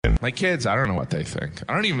My kids, I don't know what they think.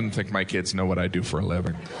 I don't even think my kids know what I do for a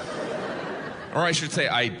living. Or I should say,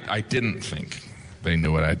 I didn't think they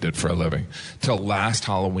knew what I did for a living. Till last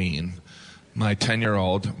Halloween, my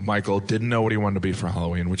 10-year-old, Michael, didn't know what he wanted to be for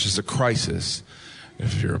Halloween, which is a crisis.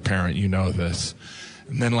 If you're a parent, you know this.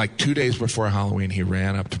 And then like 2 days before Halloween, he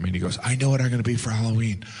ran up to me and he goes, I know what I'm going to be for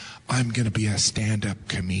Halloween. I'm going to be a stand-up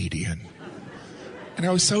comedian. And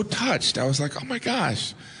I was so touched. I was like, oh my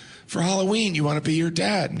gosh, for Halloween, you want to be your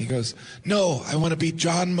dad? And he goes, no, I want to be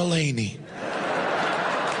John Mulaney.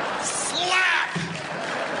 Slap!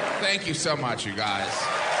 Thank you so much, you guys.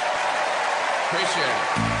 Appreciate it.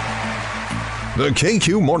 The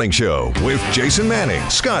KQ Morning Show with Jason Manning,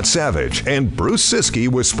 Scott Savage, and Bruce Siskey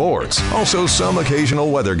with sports. Also some occasional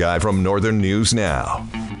weather guy from Northern News Now.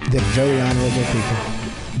 They're very honorable people.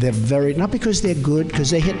 They're very, not because they're good, because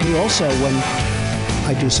they hit me also when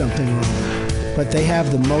I do something wrong. But they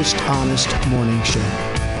have the most honest morning show.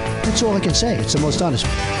 That's all I can say. It's the most honest.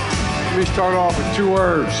 Let me start off with 2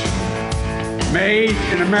 words. Made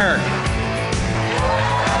in America.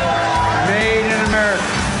 Made in America.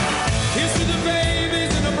 Here's to the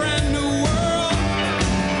babies in a brand new world.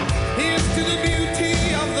 Here's to the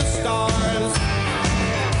beauty of the stars.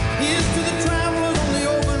 Here's to the travelers on the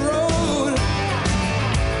open road.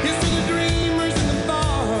 Here's to the dreamers in the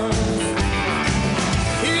bars.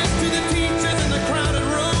 Here's to the teachers in the crowded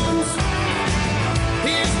rooms.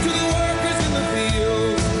 Here's to the workers in the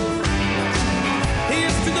fields.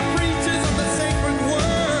 Here's to the preachers of the sacred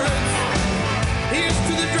words. Here's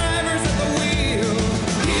to the drivers at the wheel.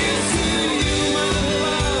 Here's to you, my little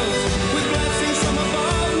loves, with blessings from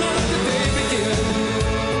above, now let the day begin.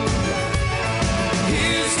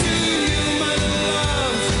 Here's to you, my little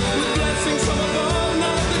loves, with blessings from above,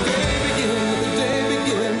 now let the day begin, let the day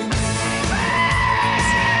begin.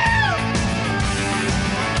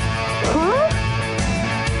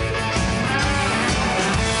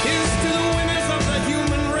 Here's to the winners of the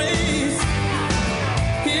human race.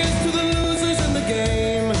 Here's to the losers in the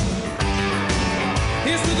game.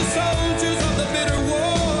 Here's to the soldiers of the bitter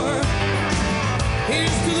war. Here's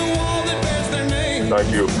to the wall that bears their name.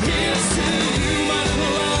 Thank you. Here's to you, my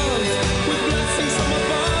little loves, with blessings from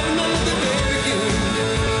above, now let the day begin.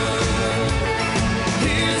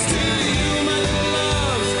 Here's to you, my little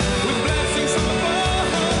loves, with blessings from above,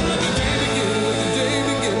 let the day begin, let the day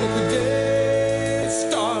begin, let the day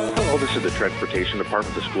start. Hello, this is the Transportation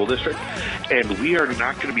Department of the School District, and we are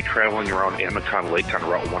not going to be traveling around Amicon Lake on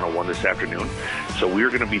Route 101 this afternoon. So we are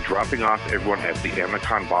going to be dropping off everyone at the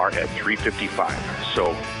Amicon Bar at 3:55.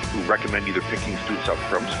 So we recommend either picking students up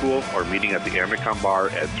from school or meeting at the Amicon Bar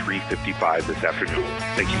at 3:55 this afternoon.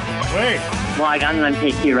 Thank you. Well, I got on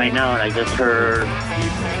KQ right now, and I just heard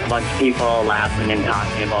a bunch of people laughing and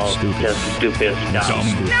talking about just stupid stuff.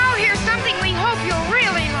 Now here's something we hope you'll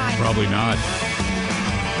really like. Probably not.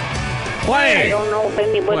 I don't know if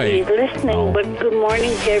anybody is listening, but good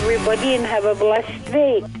morning to everybody and have a blessed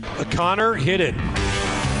day. Connor, hit it.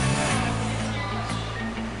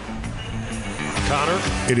 Connor?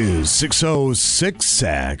 It is 6:06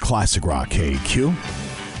 at Classic Rock KQ.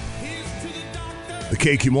 The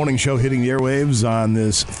KQ Morning Show hitting the airwaves on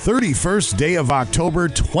this 31st day of October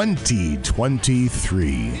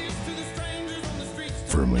 2023.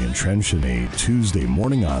 Firmly entrenched in a Tuesday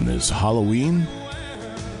morning on this Halloween.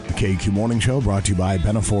 The KQ Morning Show brought to you by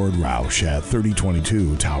Benaford Roush at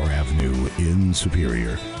 3022 Tower Avenue in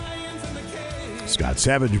Superior. Scott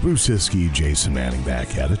Savage, Bruce Siskey, Jason Manning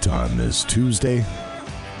back at it on this Tuesday.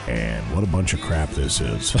 And what a bunch of crap this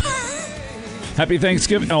is. Happy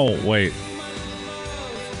Thanksgiving. Oh, wait.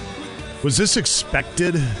 Was this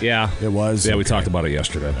expected? Yeah. It was? Yeah, we talked about it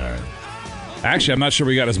yesterday. All right. Actually, I'm not sure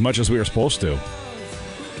we got as much as we were supposed to.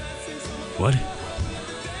 What?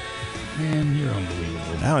 Man, you're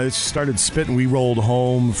unbelievable. Now it started spitting. We rolled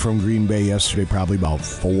home from Green Bay yesterday, probably about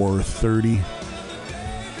 4:30.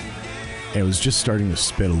 And it was just starting to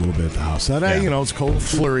spit a little bit at the house. It's cold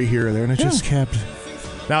flurry here and there, and it just kept.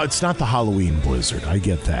 Now it's not the Halloween blizzard. I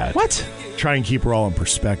get that. What? Try and keep her all in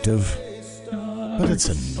perspective. But it's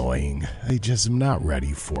annoying. I just am not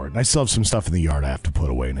ready for it. And I still have some stuff in the yard I have to put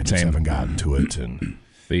away, and I just haven't gotten to it. And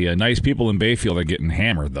the nice people in Bayfield are getting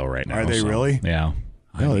hammered, though, right now. Are they really? Yeah.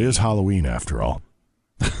 No, it is Halloween after all.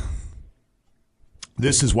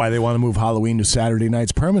 This is why they want to move Halloween to Saturday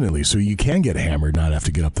nights permanently, so you can get hammered, not have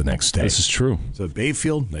to get up the next day. This is true. So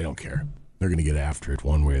Bayfield, they don't care. They're going to get after it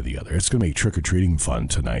one way or the other. It's going to make trick-or-treating fun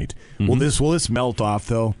tonight. Mm-hmm. Will this melt off,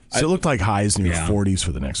 though? So it looked like highs near 40s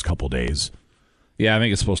for the next couple days. Yeah, I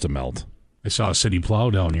think it's supposed to melt. I saw a city plow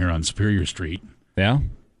down here on Superior Street. Yeah?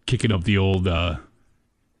 Kicking up the old,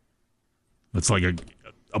 it's like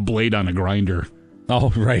a blade on a grinder.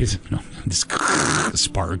 Oh, right. Just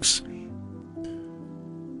sparks.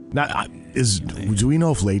 Now, do we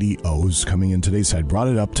know if Lady O's coming in today? So I brought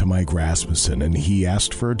it up to Mike Rasmussen, and he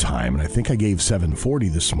asked for a time, and I think I gave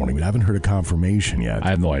 7:40 this morning, but I haven't heard a confirmation yet. I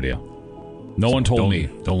have no idea. No one told me.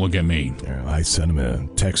 Don't look at me. Yeah, I sent him a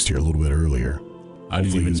text here a little bit earlier.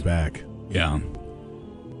 Hopefully he's back. Yeah.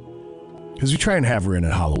 Because we try and have her in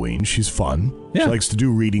at Halloween. She's fun. Yeah. She likes to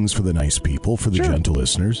do readings for the nice people, for the gentle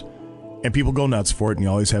listeners. And people go nuts for it, and you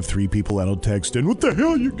always have 3 people that'll text in, what the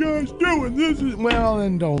hell you guys doing? Well,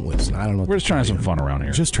 then don't listen. I don't know. We're just trying some fun around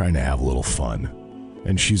here. Just trying to have a little fun.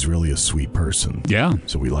 And she's really a sweet person. Yeah.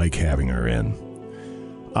 So we like having her in.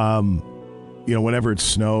 Whenever it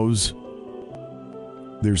snows,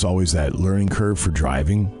 there's always that learning curve for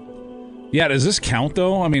driving. Yeah, does this count,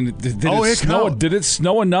 though? I mean, did it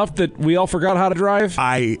snow enough that we all forgot how to drive?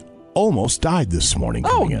 I almost died this morning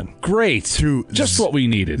coming in. Great. Through just what we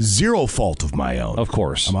needed. Zero fault of my own. Of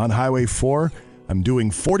course. I'm on Highway 4. I'm doing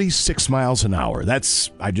 46 miles an hour. I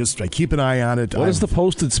keep an eye on it. What is the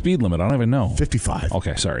posted speed limit? I don't even know. 55.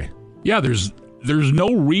 Okay, sorry. Yeah, there's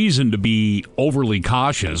no reason to be overly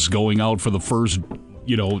cautious going out for the first,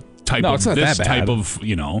 type of it's not this that bad. type of,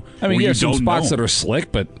 I mean, you have some spots that are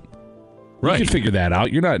slick, but you can figure that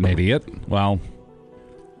out. You're not an idiot. Well,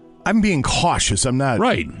 I'm being cautious. I'm not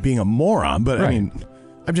being a moron, but I mean,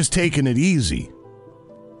 I'm just taking it easy.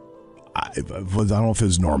 I don't know if it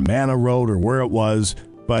was Normanna Road or where it was,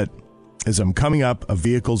 but as I'm coming up, a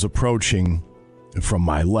vehicle's approaching from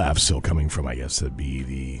my left, so coming from, I guess that'd be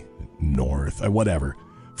the north, whatever,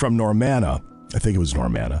 from Normanna. I think it was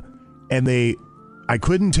Normanna. And I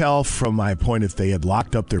couldn't tell from my point if they had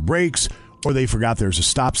locked up their brakes or they forgot there's a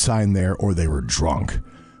stop sign there or they were drunk.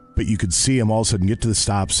 But you could see them all of a sudden get to the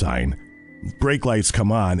stop sign, brake lights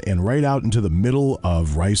come on, and right out into the middle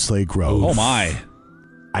of Rice Lake Road. Oh, my.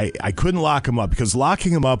 I couldn't lock them up because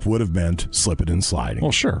locking them up would have meant slipping and sliding.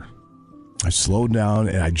 Well, sure. I slowed down,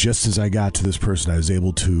 and just as I got to this person, I was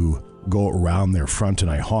able to go around their front, and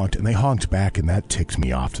I honked, and they honked back, and that ticked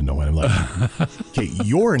me off to no end. I'm like, okay,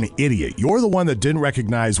 you're an idiot. You're the one that didn't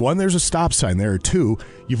recognize, 1, there's a stop sign there, or 2,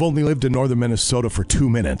 you've only lived in northern Minnesota for 2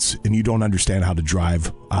 minutes, and you don't understand how to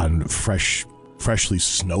drive on freshly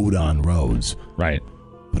snowed-on roads. Right.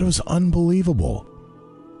 But it was unbelievable.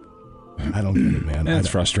 I don't get it, man. It's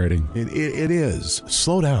frustrating. It is.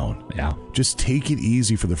 Slow down. Yeah. Just take it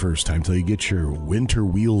easy for the first time till you get your winter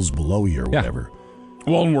wheels below you or whatever.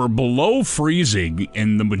 Well, and we're below freezing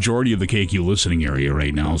in the majority of the KQ listening area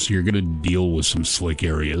right now, so you're going to deal with some slick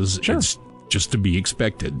areas. Sure. It's just to be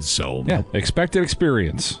expected. So yeah, expected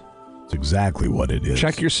experience. It's exactly what it is.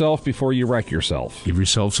 Check yourself before you wreck yourself. Give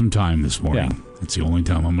yourself some time this morning. Yeah. It's the only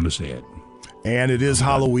time I'm going to say it. And it is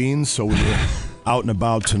Halloween, so we're out and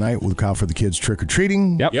about tonight. We'll look out for the kids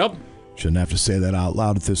trick-or-treating. Yep. Shouldn't have to say that out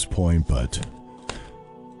loud at this point, but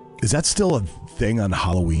is that still a thing on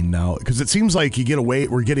Halloween now? Because it seems like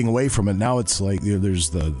we're getting away from it. Now it's like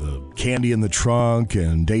there's the candy in the trunk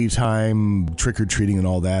and daytime trick-or-treating and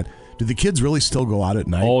all that. Do the kids really still go out at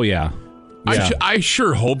night? Oh, yeah. I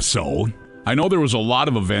sure hope so. I know there was a lot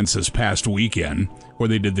of events this past weekend where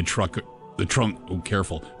they did the trunk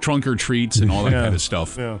or treats and all that kind of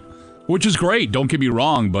stuff. Yeah. Which is great, don't get me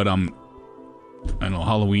wrong, but I know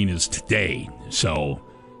Halloween is today, so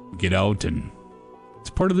get out and it's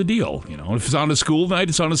part of the deal. If it's on a school night,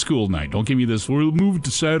 it's on a school night. Don't give me this, we'll move it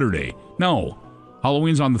to Saturday. No,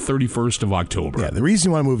 Halloween's on the 31st of October. Yeah, the reason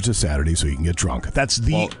you want to move it to Saturday so you can get drunk. That's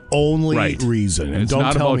the only reason. And it's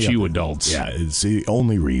not about you adults. Yeah, it's the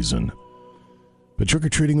only reason. But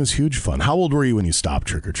trick-or-treating was huge fun. How old were you when you stopped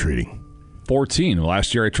trick-or-treating? 14.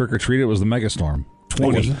 Last year I trick-or-treated, it was the megastorm.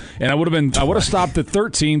 20. And I would have stopped at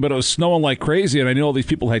 13, but it was snowing like crazy, and I knew all these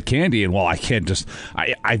people had candy, and I can't just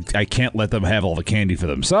I can't let them have all the candy for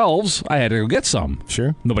themselves. I had to go get some.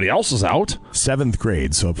 Sure. Nobody else is out. 7th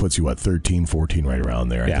grade, so it puts you 13, 14, right around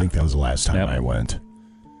there. Yeah. I think that was the last time I went.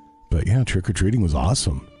 But yeah, trick-or-treating was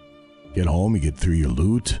awesome. Get home, you get through your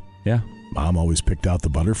loot. Yeah. Mom always picked out the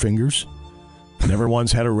Butterfingers. Never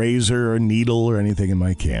once had a razor or a needle or anything in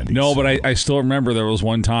my candy. No, but I still remember there was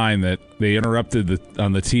one time that they interrupted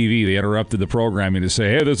on the TV. They interrupted the programming to say,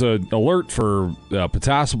 "Hey, there's an alert for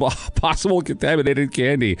possible contaminated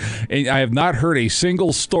candy." And I have not heard a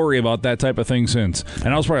single story about that type of thing since.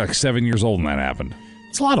 And I was probably like 7 years old when that happened.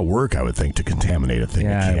 It's a lot of work, I would think, to contaminate a thing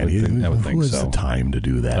of candy. I would think Who has so. the time to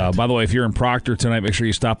do that? By the way, if you're in Proctor tonight, make sure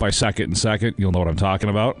you stop by Second and Second. You'll know what I'm talking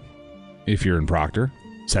about. If you're in Proctor.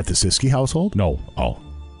 Is that the Siskey household? No. Oh.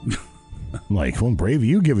 I'm like, well, brave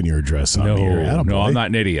you giving your address on here. No, I'm not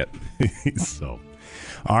an idiot. So,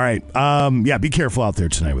 All right. Be careful out there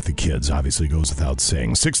tonight with the kids. Obviously, goes without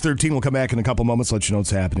saying. 6:13, we'll come back in a couple moments, let you know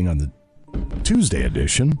what's happening on the Tuesday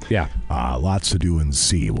edition. Yeah. Lots to do and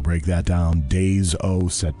see. We'll break that down. Days O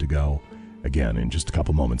set to go. Again, in just a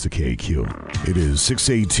couple moments of KQ. It is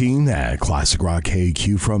 6:18 at Classic Rock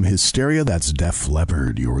KQ from Hysteria. That's Def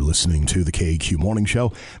Leppard. You're listening to the KQ Morning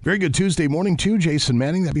Show. Very good Tuesday morning to Jason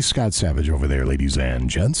Manning. That'd be Scott Savage over there, ladies and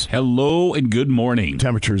gents. Hello and good morning.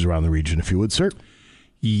 Temperatures around the region, if you would, sir.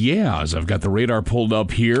 Yeah, as I've got the radar pulled up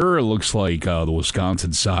here, it looks like the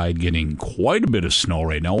Wisconsin side getting quite a bit of snow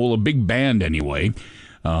right now. Well, a big band anyway.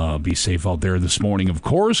 Be safe out there this morning, of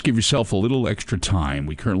course. Give yourself a little extra time.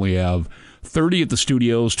 We currently have 30 at the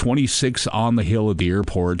studios, 26 on the hill at the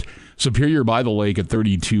airport. Superior by the lake at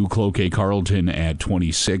 32, Cloquet Carlton at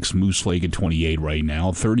 26, Moose Lake at 28 right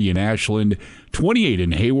now, 30 in Ashland, 28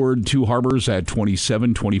 in Hayward, Two Harbors at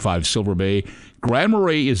 27, 25 Silver Bay. Grand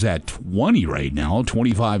Marais is at 20 right now,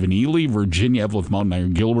 25 in Ely, Virginia, Evelyn Mountain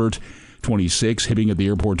Iron, Gilbert, 26, Hibbing at the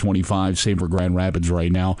airport, 25, same for Grand Rapids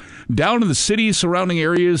right now. Down in the cities, surrounding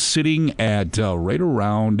areas, sitting at right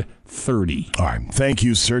around 30. All right. Thank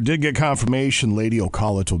you, sir. Did get confirmation. Lady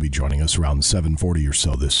O'Collett will be joining us around 7:40 or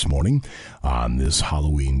so this morning on this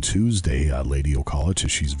Halloween Tuesday. Lady O'Collett,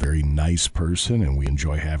 she's a very nice person, and we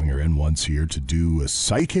enjoy having her in once a year to do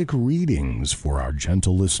psychic readings for our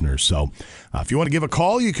gentle listeners. So if you want to give a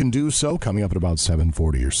call, you can do so coming up at about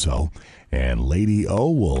 7:40 or so. And Lady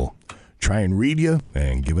O will try and read you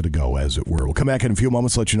and give it a go, as it were. We'll come back in a few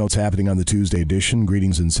moments, let you know what's happening on the Tuesday edition.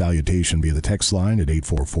 Greetings and salutation via the text line at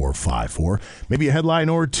 84454. Maybe a headline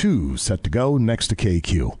or two set to go next to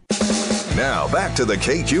KQ. Now back to the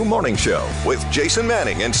KQ Morning Show with Jason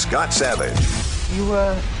Manning and Scott Savage.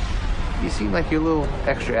 You seem like you're a little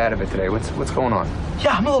extra out of it today. What's going on?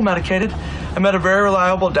 Yeah, I'm a little medicated. I met a very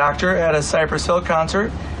reliable doctor at a Cypress Hill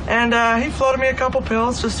concert, and he floated me a couple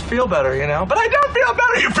pills just to feel better, you know. But I don't feel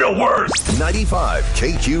better, you feel worse. 95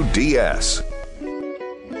 KQDS.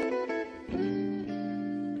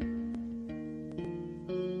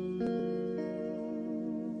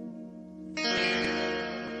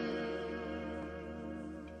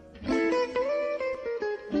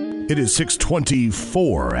 It is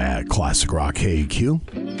 6:24 at Classic Rock KQ.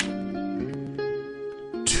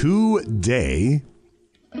 Today,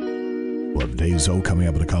 we'll have Days O coming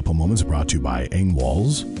up in a couple moments, brought to you by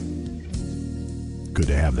Engwalls. Good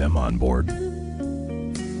to have them on board.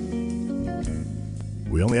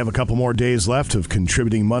 We only have a couple more days left of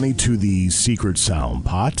contributing money to the Secret Sound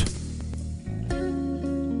Pot,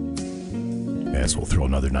 as we'll throw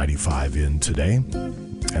another 95 in today.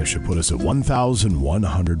 That should put us at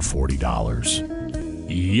 $1,140.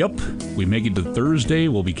 Yep. We make it to Thursday.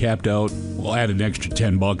 We'll be capped out. We'll add an extra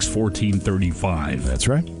 $10, $14.35. That's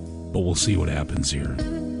right. But we'll see what happens here.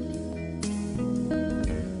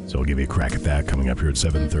 So we'll give you a crack at that coming up here at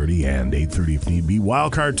 7:30 and 8:30 if need be.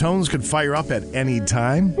 Wildcard tones could fire up at any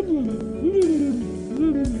time.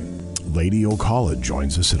 Lady O'Collett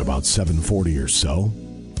joins us at about 7:40 or so,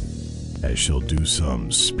 as she'll do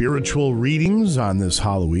some spiritual readings on this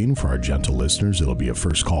Halloween for our gentle listeners. It'll be a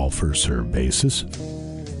first call, first serve basis.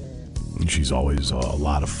 And she's always a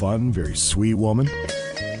lot of fun, very sweet woman,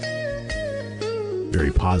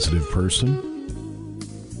 very positive person.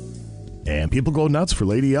 And people go nuts for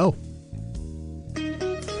Lady O.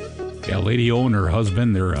 Yeah, Lady O and her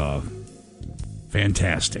husband, they're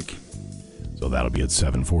fantastic. So that'll be at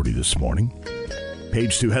 7:40 this morning.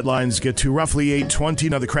 Page 2 headlines get to roughly 8:20.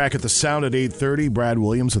 Another crack at the sound at 8:30. Brad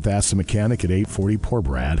Williams with Ask the Mechanic at 8:40. Poor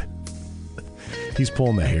Brad. He's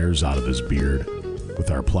pulling the hairs out of his beard with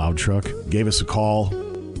our plow truck. Gave us a call.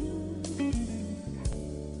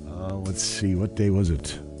 Let's see, what day was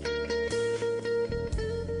it?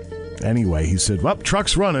 Anyway, he said, well,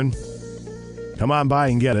 truck's running. Come on by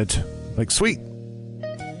and get it. Like, sweet.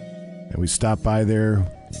 And we stopped by there.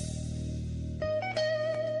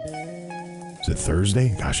 Is it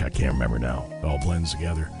Thursday? Gosh, I can't remember now. It all blends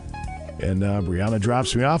together. And Brianna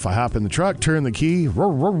drops me off. I hop in the truck, turn the key. Of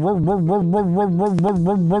course.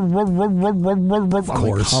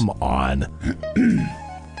 Like, come on.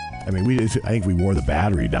 I mean, I think we wore the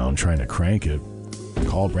battery down trying to crank it.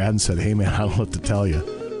 Called Brad and said, hey, man, I don't know what to tell you,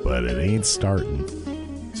 but it ain't starting.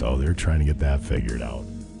 So they're trying to get that figured out.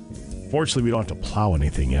 Fortunately, we don't have to plow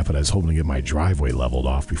anything yet, but I was hoping to get my driveway leveled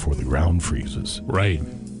off before the ground freezes. Right.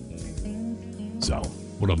 So.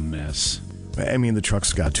 What a mess. I mean, the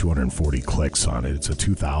truck's got 240 clicks on it. It's a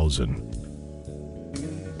 2000.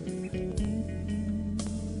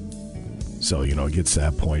 So, you know, it gets to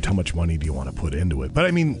that point. How much money do you want to put into it? But,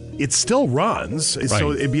 I mean, it still runs. Right.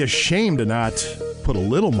 So it'd be a shame to not put a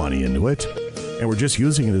little money into it. And we're just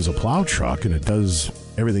using it as a plow truck, and it does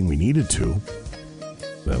everything we needed to.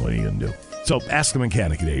 But what are you going to do? So Ask the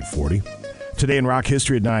Mechanic at 8:40. Today in rock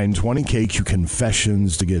history at 9:20. KQ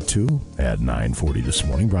Confessions to get to at 9:40 this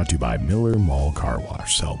morning. Brought to you by Miller Mall Car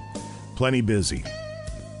Wash. So plenty busy.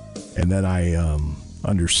 And then I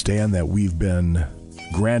understand that we've been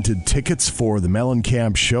granted tickets for the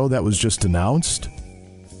Mellencamp show that was just announced.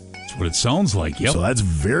 That's what it sounds like, yep. So that's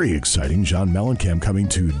very exciting. John Mellencamp coming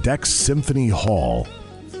to Dex Symphony Hall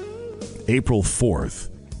April 4th.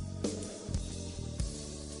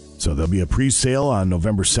 So there'll be a pre-sale on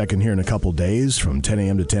November 2nd here in a couple days from 10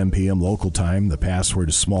 a.m. to 10 p.m. local time. The password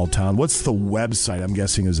is Small Town. What's the website? I'm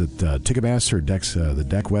guessing, is it Ticketmaster or Dex, the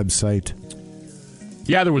Deck website?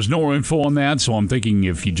 Yeah, there was no info on that, so I'm thinking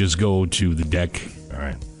if you just go to the Deck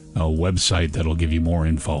website, that'll give you more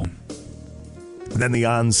info. Then the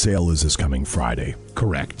on sale is this coming Friday.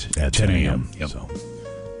 Correct. At 10 a.m. Yep. So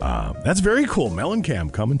that's very cool.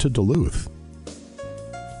 Mellencamp coming to Duluth.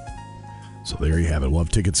 So there you have it. We'll have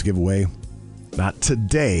tickets to give away. Not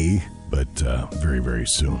today, but very, very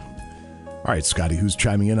soon. All right, Scotty, who's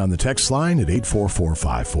chiming in on the text line at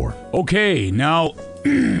 84454? Okay, now,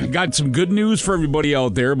 got some good news for everybody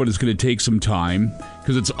out there, but it's going to take some time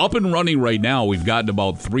because it's up and running right now. We've gotten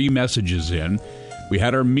about 3 messages in. We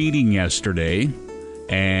had our meeting yesterday,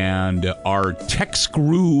 and our Text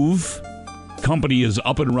Groove company is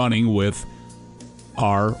up and running with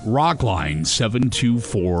our rock line,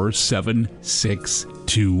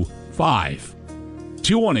 724-7625.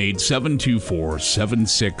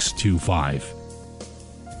 218-724-7625.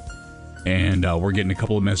 And we're getting a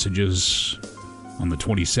couple of messages on the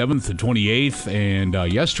 27th and 28th. And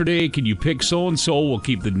yesterday, can you pick so-and-so? We'll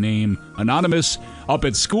keep the name anonymous. Up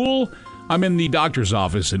at school, I'm in the doctor's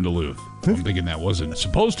office in Duluth. I'm thinking that wasn't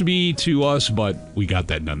supposed to be to us, but we got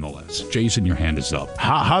that nonetheless. Jason, your hand is up.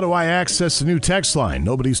 How do I access the new text line?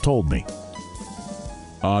 Nobody's told me.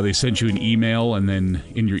 They sent you an email, and then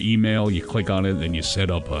in your email, you click on it, and you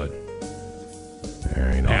set up a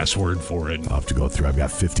password for it. I'll have to go through. I've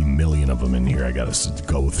got 50 million of them in here I got to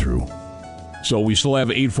go through. So we still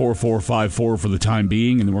have 84454 for the time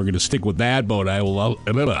being, and we're going to stick with that, but I will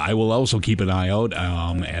also keep an eye out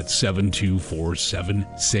at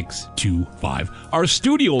 724-7625. Our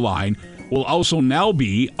studio line will also now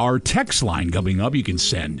be our text line coming up. You can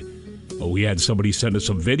send. We had somebody send us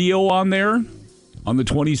a video on there on the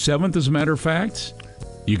 27th, as a matter of fact.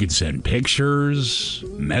 You can send pictures,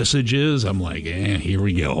 messages. I'm like, here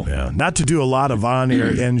we go. Yeah, not to do a lot of on-air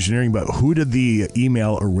engineering, but who did the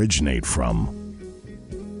email originate from?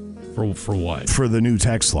 For what? For the new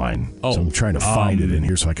text line. Oh, so I'm trying to find it in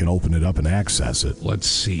here so I can open it up and access it. Let's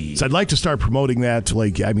see. So I'd like to start promoting that.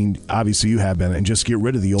 Obviously you have been, and just get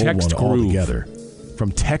rid of the old Text one Groove. altogether.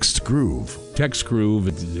 From Text Groove. Text Groove.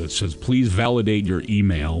 It says, please validate your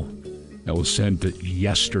email. That was sent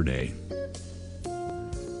yesterday.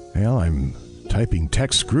 Well, I'm typing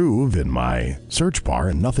Text Groove in my search bar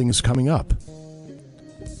and nothing is coming up.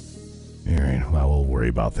 All right, well, we'll worry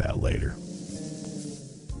about that later.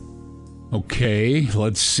 Okay,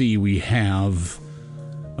 let's see. We have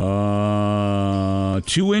 2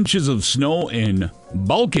 inches of snow in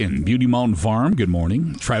Balkan, Beauty Mountain Farm. Good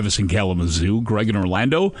morning. Travis in Kalamazoo. Greg in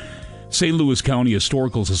Orlando. St. Louis County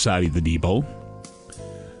Historical Society at the Depot.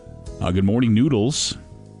 Good morning, Noodles.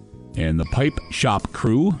 And the Pipe Shop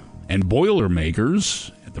crew and Boilermakers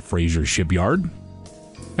at the Fraser Shipyard.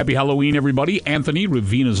 Happy Halloween, everybody. Anthony,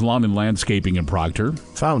 Ravina's Lawn and Landscaping in Proctor.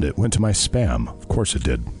 Found it. Went to my spam. Of course it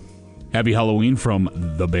did. Happy Halloween from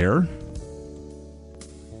The Bear.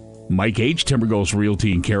 Mike H., Timber Ghost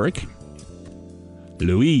Realty in Carrick.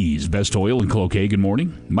 Louise, Best Oil in Cloquet. Good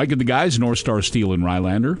morning. Mike and the guys, North Star Steel in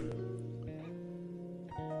Rylander.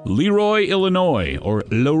 Leroy, Illinois, or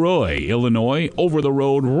Leroy, Illinois, over the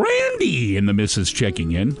road, Randy in the Missus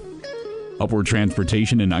checking in. Upward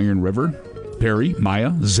Transportation in Iron River. Perry, Maya,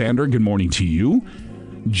 Xander, good morning to you.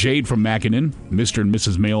 Jade from Mackinnon, Mr. and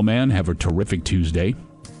Mrs. Mailman, have a terrific Tuesday.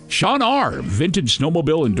 Sean R., Vintage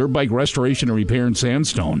Snowmobile and Dirt Bike Restoration and Repair in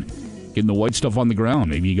Sandstone. Getting the white stuff on the ground.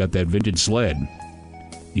 Maybe you got that vintage sled.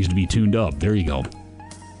 Needs to be tuned up. There you go.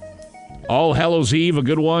 All Hallows Eve, a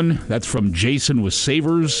good one. That's from Jason with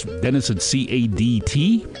Savers. Dennis at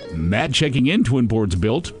CADT. Matt checking in, Twin Ports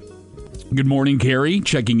Built. Good morning, Carrie,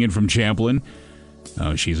 checking in from Champlin.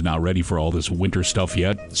 She's not ready for all this winter stuff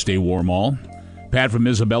yet. Stay warm all. Pat from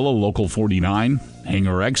Isabella, Local 49.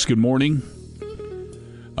 Hangar X, good morning.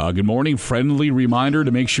 Good morning. Friendly reminder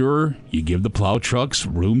to make sure you give the plow trucks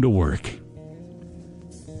room to work.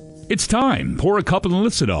 It's time. Pour a cup and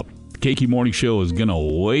listen up. The KQ Morning Show is going to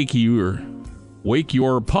wake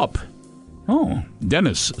your pup. Oh,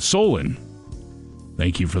 Dennis Solon.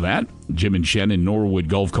 Thank you for that. Jim and Shen in Norwood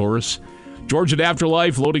Golf Course. George at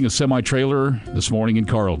Afterlife loading a semi-trailer this morning in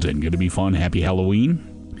Carlton. Going to be fun. Happy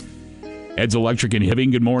Halloween. Ed's Electric in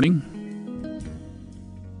Hibbing, good morning.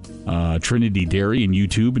 Trinity Dairy in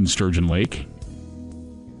YouTube in Sturgeon Lake.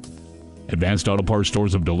 Advanced Auto Parts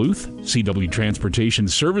Stores of Duluth. CW Transportation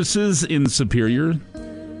Services in Superior.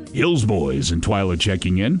 Hills Boys in Twyla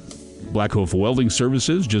checking in. Black Hoof Welding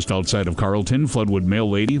Services just outside of Carlton. Floodwood Mail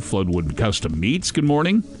Lady. Floodwood Custom Meats, good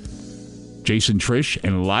morning. Jason, Trish,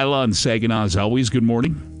 and Lila in Saginaw as always, good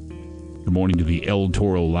morning. Good morning to the El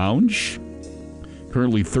Toro Lounge.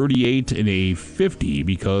 Currently 38 and a 50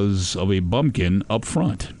 because of a bumpkin up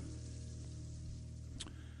front.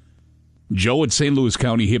 Joe at St. Louis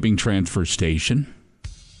County Hibbing Transfer Station.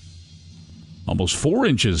 Almost 4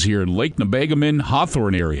 inches here in Lake Nebegamin,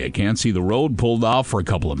 Hawthorne area. Can't see the road, pulled off for a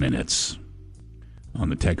couple of minutes. On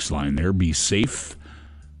the text line there, be safe.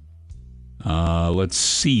 Let's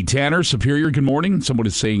see. Tanner, Superior, good morning. Someone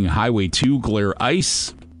is saying Highway 2, glare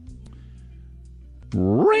ice.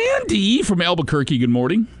 Randy from Albuquerque, good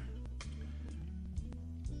morning.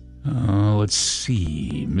 Let's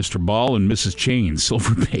see. Mr. Ball and Mrs. Chain,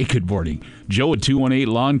 Silver Bay, good morning. Joe at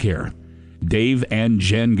 218 Lawn Care. Dave and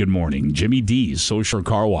Jen, good morning. Jimmy D's, Social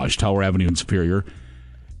Car Wash, Tower Avenue in Superior.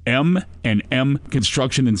 M&M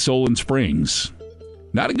Construction in Solon Springs.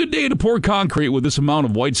 Not a good day to pour concrete with this amount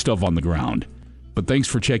of white stuff on the ground. But thanks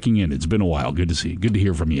for checking in. It's been a while. Good to see you. Good to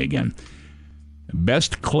hear from you again.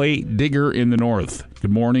 Best clay digger in the north. Good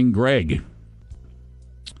morning, Greg.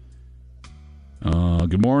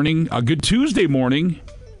 Good morning. A good Tuesday morning.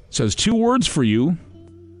 Says 2 words for you.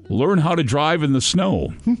 Learn how to drive in the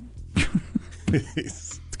snow.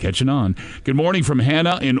 It's catching on. Good morning from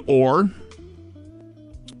Hannah in Orr.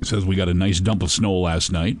 Says we got a nice dump of snow last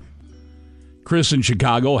night. Chris in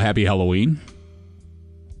Chicago, happy Halloween.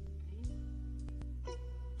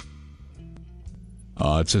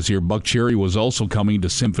 It says here Buck Cherry was also coming to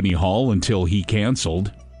Symphony Hall until he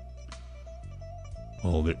canceled.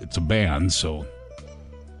 Well, it's a band, so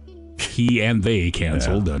he and they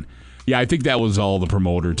canceled. Yeah, yeah, I think that was all the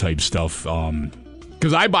promoter type stuff.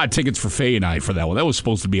 Because I bought tickets for Faye and I for that one. That was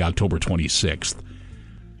supposed to be October 26th.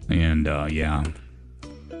 And, yeah.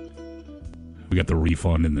 We got the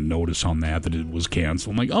refund and the notice on that it was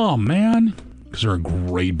canceled. I'm like, oh, man. Because they're a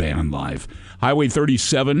great band live. Highway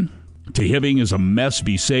 37 to Hibbing is a mess.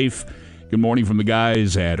 Be safe. Good morning from the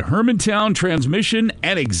guys at Hermantown Transmission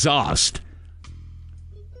and Exhaust.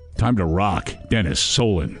 Time to rock. Dennis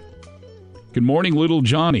Solon. Good morning, little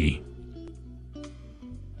Johnny.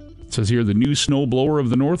 It says here, the new snowblower of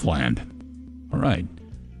the Northland. All right.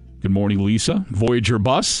 Good morning, Lisa. Voyager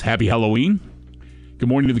Bus. Happy Halloween. Good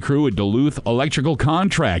morning to the crew at Duluth Electrical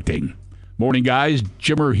Contracting. Morning, guys.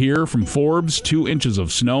 Jimmer here from Forbes. 2 inches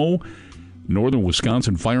of snow. Northern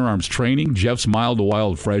Wisconsin Firearms Training. Jeff's Mild to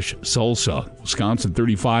Wild Fresh Salsa. Wisconsin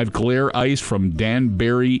 35. Glare Ice from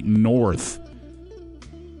Danbury North.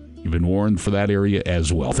 You've been warned for that area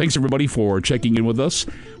as well. Thanks, everybody, for checking in with us.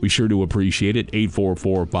 We sure do appreciate it.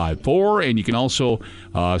 84454. And you can also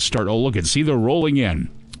start, look and see they're rolling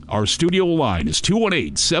in. Our studio line is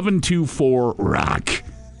 218-724-ROCK.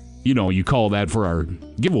 You know, you call that for our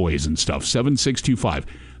giveaways and stuff, 7625.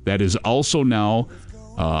 That is also now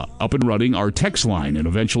up and running our text line, and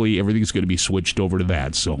eventually everything's going to be switched over to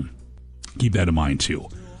that, so keep that in mind, too.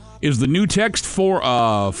 Is the new text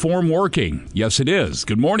form working? Yes, it is.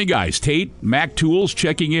 Good morning, guys. Tate, Mac Tools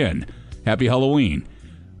checking in. Happy Halloween.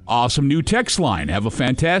 Awesome new text line. Have a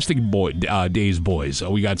fantastic days, boys.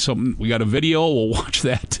 We got a video. We'll watch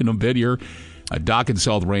that in a bit here. Dock and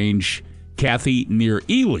South Range. Kathy near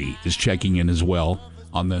Ely is checking in as well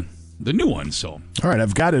on the new one. So, all right,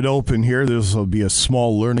 I've got it open here. This will be a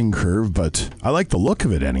small learning curve, but I like the look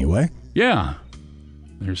of it anyway. Yeah.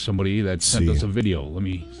 There's somebody that sent us a video.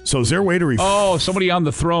 So is there a way to somebody on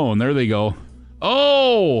the throne. There they go.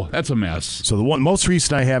 Oh, that's a mess. So the one most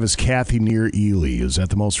recent I have is Kathy near Ely. Is that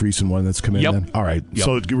the most recent one that's come in? Yep. Then? All right. Yep.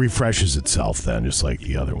 So it refreshes itself then, just like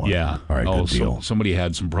the other one. Yeah. All right, good deal. So somebody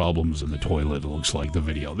had some problems in the toilet, it looks like, the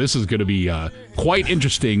video. This is going to be quite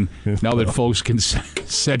interesting now that folks can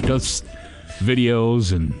send us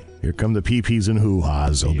videos and... Here come the peepees and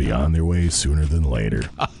hoo-ha's. They'll be on their way sooner than later.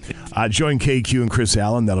 Join KQ and Chris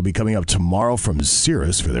Allen. That'll be coming up tomorrow from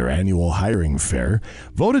Cirrus for their annual hiring fair.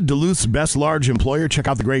 Voted Duluth's best large employer. Check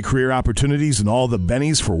out the great career opportunities and all the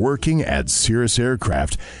bennies for working at Cirrus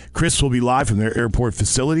Aircraft. Chris will be live from their airport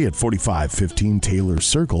facility at 4515 Taylor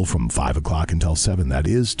Circle from 5 o'clock until 7. That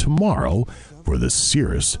is tomorrow for the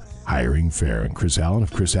Cirrus hiring fair. And Chris Allen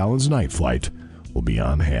of Chris Allen's Night Flight will be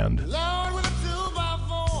on hand.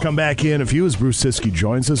 Come back in a few as Bruce Siskey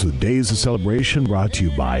joins us with Days of Celebration, brought to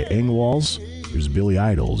you by Engwalls. Here's Billy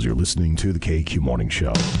Idols. You're listening to the KQ Morning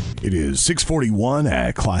Show. It is 6:41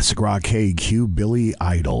 at Classic Rock KQ. Billy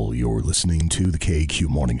Idol. You're listening to the KQ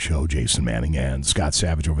Morning Show. Jason Manning and Scott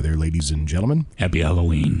Savage over there, ladies and gentlemen. Happy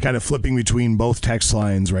Halloween. Kind of flipping between both text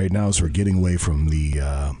lines right now, so we're getting away from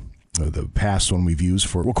the past one we've used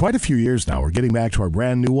for, quite a few years now. We're getting back to our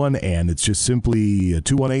brand new one, and it's just simply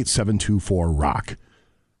 218-724-ROCK.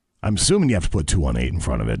 I'm assuming you have to put 218 in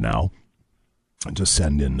front of it now. And just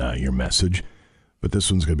send in your message. But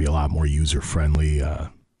this one's going to be a lot more user-friendly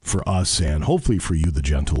for us and hopefully for you, the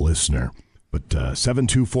gentle listener. But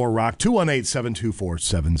 724-ROCK,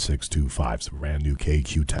 218-724-7625. It's a brand new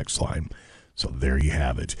KQ text line. So there you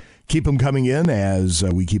have it. Keep them coming in as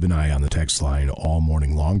we keep an eye on the text line all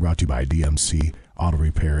morning long. Brought to you by DMC Auto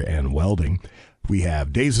Repair and Welding. We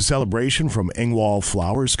have Days of Celebration from Engwall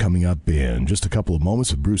Flowers coming up in just a couple of moments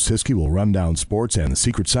with Bruce Siskey. We'll run down sports and the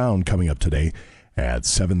Secret Sound coming up today at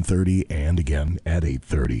 7:30 and again at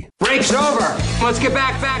 8:30. Break's over. Let's get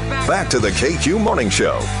back. Back to the KQ Morning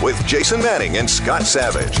Show with Jason Manning and Scott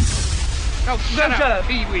Savage. Oh, shut up,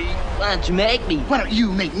 Pee-wee. Why don't you make me? Why don't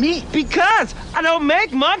you make me? Because I don't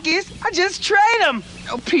make monkeys. I just trade them.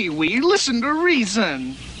 Oh, Pee-wee, listen to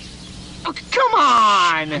reason. Oh, come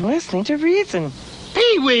on. I'm listening to reason.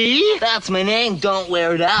 Pee-wee. That's my name. Don't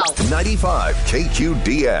wear it out. 95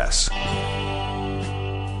 KQDS.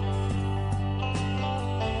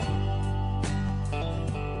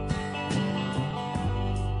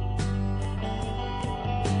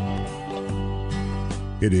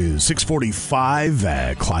 It is 6:45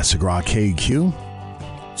 at Classic Rock KQ.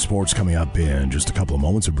 Sports coming up in just a couple of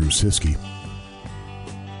moments with Bruce Siskey.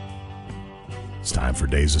 It's time for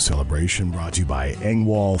Days of Celebration, brought to you by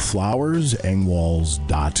Engwall Flowers,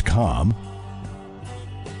 engwalls.com.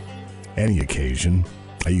 Any occasion,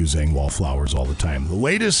 I use Engwall Flowers all the time. The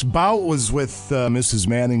latest bout was with Mrs.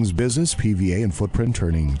 Manning's business, PVA and Footprint,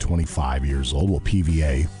 turning 25 years old. Well,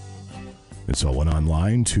 PVA. And so I went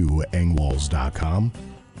online to engwalls.com.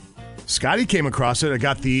 Scotty came across it. I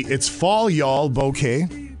got the It's Fall, Y'all bouquet.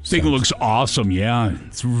 Thing looks awesome, yeah.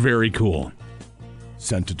 It's very cool.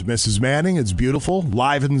 Sent it to Mrs. Manning. It's beautiful.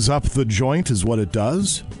 Livens up the joint is what it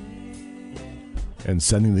does. And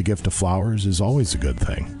sending the gift of flowers is always a good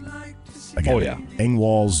thing. Again,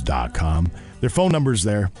 engwalls.com. Their phone number's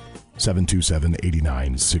there,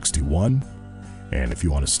 727-8961. And if you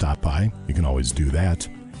want to stop by, you can always do that.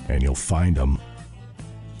 And you'll find them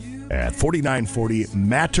at 4940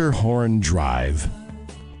 Matterhorn Drive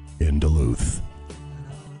in Duluth.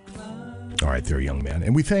 All right, there, young man.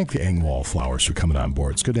 And we thank the Engwall Flowers for coming on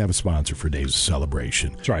board. It's good to have a sponsor for Days of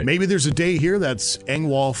Celebration. That's right. Maybe there's a day here that's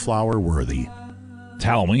Engwall Flower worthy. It's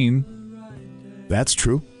Halloween. That's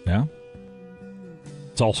true. Yeah.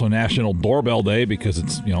 It's also National Doorbell Day because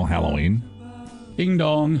it's, Halloween. Ding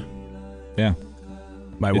dong. Yeah.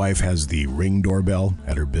 My wife has the Ring doorbell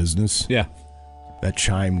at her business. Yeah. That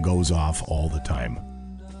chime goes off all the time.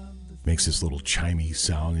 Makes this little chimey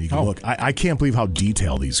sound. And you can look. I can't believe how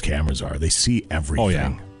detailed these cameras are. They see everything. Oh,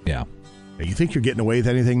 yeah. Yeah. You think you're getting away with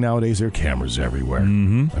anything nowadays? There are cameras everywhere.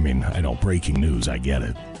 Mm-hmm. I mean, I know, breaking news. I get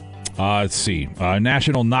it. Let's see.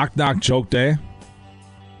 National Knock Knock Joke Day.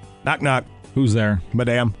 Knock knock. Who's there?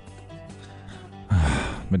 Madame.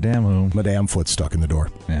 Madame who? Madame foot stuck in the door.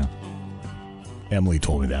 Yeah. Emily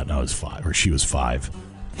told me that when I was 5, or she was 5.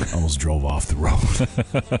 Almost drove off the road.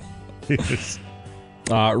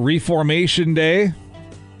 Reformation Day,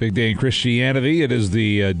 big day in Christianity. It is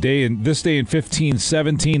the day in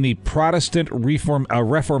 1517, the Protestant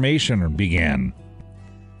Reformation began.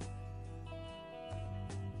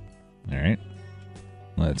 All right,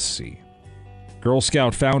 let's see. Girl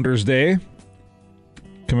Scout Founders Day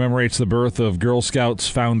commemorates the birth of Girl Scouts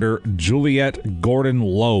founder Juliet Gordon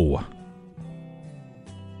Lowe.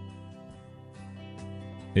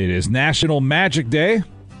 It is National Magic Day.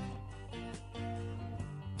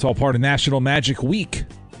 It's all part of National Magic Week.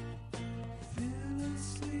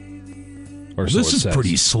 Or so this is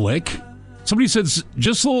pretty slick. Somebody says,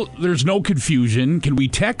 just so there's no confusion, can we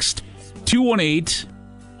text 218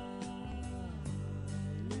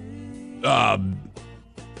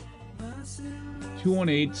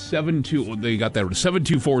 218-72, they got that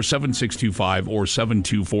 724-7625 or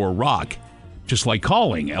 724-ROCK. Just like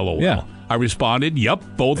calling, LOL. Yeah. I responded, yep,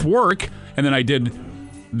 both work. And then I did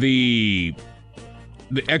the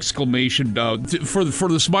exclamation for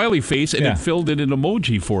the smiley face, and it filled in an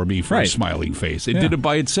emoji for me for a smiling face. It did it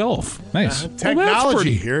by itself. Nice.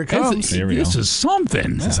 Technology, here it comes. This is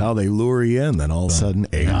something. This is how they lure you in, then all of a sudden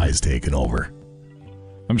AI's taking over.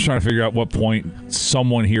 I'm just trying to figure out what point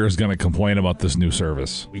someone here is going to complain about this new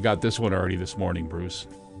service. We got this one already this morning, Bruce.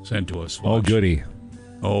 Sent to us. Oh, goody.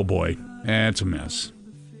 Oh, boy. It's a mess.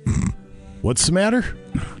 What's the matter?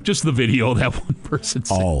 Just the video that one person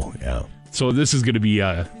sent. Oh, yeah. So this is going to be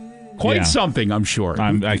quite something, I'm sure.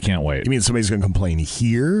 I can't wait. You mean somebody's going to complain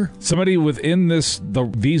here? Somebody within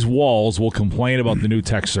these walls will complain about the new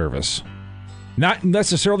text service. Not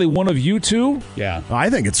necessarily one of you two. Yeah. I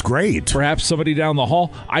think it's great. Perhaps somebody down the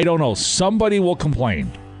hall. I don't know. Somebody will complain.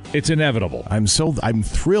 It's inevitable. I'm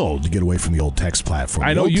thrilled to get away from the old text platform.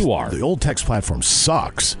 I know you are. The old text platform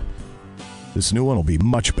sucks. This new one will be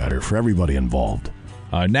much better for everybody involved.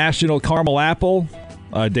 National Caramel Apple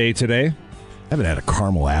Day today. I haven't had a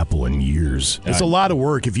caramel apple in years. It's a lot of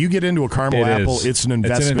work. If you get into a caramel apple, it's an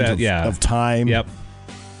investment of time. Yep.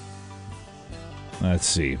 Let's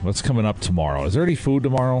see. What's coming up tomorrow? Is there any food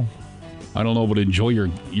tomorrow? I don't know, but enjoy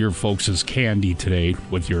your folks' candy today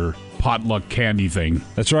with your potluck candy thing.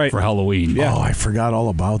 That's right. For Halloween. Yeah. Oh, I forgot all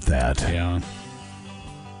about that. Yeah.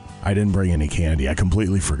 I didn't bring any candy. I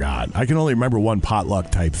completely forgot. I can only remember one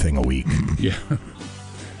potluck type thing a week. Yeah.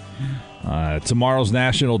 Tomorrow's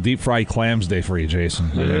National Deep Fried Clams Day for you,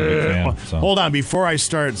 Jason. I'm a big fan, so. Hold on. Before I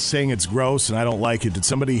start saying it's gross and I don't like it, did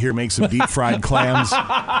somebody here make some deep fried clams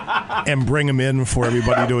and bring them in for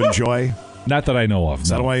everybody to enjoy? Not that I know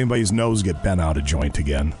of. I don't want anybody's nose get bent out of joint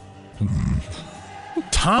again.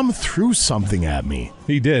 Tom threw something at me.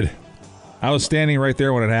 He did. I was standing right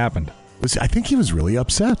there when it happened. I think he was really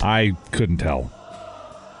upset. I couldn't tell.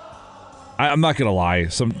 I'm not going to lie.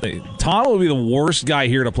 Tom will be the worst guy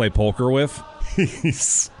here to play poker with.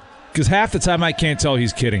 Because half the time I can't tell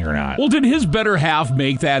he's kidding or not. Well, did his better half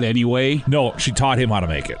make that anyway? No, she taught him how to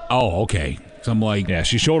make it. Oh, okay. So I'm like... Yeah,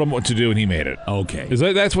 she showed him what to do and he made it. Okay.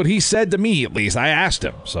 That's what he said to me, at least. I asked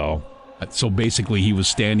him, so... So basically he was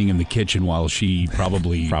standing in the kitchen while she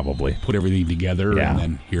probably put everything together. Yeah. And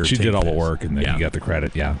then here she did all the work and then you got the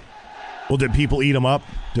credit, yeah. Well, did people eat them up?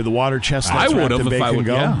 Did the water chestnuts wrapped in bacon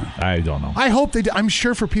go? Yeah. I don't know. I hope they did. I'm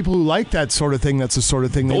sure for people who like that sort of thing, that's the sort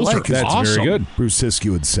of thing they like. That's awesome. Very good. Bruce Siskey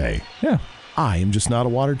would say. Yeah. I am just not a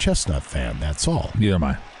water chestnut fan. That's all. Neither am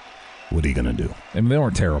I. What are you going to do? I mean, they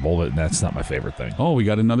weren't terrible, but that's not my favorite thing. Oh, we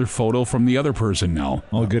got another photo from the other person now.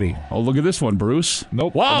 Oh, goody. Oh, look at this one, Bruce.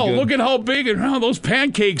 Nope. Wow, look at how big and round those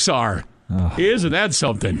pancakes are. Oh. Isn't that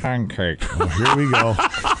something? Pancake. Oh, here we go.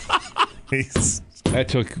 That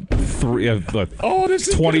took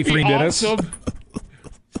 23 minutes. Awesome.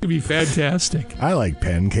 It's going to be fantastic. I like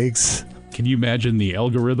pancakes. Can you imagine the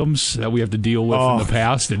algorithms that we have to deal with in the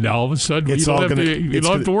past, and now all of a sudden you don't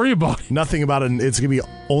have to worry about it? Nothing about it. It's going to be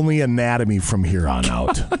only anatomy from here on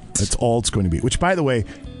out. That's all it's going to be. Which, by the way,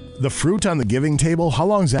 the fruit on the giving table, how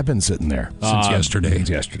long has that been sitting there? Since yesterday. Since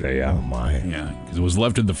yesterday, yeah. Oh, my. Yeah, because it was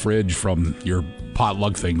left in the fridge from your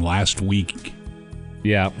potluck thing last week.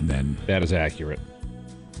 Yeah, and then that is accurate.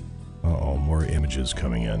 Uh-oh, more images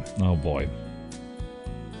coming in. Oh, boy.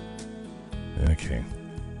 Okay.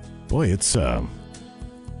 Boy, it's there's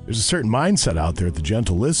a certain mindset out there at the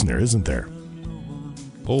gentle listener, isn't there?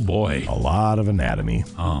 Oh boy, a lot of anatomy.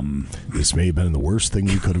 This may have been the worst thing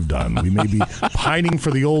you could have done. We may be pining for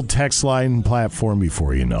the old text line platform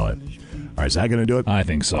before you know it. All right, is that going to do it? I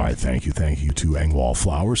think so. All right, thank you to Engwall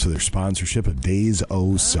Flowers for their sponsorship of Days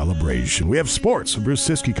O Celebration. We have sports with Bruce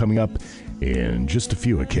Siskey coming up in just a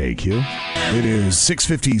few at KQ. It is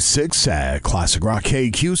 6:56 at Classic Rock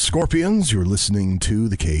KQ. Scorpions, you're listening to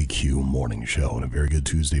the KQ Morning Show. And a very good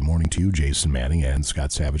Tuesday morning to you, Jason Manning and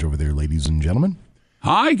Scott Savage over there, ladies and gentlemen.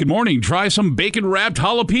 Hi, good morning. Try some bacon-wrapped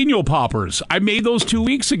jalapeno poppers. I made those 2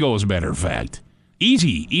 weeks ago, as a matter of fact.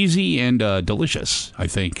 Easy, and delicious, I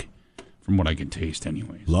think, from what I can taste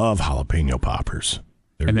anyways. Love jalapeno poppers.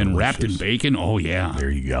 And then wrapped in bacon? Oh, yeah.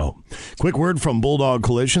 There you go. Quick word from Bulldog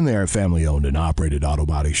Collision. They are a family-owned and operated auto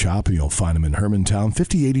body shop, and you'll find them in Hermantown,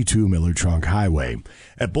 5082 Miller Trunk Highway.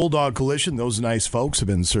 At Bulldog Collision, those nice folks have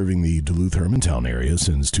been serving the Duluth-Hermantown area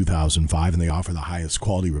since 2005, and they offer the highest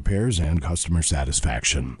quality repairs and customer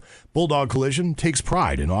satisfaction. Bulldog Collision takes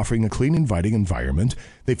pride in offering a clean, inviting environment.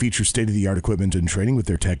 They feature state-of-the-art equipment and training with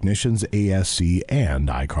their technicians, ASC and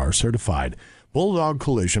ICAR certified. Bulldog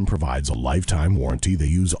Collision provides a lifetime warranty. They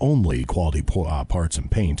use only quality parts and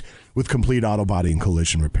paint with complete auto body and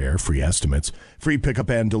collision repair, free estimates, free pickup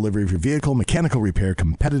and delivery of your vehicle, mechanical repair,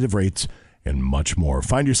 competitive rates, and much more.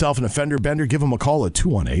 Find yourself an offender bender. Give them a call at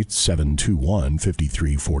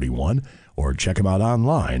 218-721-5341 or check them out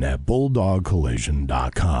online at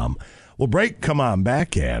bulldogcollision.com. We'll break, come on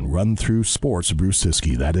back, and run through sports. Bruce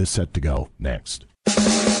Siskey, that is set to go next.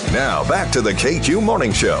 Now, back to the KQ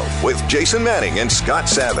Morning Show with Jason Manning and Scott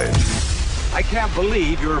Savage. I can't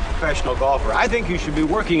believe you're a professional golfer. I think you should be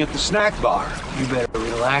working at the snack bar. You better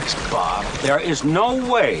relax, Bob. There is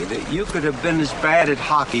no way that you could have been as bad at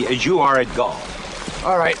hockey as you are at golf.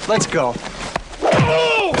 All right, let's go.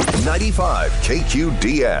 95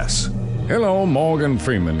 KQDS. Hello, Morgan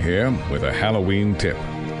Freeman here with a Halloween tip.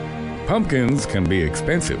 Pumpkins can be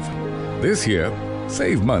expensive. This year,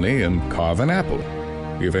 save money and carve an apple.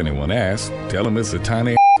 If anyone asks, tell them it's a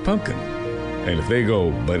tiny pumpkin. And if they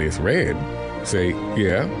go, but it's red, say,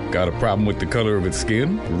 yeah, got a problem with the color of its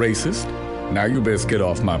skin? Racist? Now you best get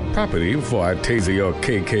off my property before I taser your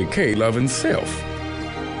KKK-loving self.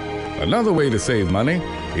 Another way to save money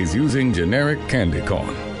is using generic candy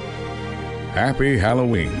corn. Happy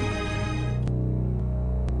Halloween.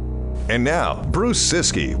 And now, Bruce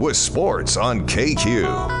Siskey with sports on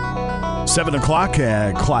KQ. 7 o'clock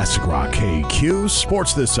at Classic Rock KQ.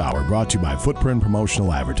 Sports this hour brought to you by Footprint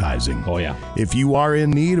Promotional Advertising. Oh, yeah. If you are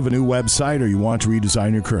in need of a new website or you want to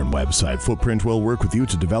redesign your current website, Footprint will work with you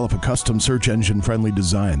to develop a custom search engine-friendly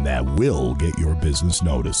design that will get your business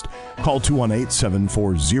noticed. Call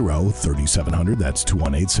 218-740-3700. That's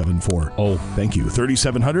 218-74. Oh, thank you.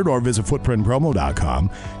 3700, or visit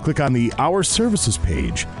footprintpromo.com. Click on the Our Services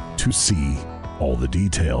page to see all the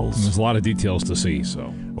details. There's a lot of details to see,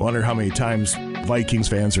 so. I wonder how many times Vikings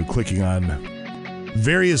fans are clicking on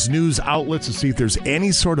various news outlets to see if there's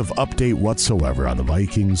any sort of update whatsoever on the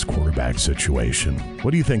Vikings quarterback situation. What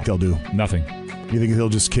do you think they'll do? Nothing. You think they'll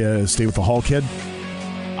just stay with the Hall kid?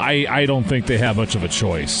 I don't think they have much of a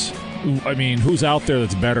choice. I mean, who's out there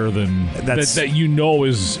that's better than that you know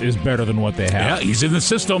is better than what they have? Yeah, he's in the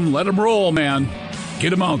system. Let him roll, man.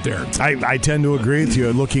 Get him out there. I tend to agree with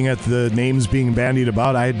you. Looking at the names being bandied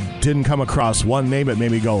about, I didn't come across one name that made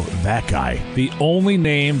me go, that guy. The only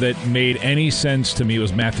name that made any sense to me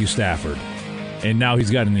was Matthew Stafford. And now he's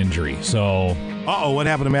got an injury, so... Uh-oh, what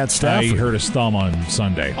happened to Matt Stafford? He hurt his thumb on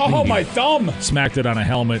Sunday. Oh, my thumb! Smacked it on a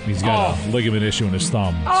helmet, and he's got a ligament issue in his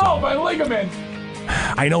thumb. Oh, my ligament!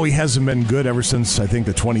 I know he hasn't been good ever since, I think,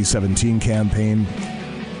 the 2017 campaign.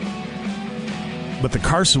 But the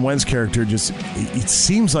Carson Wentz character it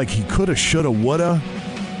seems like he coulda, shoulda, woulda.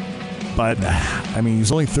 But, I mean,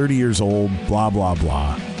 he's only 30 years old, blah, blah,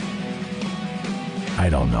 blah. I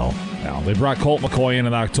don't know. Now, they brought Colt McCoy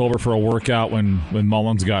in October for a workout when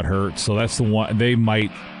Mullins got hurt, so that's the one. They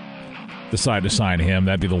might decide to sign him.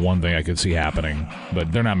 That'd be the one thing I could see happening.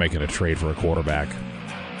 But they're not making a trade for a quarterback,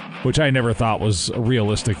 which I never thought was a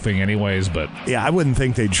realistic thing anyways. But yeah, I wouldn't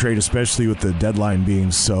think they'd trade, especially with the deadline being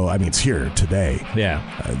so, I mean, it's here today. Yeah.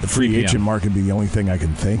 The free agent market would be the only thing I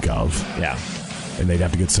can think of. Yeah. And they'd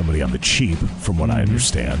have to get somebody on the cheap, from what I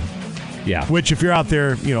understand. Yeah. Which, if you're out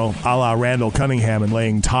there, a la Randall Cunningham and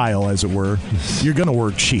laying tile, as it were, you're going to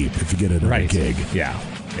work cheap if you get it at a gig. Yeah.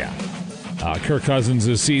 Kirk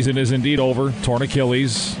Cousins' season is indeed over. Torn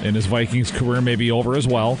Achilles, and his Vikings career may be over as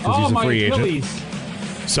well because he's a free agent.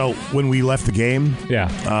 So when we left the game,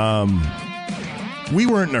 we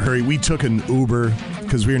weren't in a hurry. We took an Uber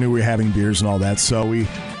because we knew we were having beers and all that. So we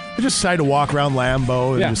just decided to walk around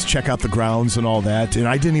Lambeau and just check out the grounds and all that. And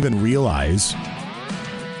I didn't even realize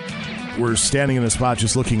we're standing in a spot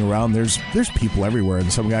just looking around. There's people everywhere.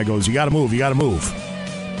 And some guy goes, you got to move.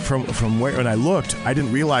 From where? And I looked. I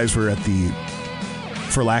didn't realize we're at the,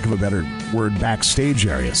 for lack of a better word, backstage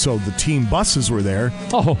area. So the team buses were there.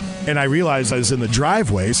 Oh. And I realized I was in the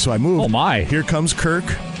driveway, so I moved. Oh, my. Here comes Kirk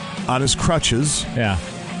on his crutches. Yeah.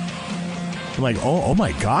 I'm like, oh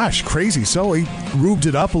my gosh, crazy. So he rubed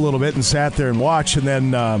it up a little bit and sat there and watched. And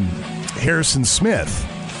then Harrison Smith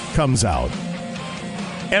comes out.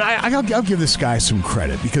 And I'll give this guy some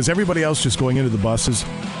credit because everybody else just going into the buses.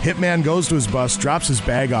 Hitman goes to his bus, drops his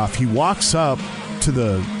bag off. He walks up to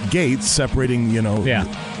the gates separating,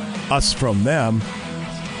 us from them.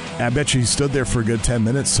 And I bet you he stood there for a good 10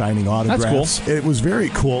 minutes signing autographs. That's cool. It was very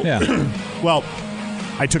cool. Yeah. Well,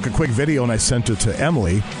 I took a quick video and I sent it to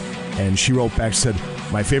Emily, and she wrote back, said,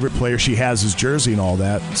 my favorite player, she has his jersey and all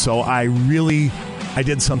that. So I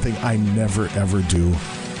did something I never, ever do.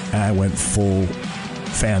 And I went full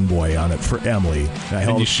fanboy on it for Emily.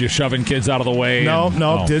 And you're shoving kids out of the way?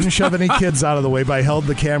 No, didn't shove any kids out of the way, but I held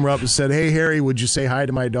the camera up and said, hey, Harry, would you say hi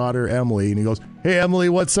to my daughter, Emily? And he goes, hey, Emily,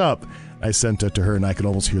 what's up? I sent it to her, and I could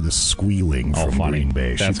almost hear the squealing from Green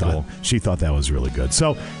Bay. That's cool. She thought that was really good.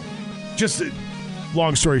 So, just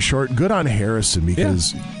long story short, good on Harrison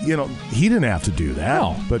because, he didn't have to do that.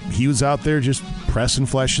 No. But he was out there just pressing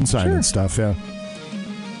flesh and signing stuff. Yeah.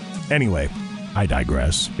 Anyway, I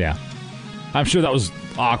digress. Yeah. I'm sure that was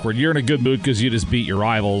awkward. You're in a good mood because you just beat your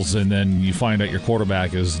rivals, and then you find out your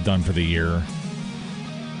quarterback is done for the year.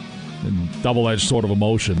 And double-edged sort of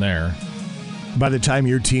emotion there. By the time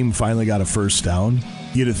your team finally got a first down,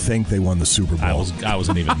 you'd think they won the Super Bowl. I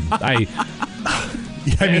wasn't even.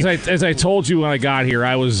 As I told you when I got here,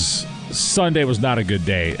 Sunday was not a good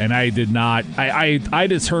day, and I did not. I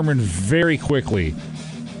determined very quickly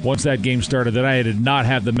once that game started that I did not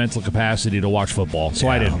have the mental capacity to watch football. So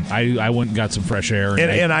I didn't. I went and got some fresh air.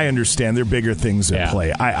 And I understand there are bigger things at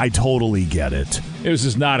play. I totally get it. It was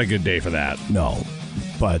just not a good day for that. No,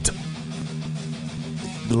 but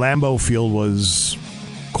the Lambeau Field was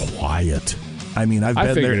quiet. I mean, I've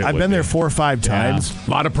been there 4 or 5 times.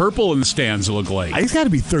 A lot of purple in the stands, it looked like. It's got to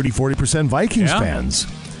be 30-40% Vikings fans.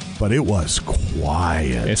 But it was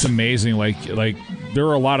quiet. It's amazing. Like there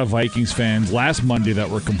were a lot of Vikings fans last Monday that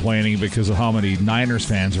were complaining because of how many Niners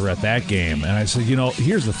fans were at that game. And I said,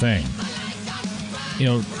 here's the thing.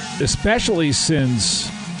 Especially since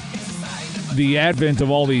the advent of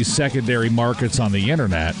all these secondary markets on the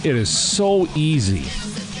internet, it is so easy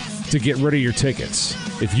to get rid of your tickets.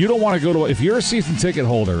 If you don't want to if you're a season ticket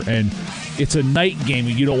holder and it's a night game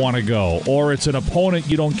and you don't want to go, or it's an opponent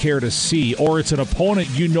you don't care to see, or it's an opponent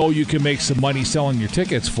you can make some money selling your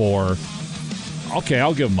tickets for, okay,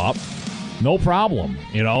 I'll give them up. No problem.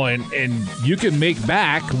 And you can make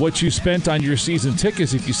back what you spent on your season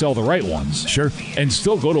tickets if you sell the right ones. Sure. And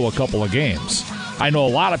still go to a couple of games. I know a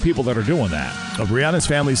lot of people that are doing that. Brianna's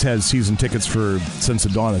family's had season tickets since the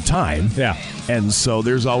dawn of time. Yeah. And so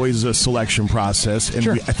there's always a selection process. And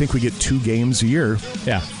sure. I think we get 2 games a year.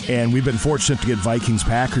 Yeah. And we've been fortunate to get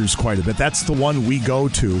Vikings-Packers quite a bit. That's the one we go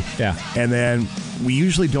to. Yeah. And then we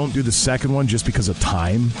usually don't do the second one just because of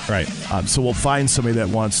time. Right. So we'll find somebody that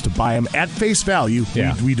wants to buy them at face value.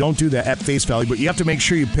 Yeah. We don't do that at face value. But you have to make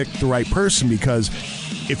sure you pick the right person, because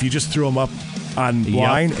if you just threw them up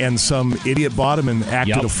online and some idiot bought them and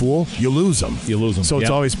acted a fool, you lose them. So it's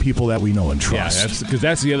always people that we know and trust. Yeah, because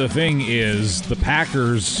that's the other thing is the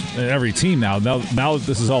Packers and every team now that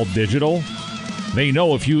this is all digital, they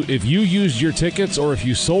know if you used your tickets or if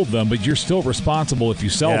you sold them, but you're still responsible if you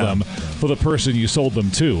sell them for the person you sold them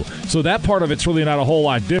to. So that part of it's really not a whole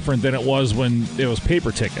lot different than it was when it was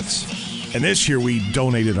paper tickets. And this year we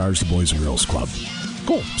donated ours to Boys and Girls Club.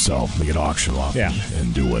 Cool. So we can auction off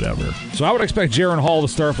and do whatever. So I would expect Jaron Hall to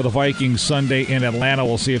start for the Vikings Sunday in Atlanta.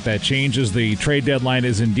 We'll see if that changes. The trade deadline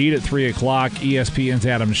is indeed at 3 o'clock. ESPN's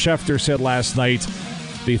Adam Schefter said last night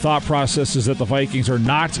the thought process is that the Vikings are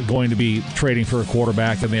not going to be trading for a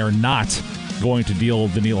quarterback, and they are not going to deal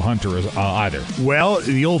with Danielle Hunter either. Well,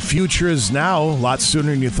 the old future is now a lot sooner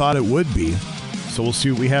than you thought it would be. So we'll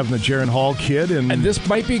see what we have in the Jaron Hall kid. And this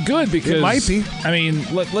might be good because... It might be. I mean,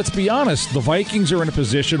 let's be honest. The Vikings are in a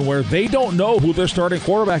position where they don't know who their starting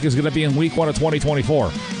quarterback is going to be in Week 1 of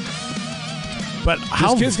 2024. But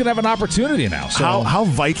this kid's going to have an opportunity now. So. How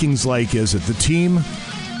Vikings-like is it? The team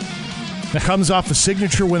comes off a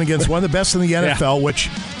signature win against one of the best in the NFL, which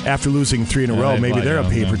after losing 3 in a row, maybe they're a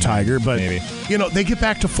paper tiger. But, they get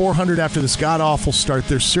back to 400 after this god-awful start.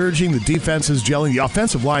 They're surging. The defense is gelling. The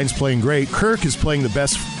offensive line's playing great. Kirk is playing the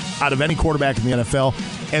best out of any quarterback in the NFL.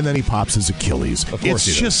 And then he pops his Achilles. Of course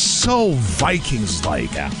it's just so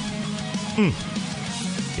Vikings-like. Yeah.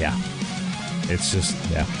 Yeah. It's just,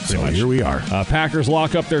 so here we are. Packers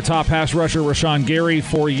lock up their top pass rusher, Rashawn Gary,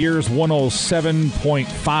 4 years,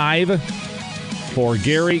 $107.5 for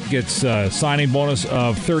Gary. Gets signing bonus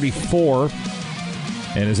of $34,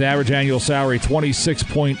 and his average annual salary,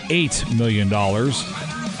 $26.8 million.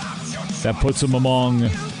 That puts him among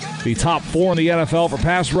the top 4 in the NFL for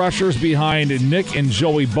pass rushers, behind Nick and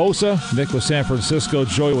Joey Bosa. Nick with San Francisco,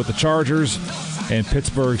 Joey with the Chargers, and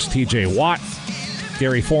Pittsburgh's T.J. Watt.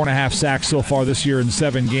 Gary, 4.5 sacks so far this year in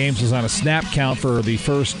 7 games. Was on a snap count for the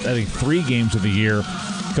first, 3 games of the year.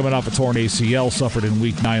 Coming off a torn ACL suffered in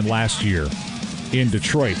Week 9 last year in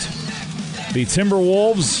Detroit. The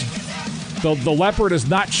Timberwolves, the Leopard has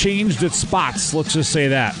not changed its spots. Let's just say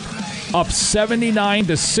that. Up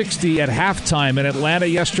 79-60 at halftime in Atlanta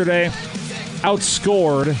yesterday.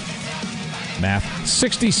 Outscored,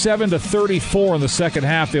 67-34 in the second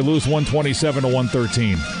half. They lose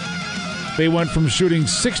 127-113. They went from shooting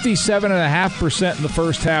 67.5% in the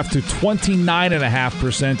first half to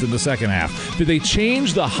 29.5% in the second half. Did they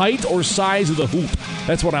change the height or size of the hoop?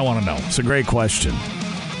 That's what I want to know. It's a great question.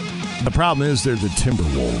 The problem is they're the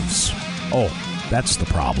Timberwolves. Oh. That's the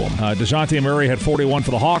problem. DeJounte Murray had 41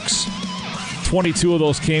 for the Hawks. 22 of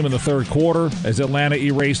those came in the third quarter as Atlanta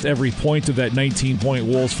erased every point of that 19-point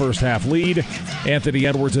Wolves first-half lead. Anthony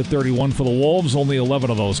Edwards at 31 for the Wolves. Only 11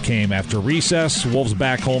 of those came after recess. Wolves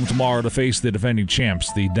back home tomorrow to face the defending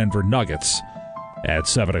champs, the Denver Nuggets, at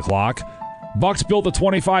 7 o'clock. Bucks built a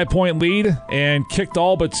 25-point lead and kicked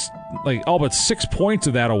all but 6 points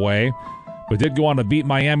of that away but did go on to beat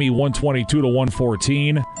Miami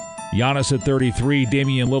 122-114. Giannis at 33,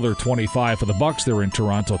 Damian Lillard 25 for the Bucks. They're in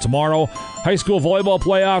Toronto tomorrow. High school volleyball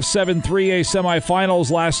playoffs, 7-3A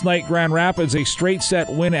semifinals last night. Grand Rapids, a straight set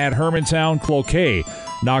win at Hermantown. Cloquet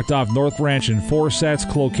knocked off North Branch in 4 sets.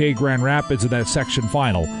 Cloquet Grand Rapids in that section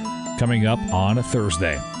final coming up on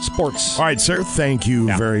Thursday. Sports. All right, sir. Thank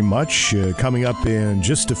you very much. Coming up in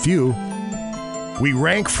just a few, we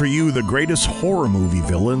rank for you the greatest horror movie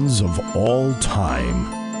villains of all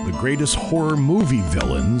time. The greatest horror movie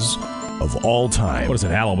villains of all time. What is it,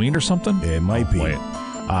 Halloween or something? It might be.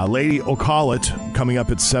 Lady O'Callett coming up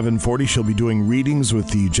at 7:40. She'll be doing readings with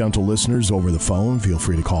the gentle listeners over the phone. Feel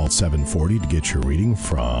free to call at 7:40 to get your reading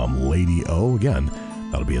from Lady O. Again,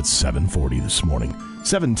 that'll be at 7:40 this morning.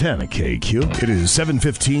 7:10 at KQ. It is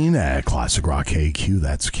 7:15 at Classic Rock KQ.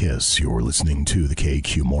 That's KISS. You're listening to the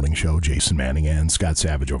KQ Morning Show. Jason Manning and Scott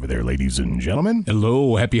Savage over there, ladies and gentlemen.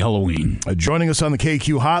 Hello. Happy Halloween. Joining us on the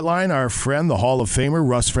KQ hotline, our friend, the Hall of Famer,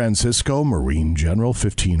 Russ Francisco, Marine General,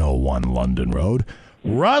 1501 London Road.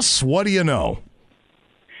 Russ, what do you know?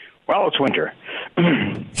 Well, it's winter.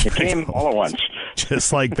 It came all at once.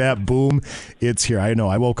 Just like that, boom, it's here. I know.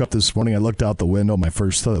 I woke up this morning, I looked out the window, my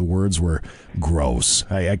first words were gross.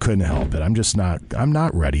 I couldn't help it. I'm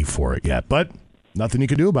not ready for it yet, but nothing you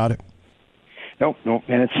can do about it. Nope.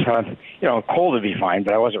 And it's, cold would be fine,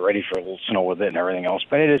 but I wasn't ready for a little snow with it and everything else.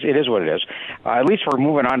 But it is what it is. At least we're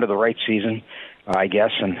moving on to the right season, I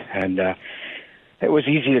guess, and it was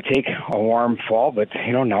easy to take a warm fall, but,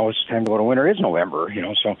 now it's time to go to winter. It's November,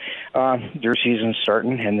 so deer season's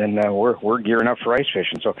starting, and then we're gearing up for ice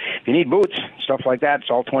fishing. So if you need boots, stuff like that,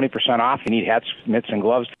 it's all 20% off. You need hats, mitts, and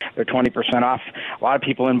gloves, they're 20% off. A lot of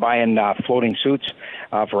people in buying floating suits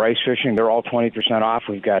for ice fishing. They're all 20% off.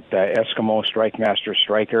 We've got Eskimo, Strike Master,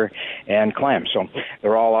 Striker, and Clam. So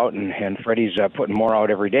they're all out, and Freddie's putting more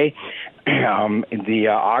out every day. The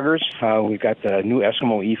augers, we've got the new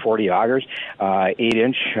Eskimo E40 augers,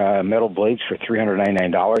 8-inch metal blades for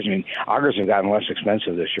 $399. I mean, augers have gotten less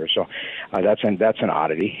expensive this year, so that's an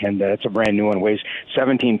oddity, and it's a brand new one. Weighs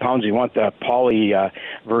 17 pounds. You want the poly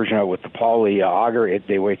version of it with the poly auger?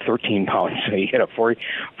 They weigh 13 pounds. So you get a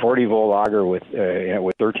 40-volt auger with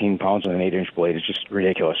 13 pounds and an 8-inch blade. It's just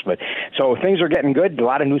ridiculous. But so things are getting good. A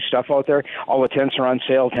lot of new stuff out there. All the tents are on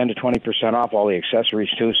sale, 10 to 20% off. All the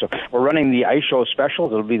accessories too. So we're running the Ice Show special.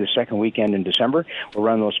 It'll be the second weekend in December. We're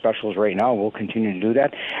running those specials right now. We'll continue to do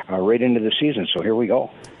that right into the season. So here we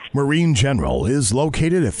go. Marine General is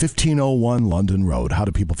located at 1501 London Road. How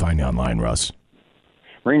do people find you online, Russ?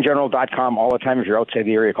 MarineGeneral.com. All the time. If you're outside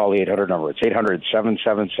the area, call the 800 number. It's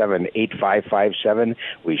 800-777-8557.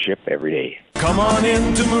 We ship every day. Come on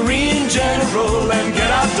into Marine General and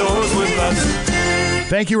get outdoors with us.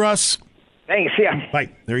 Thank you, Russ. Thanks, yeah.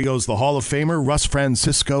 Right, there he goes, the Hall of Famer, Russ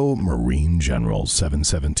Francisco, Marine General.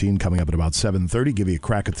 7:17, coming up at about 7:30. Give you a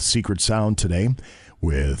crack at the secret sound today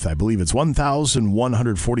with, I believe it's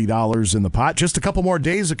 $1,140 in the pot. Just a couple more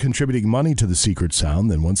days of contributing money to the secret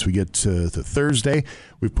sound. Then once we get to Thursday,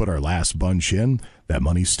 we've put our last bunch in. That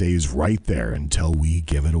money stays right there until we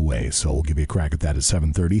give it away. So we'll give you a crack at that at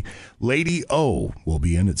 7:30. Lady O will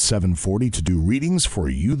be in at 7:40 to do readings for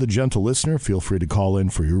you, the gentle listener. Feel free to call in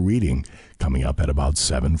for your reading coming up at about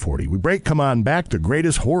 7:40. We break, come on back, the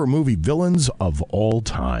greatest horror movie villains of all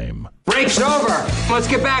time. Break's over. Let's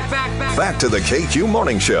get back. Back to the KQ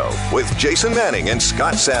Morning Show with Jason Manning and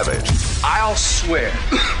Scott Savage. I'll swear,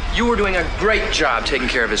 you were doing a great job taking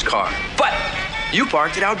care of his car. But you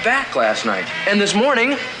parked it out back last night. And this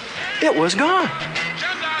morning, it was gone.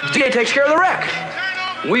 DA takes care of the wreck.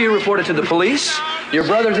 We report it to the police. Your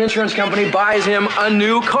brother's insurance company buys him a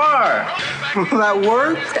new car. That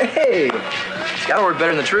worked? Hey, it's got to work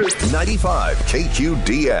better than the truth. 95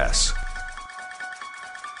 KQDS.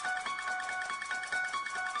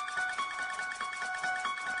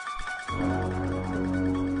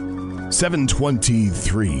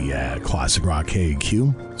 $7:23 at Classic Rock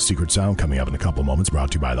KQ. Secret Sound coming up in a couple moments,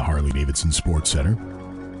 brought to you by the Harley-Davidson Sports Center.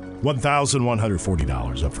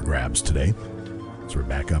 $1,140 up for grabs today. So we're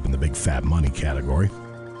back up in the big fat money category.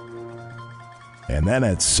 And then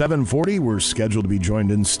at 7:40, we're scheduled to be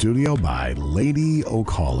joined in studio by Lady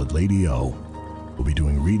O'Callett. Lady O will be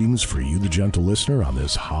doing readings for you, the gentle listener, on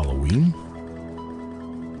this Halloween.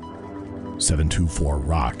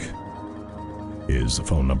 724-ROCK is the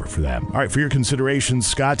phone number for that. All right, for your consideration,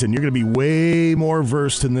 Scott, and you're going to be way more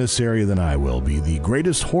versed in this area than I will be, the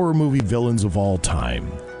greatest horror movie villains of all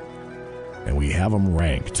time. And we have them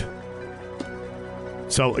ranked.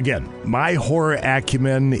 So, again, my horror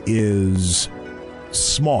acumen is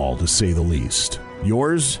small, to say the least.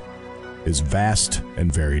 Yours, is vast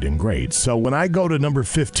and varied and great. So when I go to number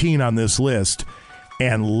 15 on this list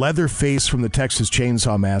and Leatherface from the Texas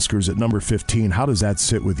Chainsaw Massacre is at number 15, how does that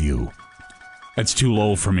sit with you? That's too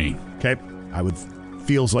low for me. Okay.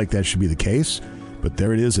 Feels like that should be the case, but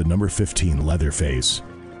there it is at number 15, Leatherface.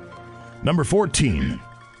 Number 14,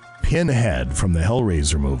 Pinhead from the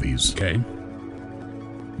Hellraiser movies. Okay.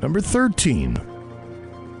 Number 13,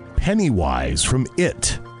 Pennywise from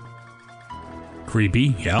It.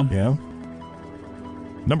 Creepy, yeah. Yeah.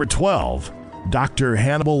 Number 12, Dr.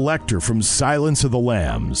 Hannibal Lecter from Silence of the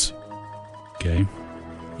Lambs. Okay.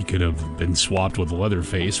 He could have been swapped with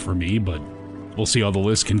Leatherface for me, but we'll see how the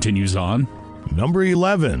list continues on. Number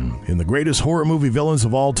 11, in the greatest horror movie villains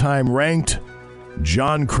of all time ranked,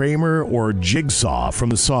 John Kramer or Jigsaw from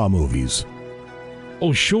the Saw movies.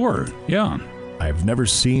 Oh, sure. Yeah. I've never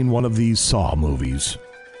seen one of these Saw movies.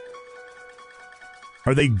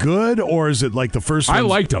 Are they good, or is it like the first one? I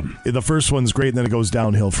liked them. The first one's great, and then it goes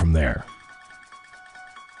downhill from there.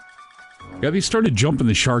 Yeah, they started jumping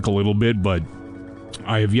the shark a little bit, but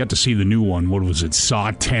I have yet to see the new one. What was it,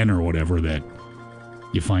 Saw 10 or whatever, that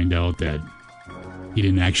you find out that he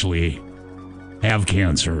didn't actually have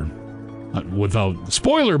cancer. Without...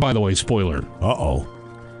 Spoiler, by the way, spoiler. Uh-oh.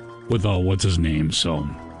 Without what's his name, so...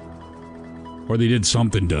 Or they did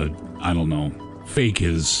something to, I don't know, fake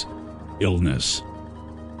his illness.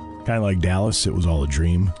 Kind of like Dallas, it was all a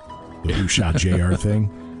dream. The Who Shot JR thing.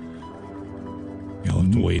 You'll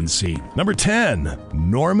have to wait and see. Number 10,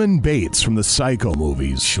 Norman Bates from the Psycho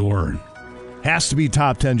movies. Sure. Has to be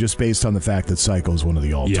top 10 just based on the fact that Psycho is one of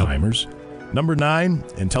the all-timers. Yep. Number 9,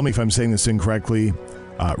 and tell me if I'm saying this incorrectly,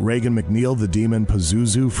 Reagan McNeil, the demon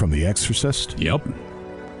Pazuzu from The Exorcist. Yep.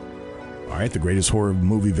 All right, the greatest horror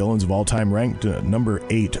movie villains of all time ranked number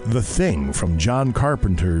 8, The Thing from John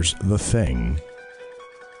Carpenter's The Thing.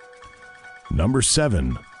 Number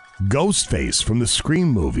 7, Ghostface from the Scream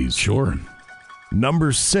movies. Sure.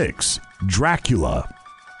 Number 6, Dracula.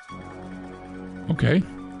 Okay.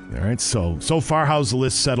 All right, so far, how's the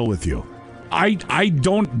list settle with you? I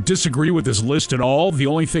don't disagree with this list at all. The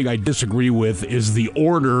only thing I disagree with is the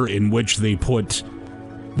order in which they put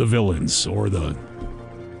the villains or the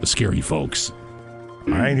scary folks.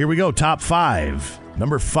 All right, here we go. Top 5.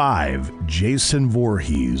 Number 5, Jason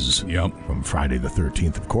Voorhees. Yep. From Friday the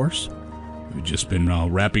 13th, of course. We've just been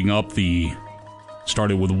wrapping up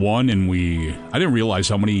started with 1, and I didn't realize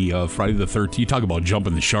how many Friday the 13th. You talk about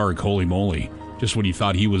jumping the shark, holy moly. Just when you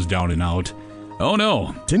thought he was down and out. Oh,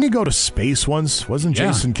 no. Didn't he go to space once? Wasn't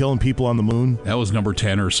Jason killing people on the moon? That was number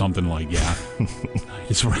 10 or something I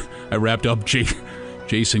wrapped up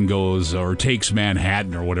Jason goes or takes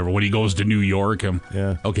Manhattan or whatever when he goes to New York.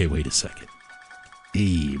 Okay, wait a second.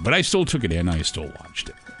 But I still took it in. I still watched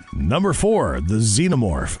it. Number 4, the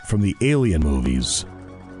Xenomorph from the Alien movies.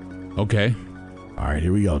 Okay. All right,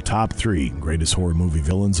 here we go. Top 3, greatest horror movie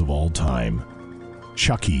villains of all time.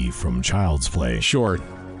 Chucky from Child's Play. Sure.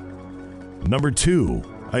 Number 2.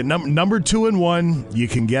 Number 2 and 1, you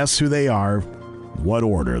can guess who they are. What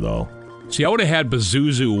order, though? See, I would have had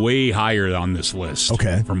Pazuzu way higher on this list.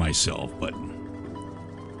 Okay. For myself, but...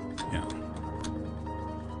 Yeah.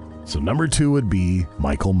 So number 2 would be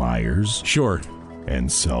Michael Myers. Sure.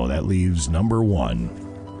 And so that leaves number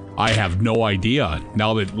 1. I have no idea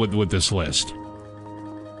now that with this list.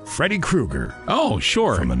 Freddy Krueger. Oh,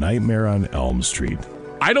 sure. From A Nightmare on Elm Street.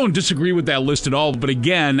 I don't disagree with that list at all, but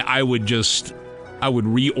again, I would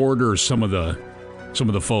reorder some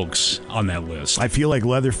of the folks on that list. I feel like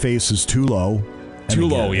Leatherface is too low.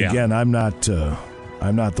 Again, I'm not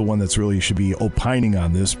the one that's really should be opining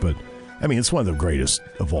on this, but I mean, it's one of the greatest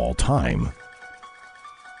of all time.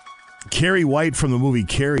 Carrie White from the movie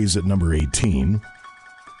Carrie's at number 18.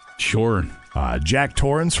 Sure. Jack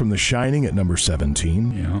Torrance from The Shining at number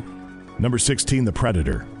 17. Yeah. Number 16, The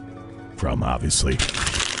Predator. From, obviously,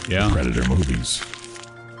 the Predator movies.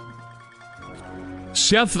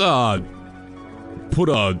 Seth put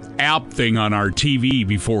a app thing on our TV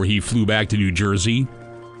before he flew back to New Jersey,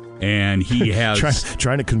 and he has...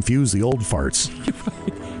 trying to confuse the old farts.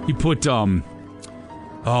 He put,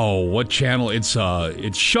 what channel?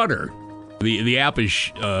 It's Shudder. The app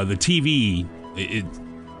is, the TV,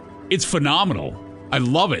 it's phenomenal. I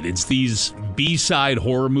love it. It's these B-side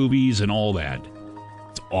horror movies and all that.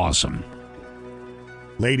 It's awesome.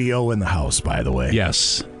 Lady O in the house, by the way.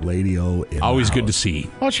 Yes. Lady O in the house. Always good to see.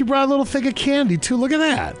 Oh, she brought a little thing of candy, too. Look at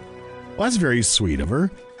that. Well, that's very sweet of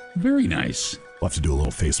her. Very nice. We'll have to do a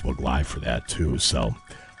little Facebook Live for that, too, so...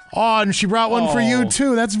 Oh, and she brought one for you,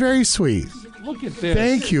 too. That's very sweet. Look at this.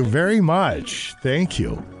 Thank you very much. Thank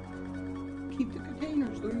you. Keep the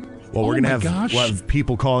containers, they're yours. Well, we're going to have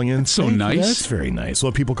people calling in. So nice. That's very nice.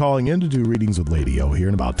 We'll have people calling in to do readings with Lady O here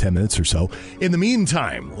in about 10 minutes or so. In the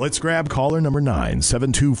meantime, let's grab caller number 9,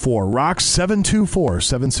 724-ROCK,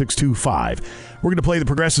 724-7625. We're going to play the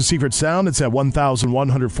Progressive Secret Sound. It's at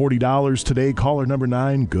 $1,140 today. Caller number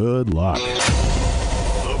 9, good luck.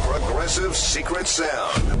 The Progressive Secret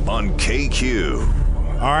Sound on KQ.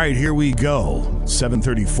 All right, here we go.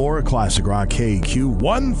 734, Classic Rock KQ,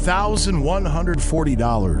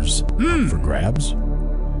 $1,140 for grabs.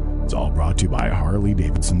 It's all brought to you by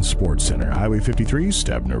Harley-Davidson Sports Center, Highway 53,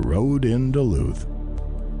 Stebner Road in Duluth.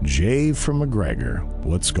 Jay from McGregor,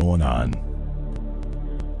 what's going on?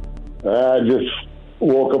 I just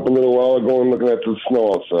woke up a little while ago and looking at the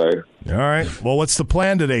snow outside. All right, well, what's the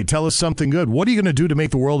plan today? Tell us something good. What are you going to do to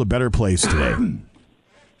make the world a better place today?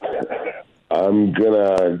 I'm going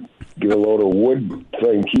to get a load of wood so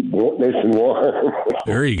I can keep nice and warm.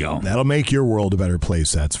 There you go. That'll make your world a better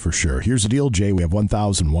place, that's for sure. Here's the deal, Jay. We have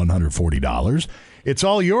 $1,140. It's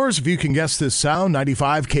all yours if you can guess this sound.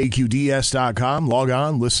 95KQDS.com. Log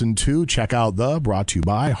on, listen to, check out the, brought to you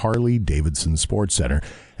by Harley-Davidson Sports Center.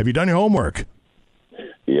 Have you done your homework?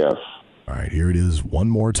 Yes. All right, here it is one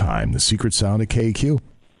more time. The secret sound of KQ.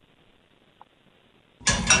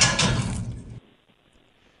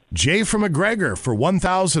 Jay from McGregor for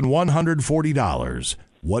 $1,140.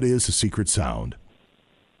 What is the secret sound?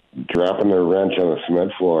 Dropping their wrench on the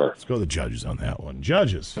cement floor. Let's go to the judges on that one.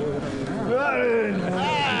 Judges.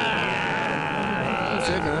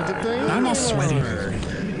 I'm all sweaty.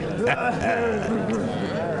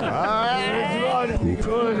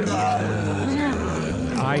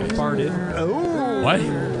 I farted. What?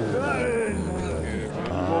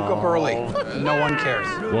 Woke up early. No one cares.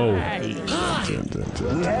 Whoa. We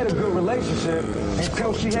had a good relationship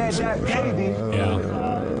until she had that baby. Yeah.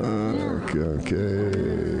 Okay.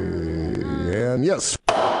 And yes.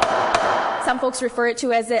 Some folks refer it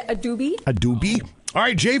to as a doobie. A doobie? All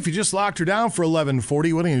right, Jay, if you just locked her down for $1,140, what are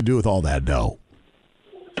you going to do with all that dough?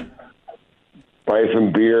 Buy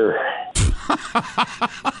some beer.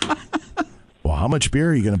 Well, how much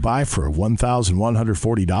beer are you going to buy for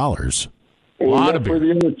 $1,140? A lot of beer. For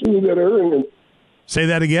the other two that are in it. Say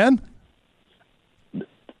that again?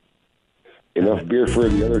 Enough beer for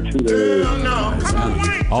the other two that are in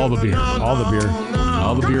it. All the beer. All the beer.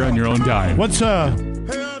 All the beer on your own dime. What's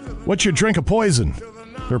your drink of poison?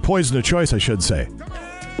 Or poison of choice, I should say.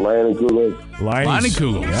 Lion and Kool-Aid. Lion and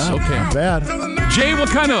Kool-Aid. Yeah, okay. Not bad. Jay, what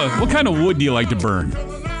kind of wood do you like to burn?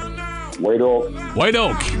 White oak. White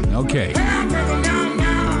oak. Okay.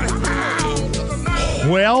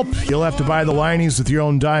 Well, you'll have to buy the Lionies with your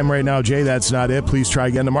own dime right now, Jay. That's not it. Please try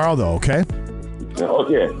again tomorrow, though, okay?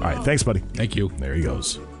 Okay. All right, thanks, buddy. Thank you. There he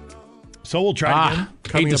goes. So we'll try again.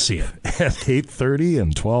 Hate to see it. At 8:30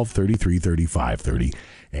 and 12:30, 3:30, 5:30.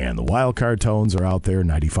 And the wild card tones are out there,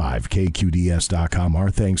 95KQDS.com. Our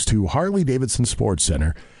thanks to Harley-Davidson Sports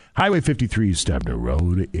Center, Highway 53, Stebner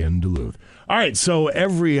Road in Duluth. All right, so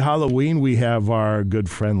every Halloween we have our good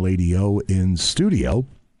friend Lady O in studio.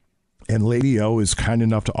 And Lady O is kind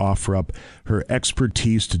enough to offer up her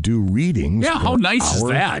expertise to do readings. Yeah, how nice is our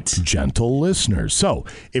that? Gentle listeners. So,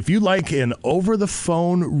 if you'd like an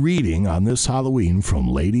over-the-phone reading on this Halloween from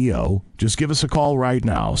Lady O, just give us a call right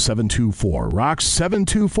now, 724-ROCK,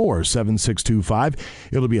 724-7625.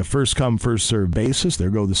 It'll be a first-come, first-served basis. There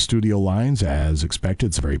go the studio lines, as expected.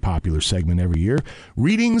 It's a very popular segment every year.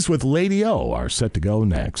 Readings with Lady O are set to go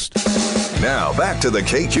next. Now, back to the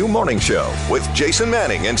KQ Morning Show with Jason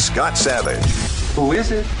Manning and Scott Savage. Who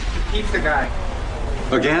is it? Pizza guy.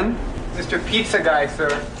 Again? Mr. Pizza Guy, sir.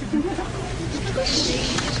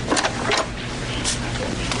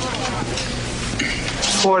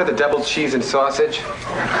 Order the double cheese and sausage.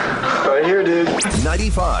 Right here, dude.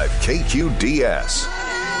 95 KQDS.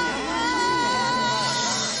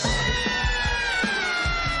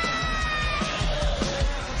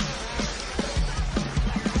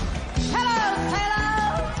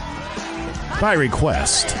 By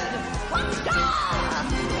request.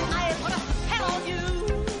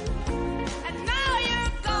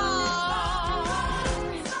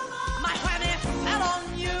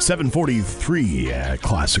 $7:43 at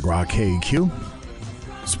Classic Rock KQ.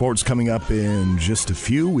 Sports coming up in just a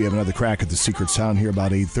few. We have another crack at the secret sound here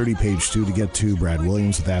about 8:30. Page 2 to get to. Brad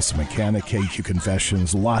Williams with Ask the Mechanic. KQ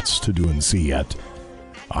Confessions. Lots to do and see yet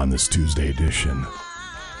on this Tuesday edition.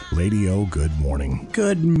 Lady O, good morning.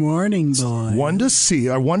 Good morning, boy.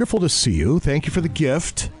 Wonderful to see you. Thank you for the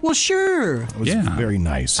gift. Well, sure. It was very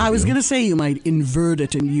nice. I was going to say you might invert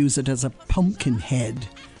it and use it as a pumpkin head.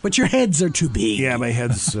 But your heads are too big. Yeah, my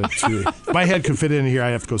head's too. If my head could fit in here, I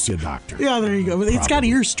have to go see a doctor. Yeah, there you go. It's got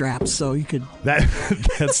ear straps, so you could.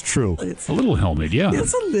 That's true. It's a little helmet, yeah.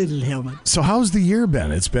 It's a little helmet. So how's the year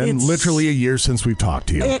been? It's been literally a year since we've talked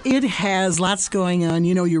to you. It has lots going on.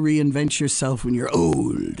 You know, you reinvent yourself when you're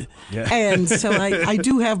old. Yeah. And so I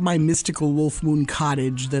do have my mystical Wolf Moon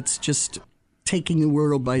cottage that's just taking the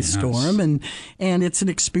world by storm, and it's an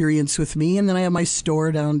experience with me. And then I have my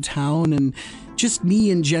store downtown, and just me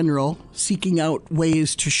in general seeking out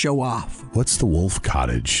ways to show off. What's the Wolf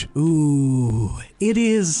Cottage? Ooh, it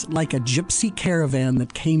is like a gypsy caravan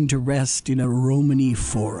that came to rest in a Romany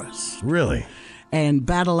forest. Really? And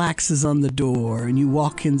battle axes on the door, and you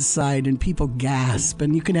walk inside and people gasp,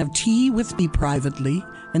 and you can have tea with me privately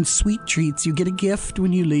and sweet treats. You get a gift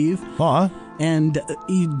when you leave. And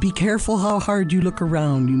you be careful how hard you look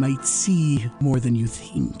around. You might see more than you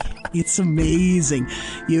think. It's amazing.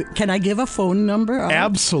 Can I give a phone number?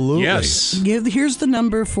 Absolutely. Yes. Here's the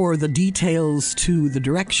number for the details to the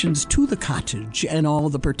directions to the cottage and all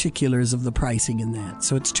the particulars of the pricing in that.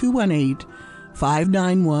 So it's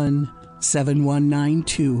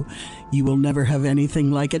 218-591-7192. You will never have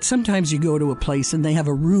anything like it. Sometimes you go to a place and they have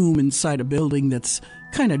a room inside a building that's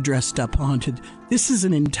kind of dressed up, haunted. This is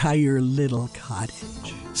an entire little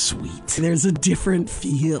cottage. Sweet. There's a different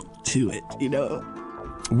feel to it, you know.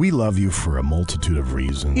 We love you for a multitude of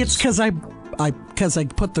reasons. It's because I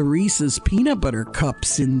put the Reese's peanut butter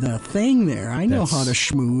cups in the thing there. I know how to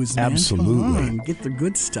schmooze, man. Absolutely. Come on, get the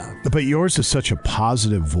good stuff. But yours is such a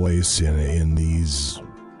positive voice in these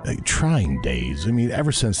trying days. I mean,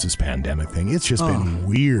 ever since this pandemic thing, it's just been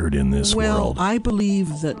weird in this world. Well, I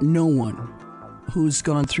believe that no one who's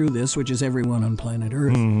gone through this, which is everyone on planet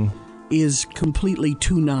Earth, is completely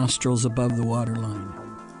two nostrils above the waterline.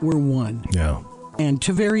 We're one. Yeah. And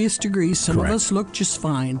to various degrees, some Correct. of us look just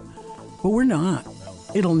fine, but we're not.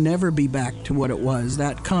 It'll never be back to what it was.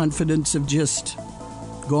 That confidence of just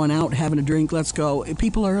going out, having a drink, let's go.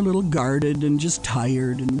 People are a little guarded and just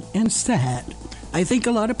tired and sad. I think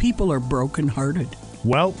a lot of people are brokenhearted.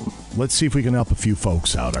 Well, let's see if we can help a few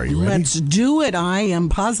folks out. Are you ready? Let's do it. I am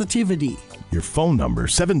positivity. Your phone number,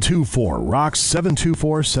 724-ROCKS,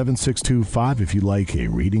 724-7625, if you'd like a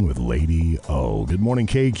reading with Lady O. Good morning,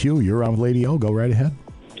 KQ. You're on with Lady O. Go right ahead.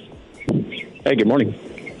 Hey, good morning.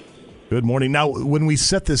 Good morning. Now, when we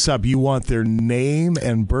set this up, you want their name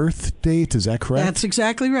and birth date. Is that correct? That's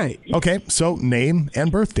exactly right. Okay, so name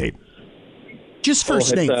and birth date. Just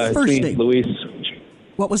first name. First name. Luis.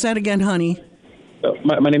 What was that again, honey?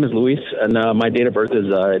 My name is Luis, and my date of birth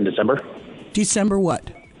is in December. December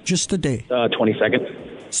what? Just the day?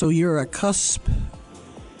 22nd. So you're a cusp.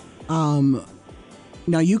 Now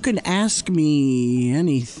you can ask me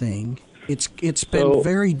anything. It's been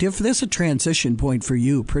very different. This is a transition point for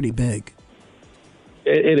you, pretty big.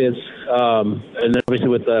 It is. And then obviously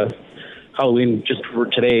with Halloween, just for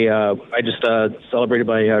today, I just celebrated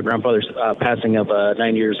my grandfather's passing of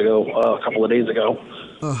 9 years ago, a couple of days ago.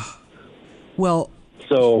 Well,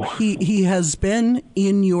 so he has been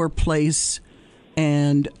in your place,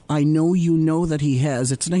 and I know you know that he has.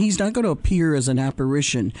 He's not going to appear as an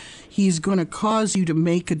apparition. He's going to cause you to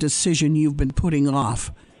make a decision you've been putting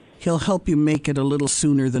off. He'll help you make it a little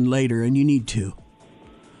sooner than later, and you need to.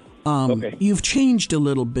 Okay. You've changed a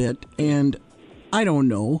little bit, and I don't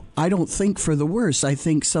know. I don't think for the worse. I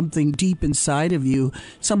think something deep inside of you,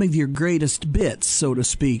 some of your greatest bits, so to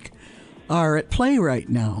speak, are at play right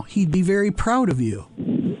now. He'd be very proud of you.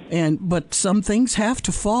 But some things have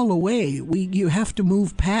to fall away. You have to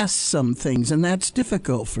move past some things, and that's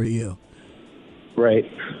difficult for you. Right.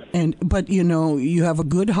 But you have a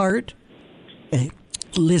good heart.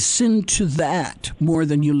 Listen to that more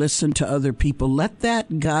than you listen to other people. Let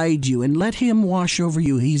that guide you and let him wash over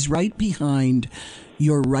you. He's right behind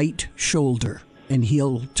your right shoulder, and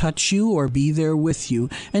he'll touch you or be there with you.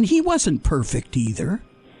 And he wasn't perfect either.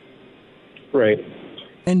 Right.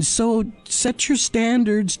 And so set your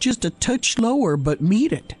standards just a touch lower, but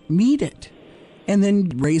meet it. And then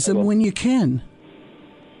raise them when you can.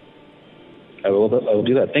 I will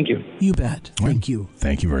do that. Thank you. You bet. Thank you.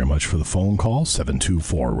 Thank you very much for the phone call.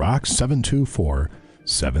 724-ROCKS,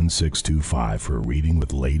 724-7625 for a reading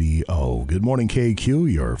with Lady O. Good morning,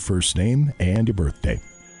 KQ. Your first name and your birthday.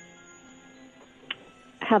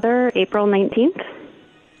 Heather, April 19th.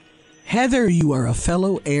 Heather, you are a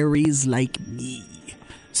fellow Aries like me.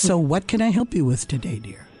 So what can I help you with today,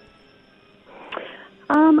 dear?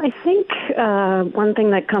 I think one thing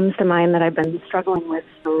that comes to mind that I've been struggling with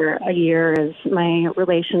for a year is my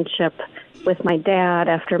relationship with my dad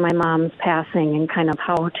after my mom's passing, and kind of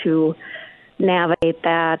how to navigate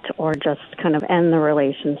that or just kind of end the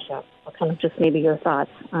relationship with kind of just maybe your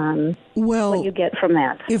thoughts on what you get from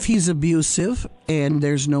that. If he's abusive and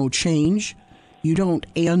there's no change, you don't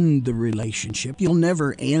end the relationship. You'll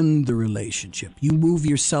never end the relationship. You move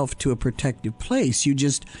yourself to a protective place. You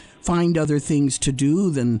just find other things to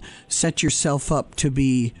do than set yourself up to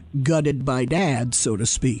be gutted by dad, so to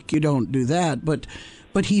speak. You don't do that, but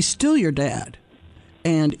he's still your dad.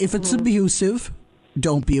 And if it's abusive,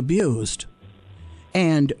 don't be abused.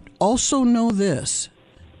 And also know this,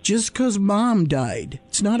 just because mom died,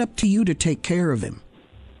 it's not up to you to take care of him.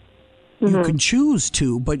 You can choose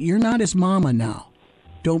to, but you're not his mama now.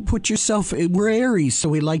 Don't put yourself... We're Aries, so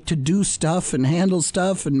we like to do stuff and handle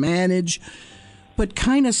stuff and manage. But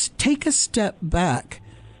kind of take a step back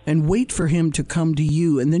and wait for him to come to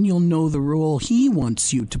you, and then you'll know the role he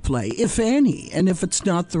wants you to play, if any. And if it's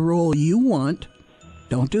not the role you want,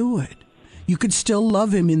 don't do it. You could still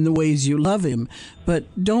love him in the ways you love him,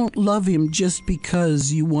 but don't love him just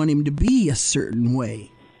because you want him to be a certain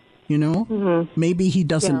way. You know? Maybe he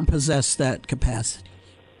doesn't possess that capacity.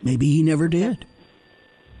 Maybe he never did.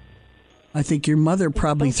 I think your mother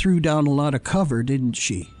probably threw down a lot of cover, didn't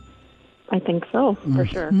she? I think so, for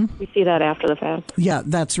sure. We see that after the fact. Yeah,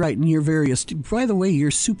 that's right. And you're very astute. By the way, you're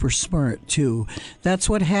super smart, too. That's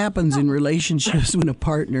what happens in relationships when a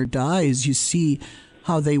partner dies. You see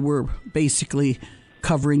how they were basically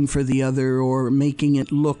covering for the other or making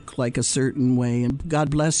it look like a certain way. And God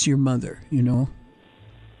bless your mother, you know.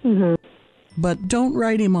 But don't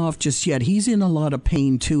write him off just yet. He's in a lot of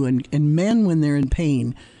pain, too. And men, when they're in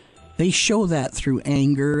pain, they show that through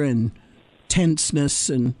anger and tenseness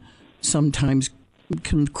and sometimes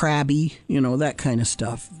crabby, you know, that kind of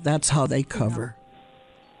stuff. That's how they cover.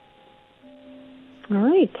 All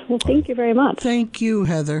right. Well, thank you very much. Thank you,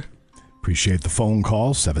 Heather. Appreciate the phone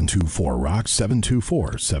call, 724-ROCK,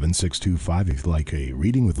 724-7625, if you'd like a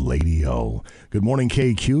reading with Lady O. Good morning,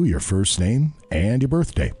 KQ, your first name and your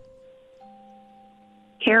birthday.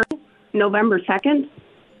 Carrie, November 2nd.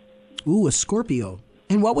 Ooh, a Scorpio.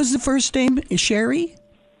 And what was the first name? Sherry?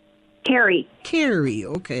 Carrie. Carrie,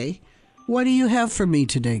 okay. What do you have for me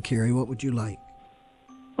today, Carrie? What would you like?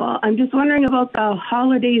 Well, I'm just wondering about the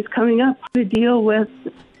holidays coming up, how to deal with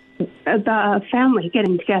the family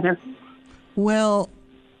getting together. Well,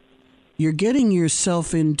 you're getting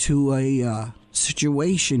yourself into a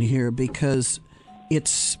situation here because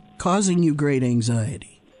it's causing you great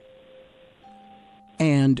anxiety.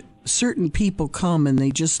 And certain people come and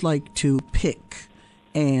they just like to pick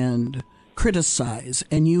and criticize.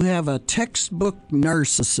 And you have a textbook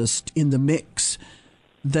narcissist in the mix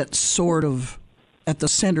that's sort of at the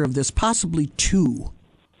center of this, possibly two.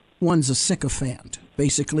 One's a sycophant.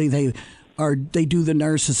 Basically, they do the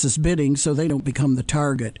narcissist bidding so they don't become the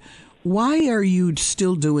target. Why are you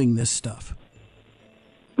still doing this stuff?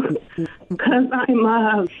 Because I'm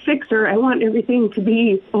a fixer. I want everything to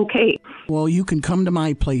be okay. Well, you can come to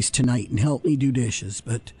my place tonight and help me do dishes,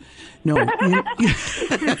 but no.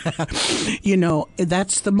 You know,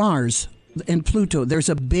 that's the Mars and Pluto. There's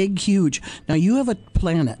a big, huge... Now, you have a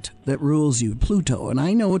planet that rules you, Pluto, and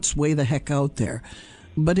I know it's way the heck out there,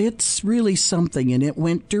 but it's really something, and it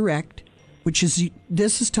went direct, which is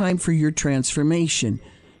this is time for your transformation.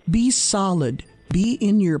 Be solid. Be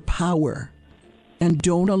in your power. And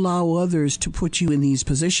don't allow others to put you in these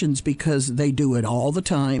positions because they do it all the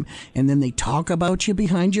time. And then they talk about you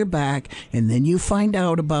behind your back. And then you find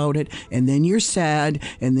out about it. And then you're sad.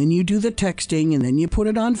 And then you do the texting. And then you put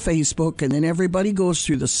it on Facebook. And then everybody goes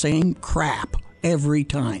through the same crap every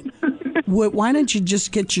time. Why don't you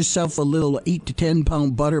just get yourself a little 8 to 10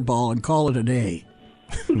 pound butterball and call it a day?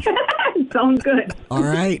 Sounds good. All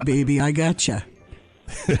right, baby. I gotcha.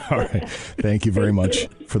 All right. Thank you very much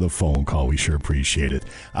for the phone call. We sure appreciate it.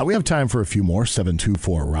 We have time for a few more.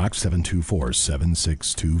 724-ROCK,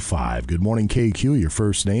 724-7625. Good morning, KQ, your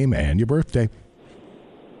first name and your birthday.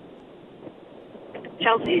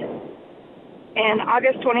 Chelsea. And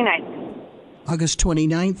August 29th. August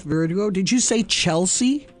 29th, Virgo. Did you say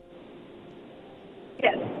Chelsea?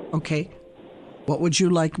 Yes. Okay. What would you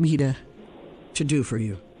like me to do for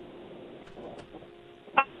you?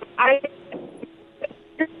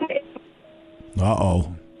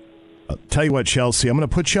 Uh-oh. I'll tell you what, Chelsea, I'm going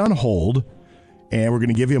to put you on hold, and we're going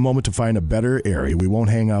to give you a moment to find a better area. We won't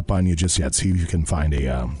hang up on you just yet. See if you can find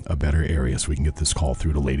a better area so we can get this call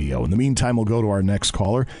through to Lady O. In the meantime, we'll go to our next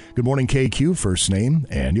caller. Good morning, KQ. First name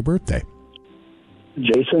and your birthday.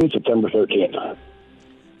 Jason, September 13th.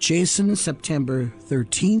 Jason, September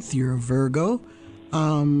 13th. You're a Virgo.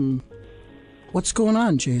 What's going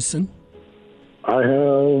on, Jason? I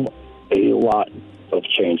have a lot of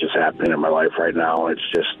changes happening in my life right now. It's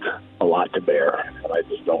just a lot to bear, and I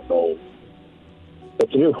just don't know what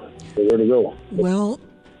to do. So where to go? Well,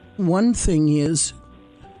 one thing is,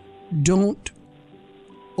 don't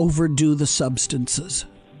overdo the substances.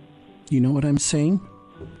 You know what I'm saying?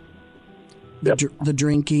 The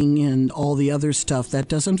drinking and all the other stuff, that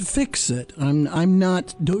doesn't fix it. I'm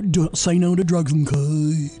not don't say no to drugs.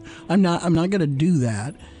 I'm not going to do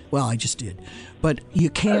that. Well, I just did. But you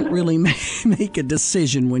can't really make a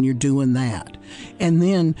decision when you're doing that. And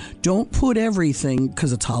then don't put everything,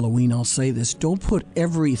 because it's Halloween, I'll say this, don't put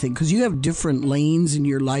everything, because you have different lanes in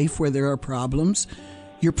your life where there are problems.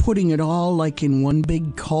 You're putting it all like in one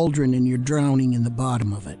big cauldron and you're drowning in the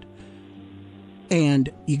bottom of it. And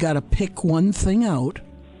you got to pick one thing out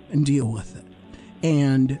and deal with it.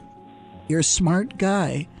 And you're a smart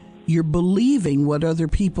guy. You're believing what other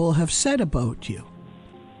people have said about you.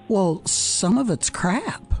 Well, some of it's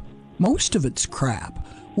crap. Most of it's crap.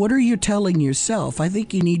 What are you telling yourself? I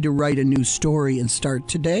think you need to write a new story and start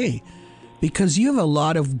today, because you have a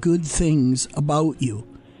lot of good things about you.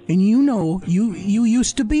 And you know, you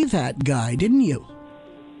used to be that guy, didn't you?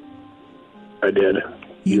 I did.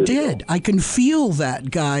 You did. I can feel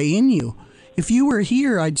that guy in you. If you were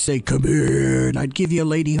here, I'd say, come here, and I'd give you a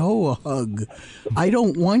Lady Ho a hug. I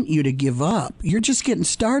don't want you to give up. You're just getting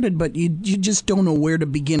started, but you just don't know where to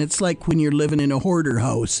begin. It's like when you're living in a hoarder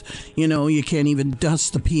house. You know, you can't even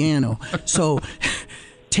dust the piano. So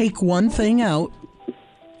take one thing out,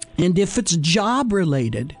 and if it's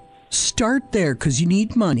job-related, start there, because you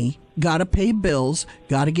need money. Got to pay bills.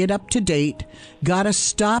 Got to get up to date. Got to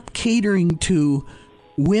stop catering to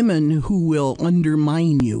women who will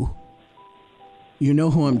undermine you. You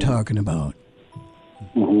know who I'm talking about.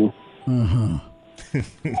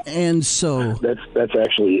 And so that's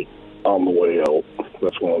actually on the way out.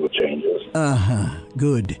 That's one of the changes.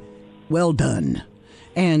 Good. Well done.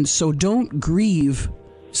 And so don't grieve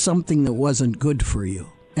something that wasn't good for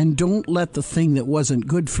you. And don't let the thing that wasn't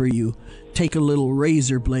good for you take a little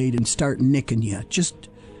razor blade and start nicking you. Just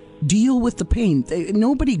deal with the pain.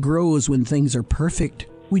 Nobody grows when things are perfect.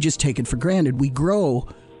 We just take it for granted. We grow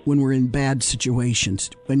when we're in bad situations,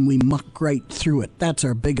 when we muck right through it. That's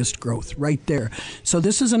our biggest growth right there. So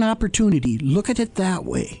this is an opportunity. Look at it that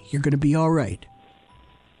way. You're going to be all right.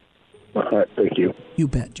 All right, thank you. You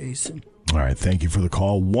bet, Jason. All right, thank you for the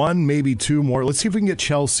call. One, maybe two more. Let's see if we can get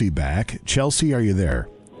Chelsea back. Chelsea, are you there?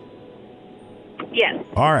 Yes.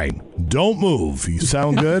 All right, don't move. You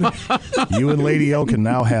sound good. You and Lady O can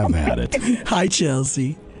now have at it. Hi,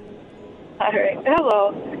 Chelsea. All right.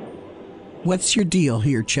 Hello. What's your deal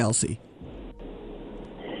here, Chelsea?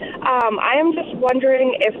 I am just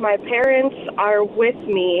wondering if my parents are with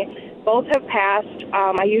me. Both have passed.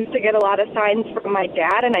 I used to get a lot of signs from my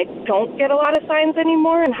dad, and I don't get a lot of signs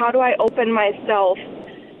anymore. And how do I open myself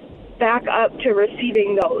back up to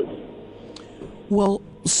receiving those? Well,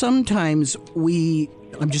 sometimes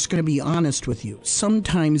I'm just going to be honest with you.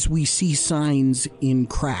 Sometimes we see signs in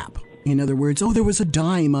crap. In other words, oh, there was a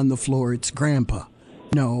dime on the floor. It's Grandpa.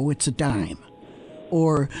 No, it's a dime.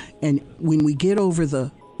 And when we get over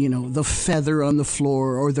the feather on the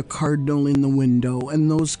floor or the cardinal in the window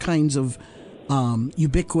and those kinds of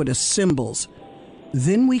ubiquitous symbols,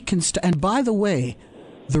 then we can and by the way,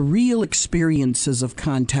 the real experiences of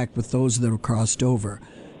contact with those that have crossed over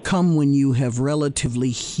come when you have relatively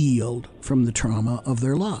healed from the trauma of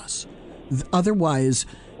their loss. Otherwise,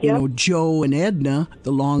 Joe and Edna,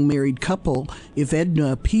 the long married couple, if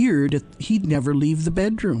Edna appeared, he'd never leave the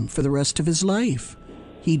bedroom for the rest of his life.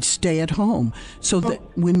 He'd stay at home. So that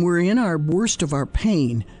when we're in our worst of our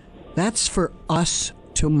pain, that's for us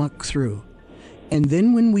to muck through. And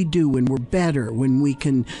then when we're better, when we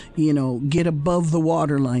can, get above the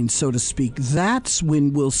waterline, so to speak, that's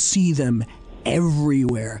when we'll see them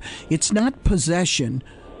everywhere. It's not possession.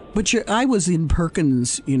 But I was in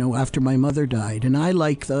Perkins, after my mother died, and I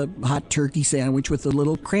like the hot turkey sandwich with the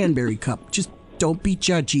little cranberry cup. Just don't be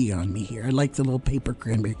judgy on me here. I like the little paper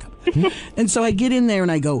cranberry cup. And so I get in there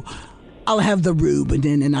and I go, I'll have the Reuben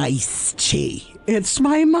and an iced tea. It's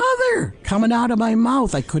my mother coming out of my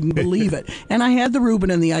mouth. I couldn't believe it. And I had the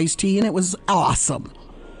Reuben and the iced tea, and it was awesome.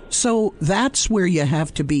 So that's where you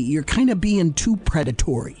have to be. You're kind of being too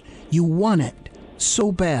predatory. You want it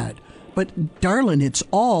so bad. But, darling, it's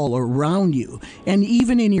all around you. And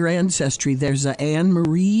even in your ancestry, there's a Anne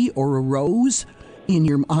Marie or a Rose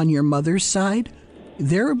on your mother's side.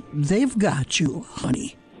 They've got you,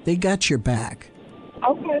 honey. They got your back.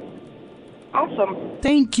 Okay. Awesome.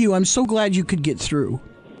 Thank you. I'm so glad you could get through.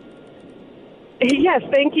 Yes,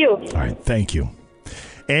 thank you. All right, thank you.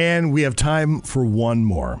 And we have time for one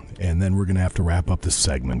more, and then we're going to have to wrap up this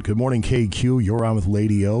segment. Good morning, KQ. You're on with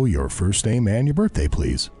Lady O. Your first name and your birthday,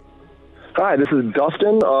 please. Hi, this is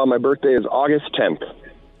Dustin. My birthday is August 10th.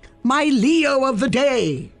 my Leo of the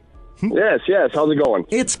day. Yes. How's it going?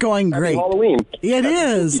 It's going great. Happy Halloween. It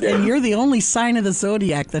is. And you're the only sign of the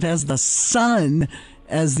zodiac that has the sun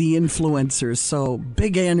as the influencer. So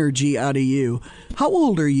big energy out of you. How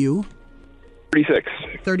old are you? 36.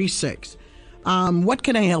 36. What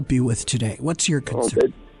can I help you with today? What's your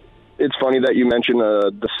concern? It's funny that you mentioned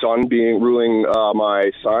the sun ruling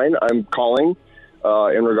my sign. I'm calling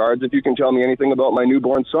in regards if you can tell me anything about my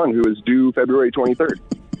newborn son who is due February 23rd.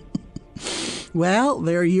 Well,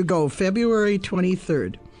 there you go. February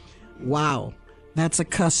 23rd. Wow. That's a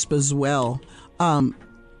cusp as well.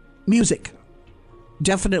 Music.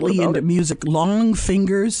 Definitely into music. Long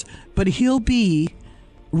fingers, but he'll be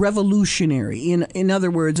revolutionary. In other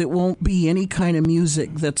words, it won't be any kind of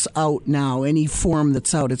music that's out now, any form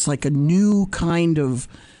that's out. It's like a new kind of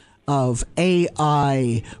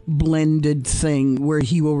AI blended thing where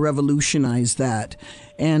he will revolutionize that.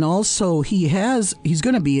 And also he's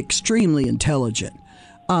going to be extremely intelligent.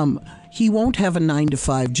 He won't have a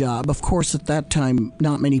 9-to-5 job. Of course, at that time,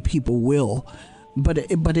 not many people will, but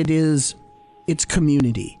it's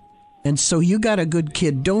community. And so you got a good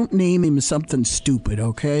kid. Don't name him something stupid,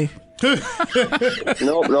 okay?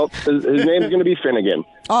 Nope. His name's going to be Finnegan.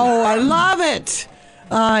 Oh, I love it.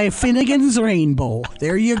 Finnegan's Rainbow.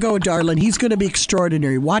 There you go, darling. He's going to be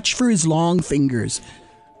extraordinary. Watch for his long fingers.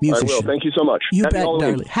 Musician. I will. Thank you so much. You Happy bet, Halloween.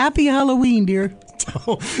 darling. Happy Halloween, dear.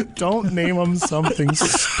 Don't name him something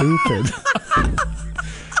stupid.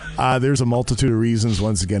 There's a multitude of reasons.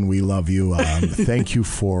 Once again, we love you. Thank you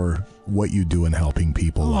for what you do in helping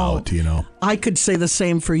people out, I could say the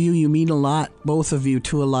same for you. You mean a lot, both of you,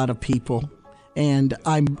 to a lot of people. And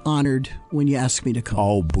I'm honored when you ask me to come.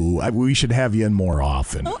 Oh, boo. We should have you in more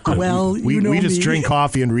often. Well, we just drink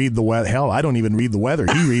coffee and read the weather. Hell, I don't even read the weather.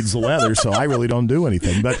 He reads the weather, so I really don't do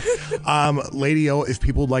anything. But, Lady O, if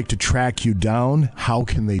people would like to track you down, how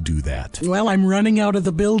can they do that? Well, I'm running out of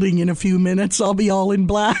the building in a few minutes. I'll be all in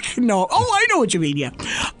black. No. Oh, I know what you mean, yeah.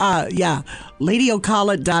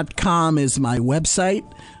 LadyOCollet.com is my website.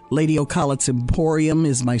 Lady O'Collett's Emporium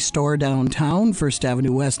is my store downtown, 1st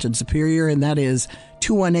Avenue West in Superior, and that is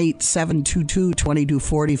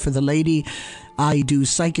 218-722-2240 for the lady. I do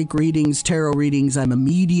psychic readings, tarot readings. I'm a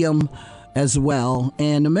medium as well,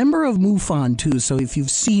 and a member of MUFON too, so if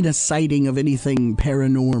you've seen a sighting of anything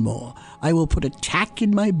paranormal, I will put a tack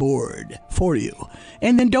in my board for you.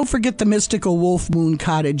 And then don't forget the mystical Wolf Moon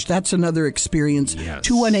Cottage. That's another experience. Yes.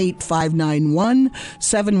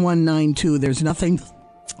 218-591-7192. There's nothing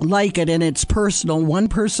like it, and it's personal. 1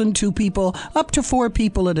 person, 2 people, up to 4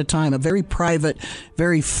 people at a time. A very private,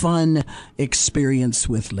 very fun experience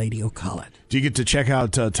with Lady O'Collett. Do you get to check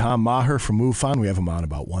out Tom Maher from MUFON? We have him on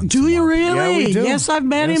about once. Do you really? Yeah, we do. Yes, I've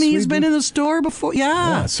met him. He's been in the store before.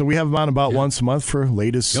 Yeah. So we have him on about once a month for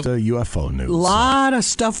latest UFO news. A lot of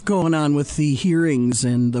stuff going on with the hearings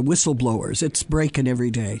and the whistleblowers. It's breaking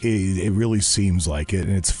every day. It really seems like it,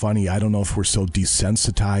 and it's funny. I don't know if we're so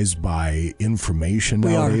desensitized by information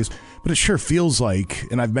nowadays. But it sure feels like,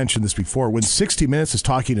 and I've mentioned this before, when 60 Minutes is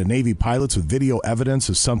talking to Navy pilots with video evidence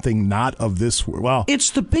of something not of this world. Well, it's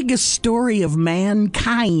the biggest story of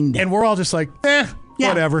mankind. And we're all just like,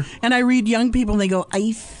 whatever. And I read young people and they go,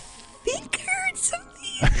 I think I heard something.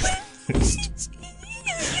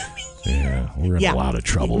 Yeah, we're in a lot of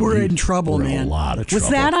trouble. We're in trouble, man. In a lot of trouble. Was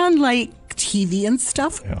that on like TV and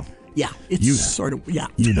stuff? Yeah, it's sort of,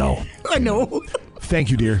 You know. I know. Thank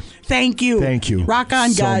you, dear. Thank you. Rock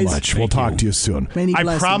on, guys. So much. We'll talk to you soon. Many I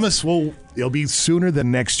blessings. promise it'll be sooner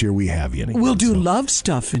than next year we have you. We'll do love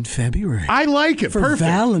stuff in February. I like it. For Perfect.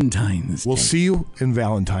 Valentine's Day. We'll see you in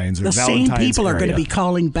Valentine's or the Valentine's same people are area. going to be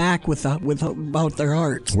calling back with about their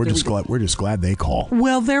hearts. We're just glad they call.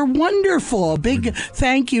 Well, they're wonderful. Big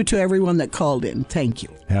thank you to everyone that called in. Thank you.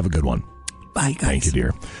 Have a good one. Bye, guys. Thank you,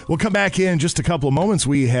 dear. We'll come back in just a couple of moments.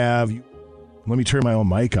 We have... Let me turn my own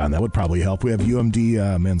mic on. That would probably help. We have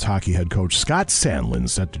UMD men's hockey head coach Scott Sandlin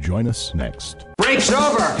set to join us next. Break's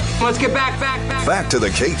over. Let's get back. Back to the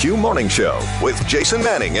KQ Morning Show with Jason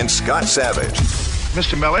Manning and Scott Savage.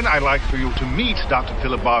 Mr. Mellon, I'd like for you to meet Dr.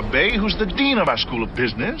 Philip Barbet, who's the dean of our School of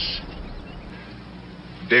Business.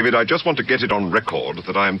 David, I just want to get it on record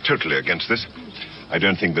that I am totally against this. I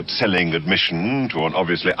don't think that selling admission to an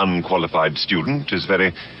obviously unqualified student is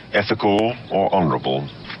very ethical or honorable.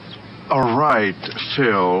 All right,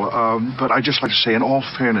 Phil, but I'd just like to say, in all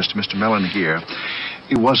fairness to Mr. Mellon here,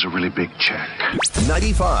 it was a really big check.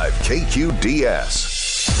 95 KQDS.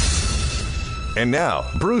 And now,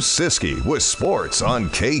 Bruce Siskey with sports on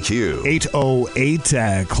KQ.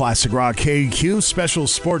 8:08 Classic Rock KQ special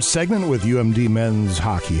sports segment with UMD men's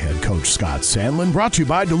hockey head coach Scott Sandlin. Brought to you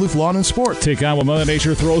by Duluth Lawn and Sport. Take on what Mother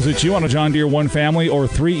Nature throws at you on a John Deere 1 Family or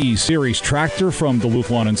 3E Series tractor from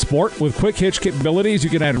Duluth Lawn and Sport. With quick hitch capabilities, you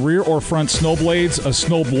can add rear or front snow blades, a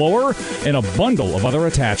snow blower, and a bundle of other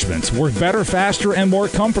attachments. Work better, faster, and more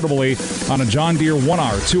comfortably on a John Deere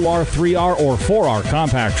 1R, 2R, 3R, or 4R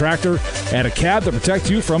compact tractor. Add a cab that protects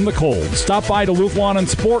you from the cold. Stop by Duluth Lawn and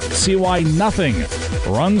Sport. See why nothing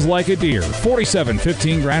runs like a deer.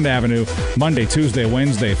 4715 Grand Avenue. Monday, Tuesday,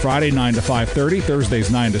 Wednesday, Friday 9 to 5:30.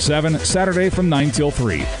 Thursdays 9 to 7. Saturday from 9 till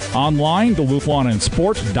 3. Online,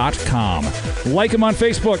 DuluthLawnandSport.com. Like them on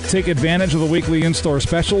Facebook. Take advantage of the weekly in-store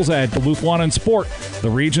specials at Duluth Lawn and Sport,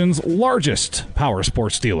 the region's largest power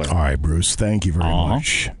sports dealer. All right, Bruce, thank you very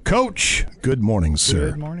much. Coach, good morning,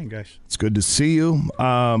 sir. Good morning, guys. It's good to see you.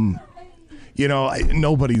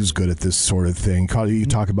 Nobody's good at this sort of thing. You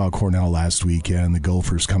talk about Cornell last weekend, the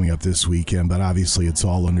Gophers coming up this weekend, but obviously it's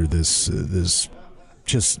all under this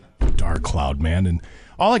just dark cloud, man. And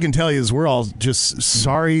all I can tell you is we're all just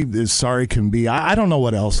sorry as sorry can be. I don't know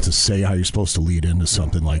what else to say, how you're supposed to lead into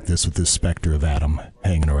something like this with this specter of Adam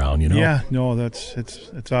hanging around, Yeah, no,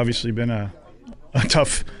 it's obviously been a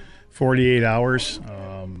tough 48 hours.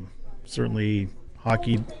 Certainly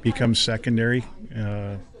hockey becomes secondary.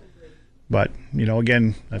 But,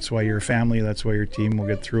 again, that's why you're a family. That's why your team will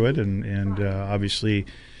get through it. And obviously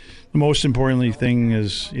the most importantly thing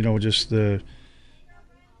is, just the,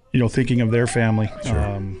 thinking of their family. Sure.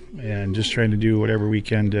 And just trying to do whatever we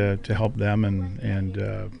can to help them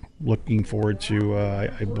and looking forward to,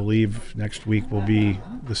 I believe next week will be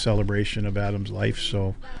the celebration of Adam's life.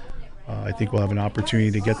 So I think we'll have an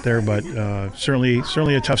opportunity to get there. But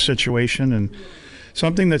certainly a tough situation and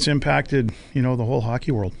something that's impacted, the whole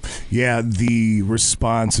hockey world. Yeah, the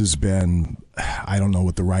response has been, I don't know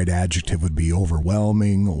what the right adjective would be,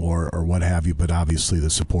 overwhelming or what have you, but obviously the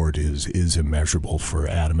support is immeasurable for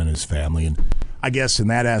Adam and his family. And I guess in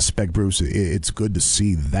that aspect, Bruce, it's good to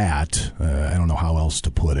see that. I don't know how else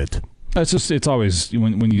to put it. It's always,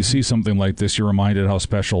 when you see something like this, you're reminded how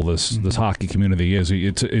special this hockey community is.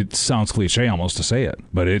 It sounds cliche almost to say it,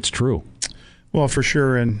 but it's true. Well, for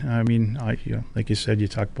sure, and I mean, like you said, you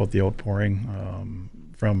talked about the outpouring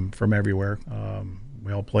from everywhere.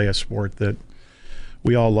 We all play a sport that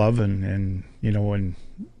we all love, and when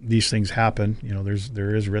these things happen,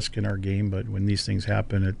 there is risk in our game, but when these things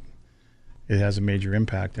happen, it has a major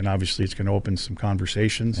impact, and obviously, it's going to open some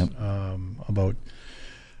conversations about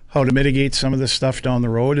how to mitigate some of this stuff down the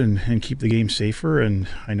road and keep the game safer. And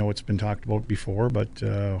I know it's been talked about before, but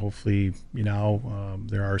hopefully,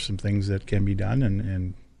 there are some things that can be done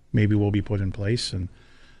and maybe will be put in place. And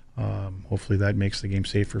hopefully that makes the game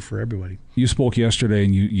safer for everybody. You spoke yesterday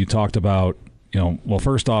and you talked about, well,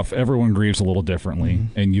 first off, everyone grieves a little differently.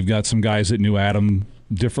 And you've got some guys that knew Adam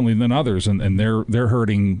differently than others, and they're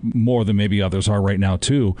hurting more than maybe others are right now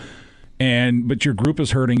too. But your group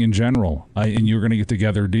is hurting in general, and you're going to get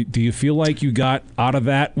together. Do you feel like you got out of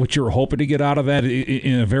that what you were hoping to get out of that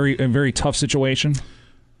in a very tough situation?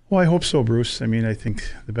 Well, I hope so, Bruce. I mean, I think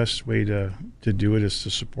the best way to do it is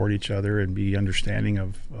to support each other and be understanding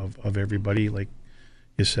of everybody. Like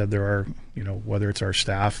you said, there are, whether it's our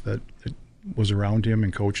staff that was around him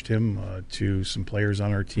and coached him, to some players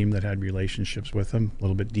on our team that had relationships with him, a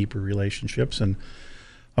little bit deeper relationships, and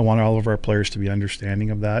I want all of our players to be understanding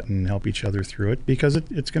of that and help each other through it, because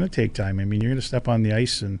it's going to take time. I mean, you're going to step on the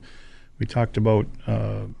ice, and we talked about,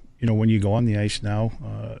 when you go on the ice now,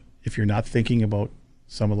 if you're not thinking about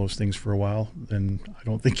some of those things for a while, then I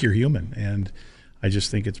don't think you're human. And I just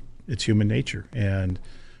think it's human nature.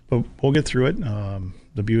 But we'll get through it.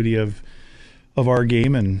 The beauty of our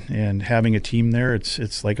game and having a team there,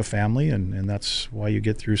 it's like a family, and that's why you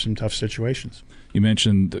get through some tough situations. You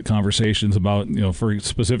mentioned conversations about, for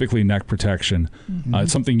specifically neck protection.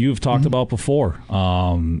 It's something you've talked about before,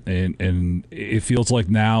 and it feels like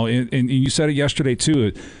now, and you said it yesterday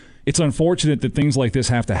too, it's unfortunate that things like this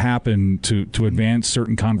have to happen to advance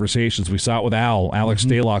certain conversations. We saw it with Alex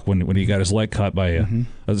Stalock when he got his leg cut by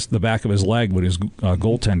the back of his leg with his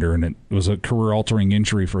goaltender, and it was a career-altering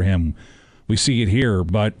injury for him. We see it here,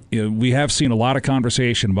 but we have seen a lot of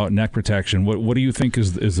conversation about neck protection. What do you think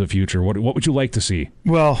is the future? What would you like to see?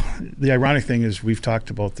 Well, the ironic thing is we've talked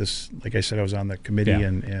about this. Like I said, I was on the committee,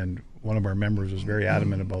 and one of our members was very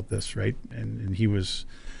adamant about this, right? And he was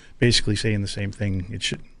basically saying the same thing.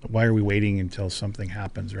 Why are we waiting until something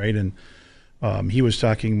happens, right? And he was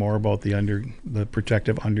talking more about the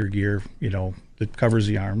protective undergear, that covers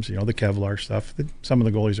the arms, the Kevlar stuff that some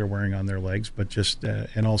of the goalies are wearing on their legs, but just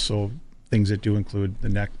and also things that do include the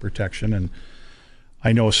neck protection. And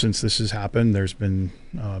I know since this has happened, there's been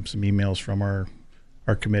some emails from our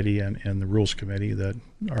committee and the rules committee that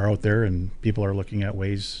are out there, and people are looking at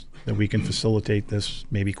ways that we can facilitate this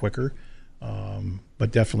maybe quicker.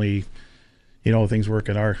 But definitely, things work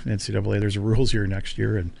in our NCAA. There's rules here next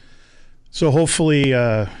year. And so hopefully,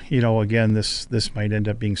 again, this might end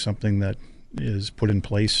up being something that is put in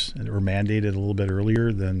place or mandated a little bit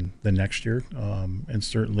earlier than next year. And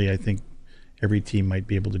certainly I think every team might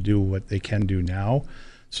be able to do what they can do now.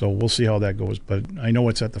 So we'll see how that goes. But I know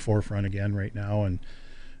it's at the forefront again right now, and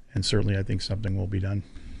certainly I think something will be done.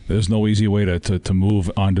 There's no easy way to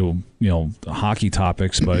move onto hockey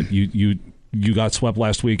topics, but you got swept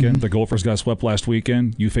last weekend. The Gophers got swept last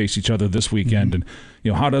weekend. You face each other this weekend, and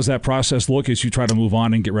how does that process look as you try to move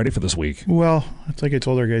on and get ready for this week? Well, it's like I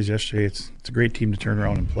told our guys yesterday. It's a great team to turn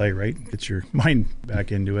around and play. Right, get your mind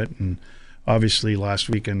back into it. And obviously, last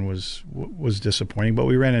weekend was disappointing, but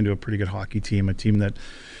we ran into a pretty good hockey team, a team that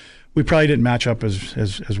we probably didn't match up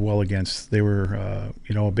as well against. They were,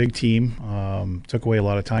 a big team. Took away a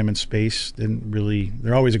lot of time and space.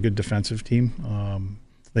 They're always a good defensive team.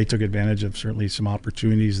 They took advantage of certainly some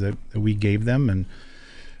opportunities that we gave them,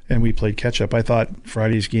 and we played catch up. I thought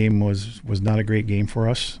Friday's game was not a great game for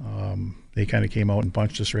us. They kind of came out and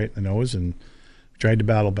punched us right in the nose and tried to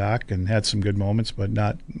battle back and had some good moments, but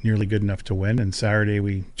not nearly good enough to win. And Saturday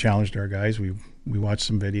we challenged our guys. We watched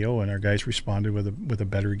some video, and our guys responded with a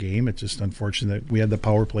better game. It's just unfortunate that we had the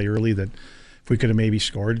power play early that if we could have maybe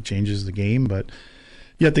scored, it changes the game. But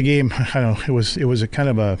yet the game, I don't know, it was a kind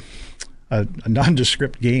of a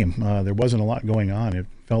nondescript game. There wasn't a lot going on. It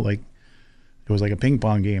felt like it was like a ping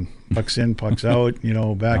pong game. Pucks in, pucks out,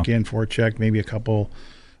 back in, forecheck, maybe a couple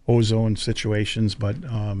O-zone situations. But,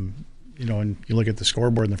 and you look at the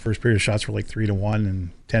scoreboard in the first period, shots were like 3-1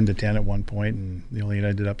 and 10-10 at one point, and they only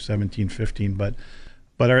ended up 17-15. But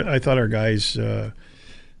I thought our guys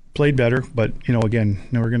played better. But, again,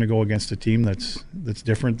 now we're going to go against a team that's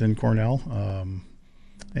different than Cornell.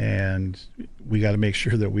 And we got to make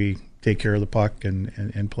sure that we take care of the puck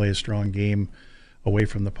and play a strong game away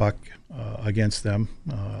from the puck against them.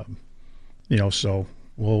 So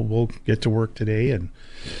we'll get to work today and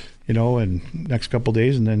next couple of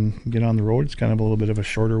days, and then get on the road. It's kind of a little bit of a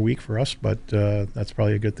shorter week for us, but that's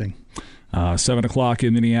probably a good thing. 7 o'clock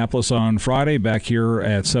in Minneapolis on Friday, back here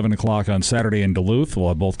at 7 o'clock on Saturday in Duluth. We'll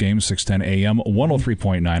have both games, 6:10 a.m.,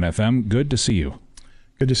 103.9 FM. Good to see you.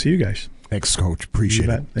 Good to see you guys. Thanks, Coach. Appreciate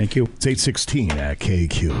it. Thank you. It's 8:16 at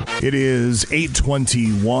KQ. It is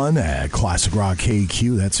 8:21 at Classic Rock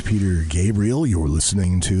KQ. That's Peter Gabriel. You're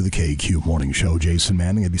listening to the KQ Morning Show. Jason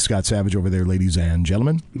Manning and Scott Savage over there, ladies and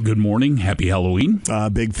gentlemen. Good morning. Happy Halloween.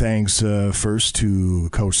 Big thanks first to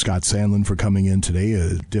Coach Scott Sandlin for coming in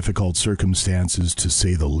today. Difficult circumstances, to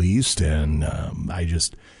say the least. And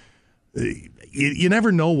you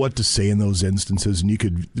never know what to say in those instances, and you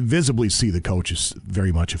could visibly see the coach is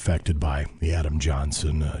very much affected by the Adam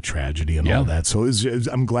Johnson tragedy and all that. So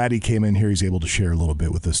I'm glad he came in here. He's able to share a little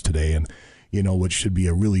bit with us today, and what should be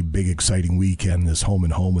a really big, exciting weekend, this home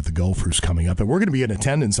and home with the Gophers coming up. And we're going to be in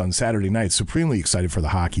attendance on Saturday night. Supremely excited for the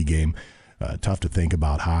hockey game. Tough to think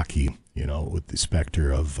about hockey, with the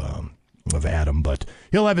specter of Adam, but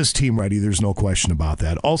he'll have his team ready. There's no question about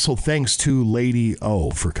that. Also, thanks to Lady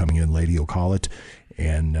O for coming in, Lady O'Callett,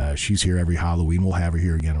 and she's here every Halloween. We'll have her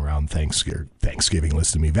here again around Thanksgiving,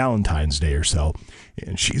 listen to me, Valentine's Day or so,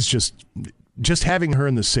 and she's just having her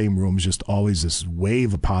in the same room is just always this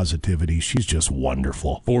wave of positivity. She's just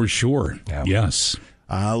wonderful. For sure. Yeah. Yes.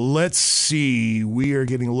 Let's see. We are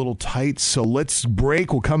getting a little tight, so let's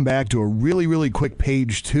break. We'll come back to a really, really quick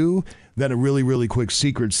page 2, then a really, really quick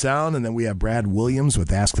secret sound, and then we have Brad Williams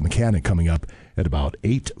with Ask the Mechanic coming up at about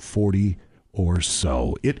 8:40 or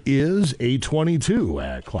so. It is 8:22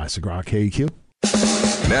 at Classic Rock KQ.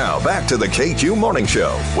 Now back to the KQ Morning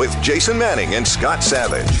Show with Jason Manning and Scott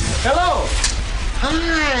Savage. Hello.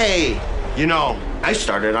 Hi. I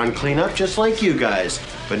started on cleanup just like you guys,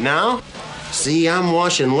 but now, see, I'm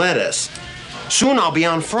washing lettuce. Soon I'll be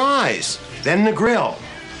on fries, then the grill.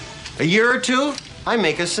 A year or two, I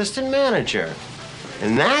make assistant manager.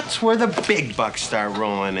 And that's where the big bucks start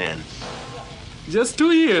rolling in. Just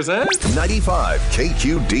 2 years, eh? 95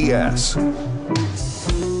 KQDS.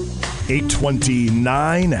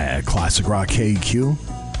 8:29 at Classic Rock KQ.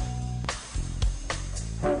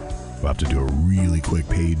 We'll have to do a really quick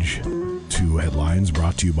page Two headlines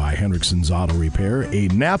brought to you by Hendrickson's Auto Repair, a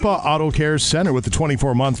Napa Auto Care Center with a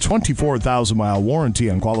 24-month, 24,000-mile warranty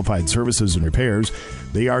on qualified services and repairs.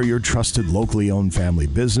 They are your trusted, locally owned family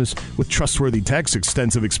business with trustworthy techs,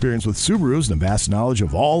 extensive experience with Subarus, and a vast knowledge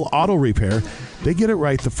of all auto repair. They get it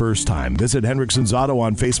right the first time. Visit Hendrickson's Auto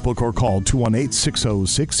on Facebook or call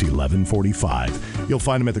 218-606-1145. You'll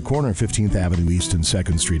find them at the corner of 15th Avenue East and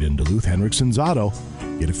 2nd Street in Duluth. Hendrickson's Auto.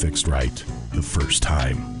 Get it fixed right the first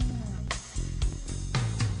time.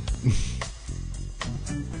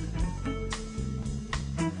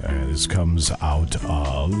 This comes out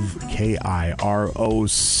of KIRO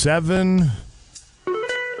 7,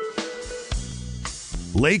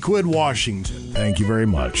 Lakewood, Washington. Thank you very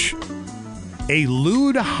much. A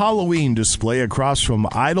lewd Halloween display across from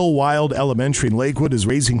Idlewild Elementary in Lakewood is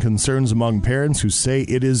raising concerns among parents who say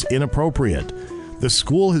it is inappropriate. The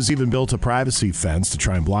school has even built a privacy fence to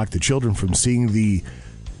try and block the children from seeing the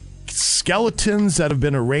skeletons that have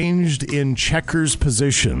been arranged in checkers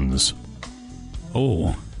positions.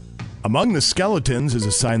 Oh. Among the skeletons is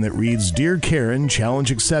a sign that reads, "Dear Karen, challenge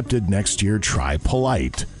accepted. Next year, try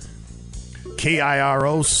polite."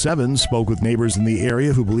 KIRO 7 spoke with neighbors in the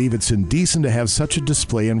area who believe it's indecent to have such a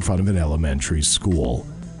display in front of an elementary school.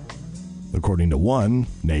 According to one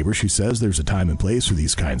neighbor, she says there's a time and place for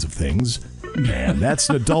these kinds of things. Man, that's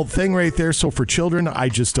an adult thing right there. So for children, I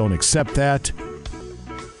just don't accept that.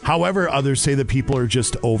 However, others say that people are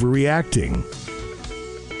just overreacting.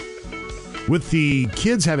 With the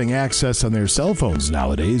kids having access on their cell phones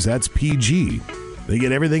nowadays, that's PG. They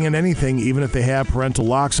get everything and anything. Even if they have parental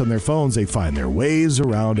locks on their phones, they find their ways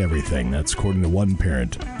around everything. That's according to one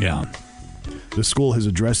parent. Yeah. The school has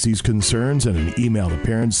addressed these concerns in an email to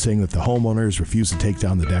parents saying that the homeowners refuse to take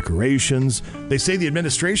down the decorations. They say the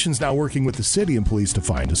administration's now working with the city and police to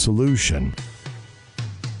find a solution.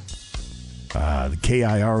 The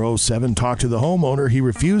KIRO 7 talked to the homeowner. He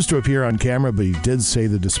refused to appear on camera, but he did say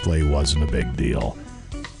the display wasn't a big deal.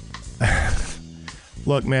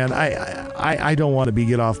 Look, man, I don't want to be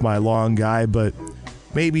get off my lawn guy, but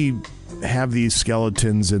maybe have these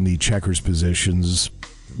skeletons in the checkers positions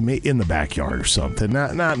in the backyard or something,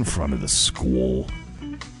 not in front of the school.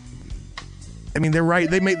 I mean, they're right.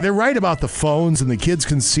 They're right about the phones, and the kids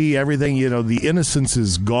can see everything. You know, the innocence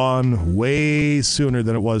is gone way sooner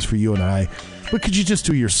than it was for you and I. But could you just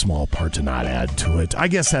do your small part to not add to it? I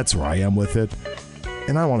guess that's where I am with it.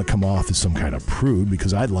 And I don't want to come off as some kind of prude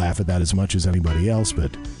because I'd laugh at that as much as anybody else.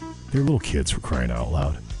 But they're little kids, for crying out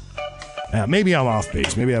loud. Maybe I'm off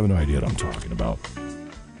base. Maybe I have no idea what I'm talking about.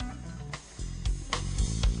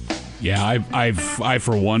 Yeah, I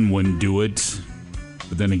for one wouldn't do it.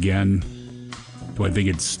 But then again, do I think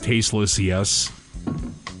it's tasteless? Yes.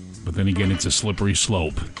 But then again, it's a slippery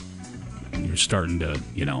slope. You're starting to,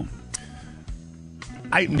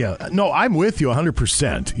 I'm with you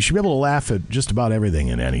 100%. You should be able to laugh at just about everything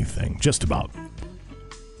and anything. Just about.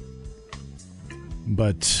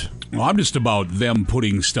 But well, I'm just about them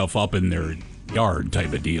putting stuff up in their yard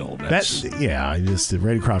type of deal. Just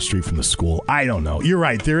right across the street from the school. I don't know. You're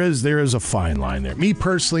right. There is a fine line there. Me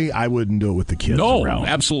personally, I wouldn't do it with the kids around. No,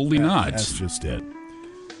 absolutely not. That's just it.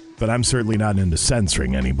 But I'm certainly not into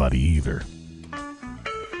censoring anybody either. All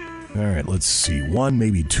right, let's see. One,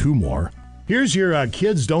 maybe two more. Here's your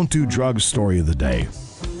kids don't do drugs story of the day.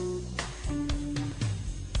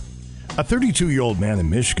 A 32-year-old man in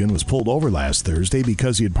Michigan was pulled over last Thursday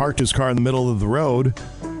because he had parked his car in the middle of the road.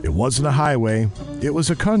 It wasn't a highway. It was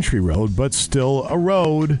a country road, but still a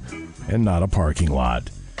road and not a parking lot.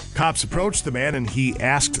 Cops approached the man and he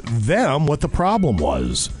asked them what the problem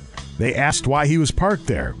was. They asked why he was parked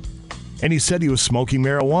there. And he said he was smoking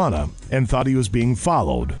marijuana and thought he was being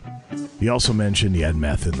followed. He also mentioned he had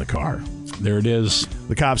meth in the car. There it is.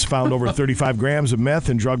 The cops found over 35 grams of meth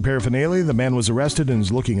and drug paraphernalia. The man was arrested and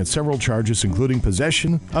is looking at several charges, including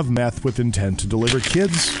possession of meth with intent to deliver.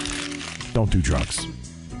 Kids, don't do drugs.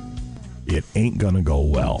 It ain't gonna go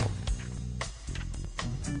well.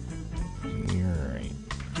 All right.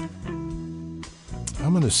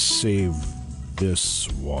 I'm gonna save this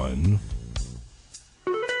one.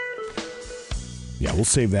 Yeah, we'll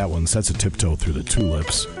save that one. So that's a tiptoe through the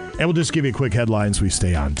tulips. And we'll just give you a quick headline so we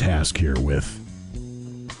stay on task here with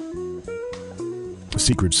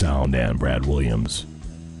Secret Sound and Brad Williams.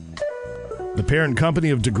 The parent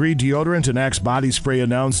company of Degree Deodorant and Axe Body Spray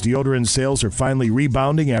announced deodorant sales are finally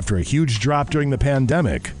rebounding after a huge drop during the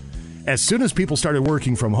pandemic. As soon as people started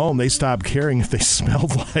working from home, they stopped caring if they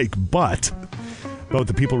smelled like butt. But with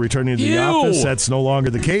the people returning to the office, that's no longer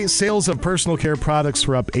the case. Sales of personal care products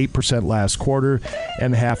were up 8% last quarter,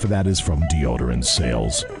 and half of that is from deodorant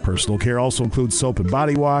sales. Personal care also includes soap and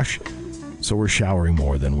body wash. So we're showering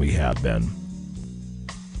more than we have been.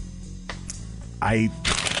 I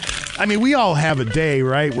mean, we all have a day,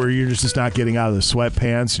 right, where you're just not getting out of the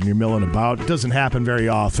sweatpants and you're milling about. It doesn't happen very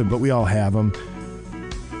often, but we all have them.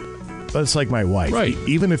 But it's like my wife. Right.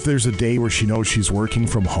 Even if there's a day where she knows she's working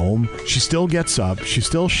from home, she still gets up, she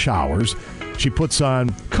still showers, she puts on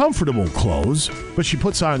comfortable clothes, but she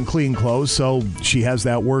puts on clean clothes, so she has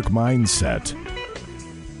that work mindset.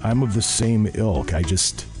 I'm of the same ilk. I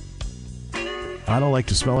don't like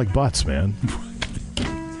to smell like butts, man.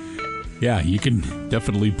 Yeah, you can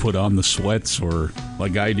definitely put on the sweats, or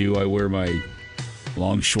like I do, I wear my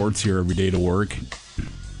long shorts here every day to work.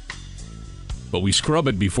 But we scrub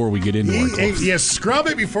it before we get into our clothes. Yes, scrub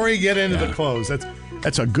it before you get into the clothes.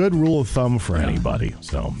 That's a good rule of thumb for anybody.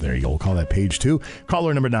 So there you go. We'll call that page 2.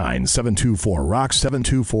 Caller number 9, 724-ROCK,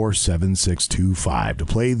 724-7625. To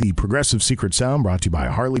play the Progressive Secret Sound, brought to you by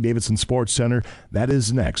Harley-Davidson Sports Center. That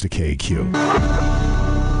is next at KQ.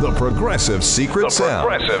 The Progressive Secret Sound.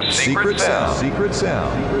 Progressive Secret Sound. Secret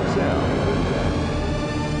Sound.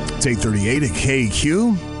 It's 8:38 at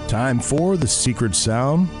KQ. Time for the Secret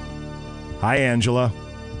Sound. Hi, Angela.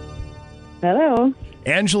 Hello.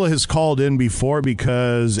 Angela has called in before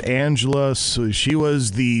because Angela, she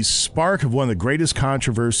was the spark of one of the greatest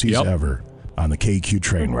controversies ever on the KQ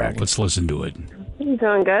train wreck. Let's listen to it. I'm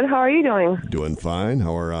doing good. How are you doing? Doing fine.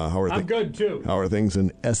 How are I'm good, too. How are things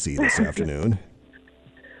in Essie this afternoon?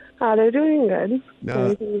 They're doing good.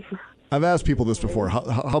 I've asked people this before.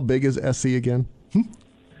 How big is Essie again?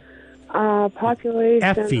 Population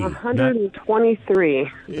Effie,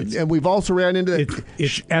 123. And we've also ran into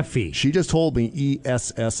it's Effie. She just told me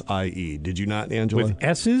ESSIE. Did you not, Angela? With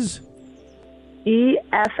S's?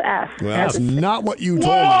 ESS. Well, that's not what you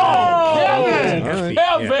told me. Kevin! All right.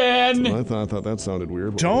 Kevin! I thought that sounded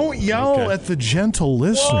weird. Don't yell at the gentle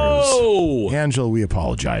listeners. Whoa! Angela, we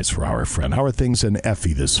apologize for our friend. How are things in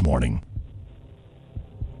Effie this morning?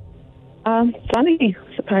 Sunny,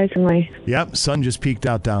 surprisingly. Yep, sun just peeked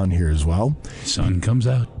out down here as well. Sun comes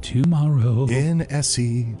out tomorrow. In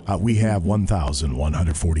Essie, we have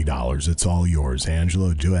 $1,140. It's all yours,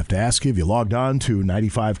 Angela. I do have to ask you if you logged on to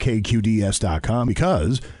 95kqds.com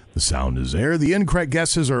because the sound is there. The incorrect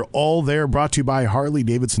guesses are all there. Brought to you by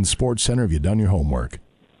Harley-Davidson Sports Center. Have you done your homework?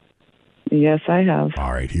 Yes, I have.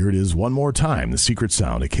 All right, here it is one more time. The secret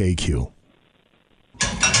sound of KQ.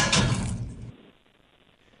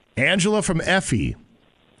 Angela from Effie.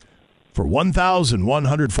 For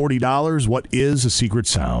 $1,140, what is a secret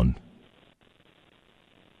sound?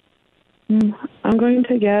 I'm going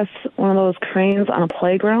to guess one of those cranes on a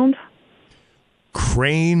playground.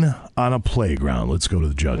 Crane on a playground. Let's go to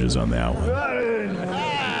the judges on that one.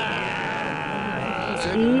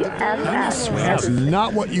 ESS. That's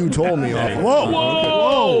not what you told me.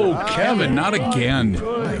 Whoa, Kevin, not again.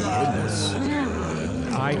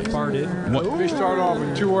 I farted. What? Let me start off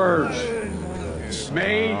with 2 words.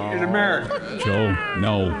 Made in America. Joe,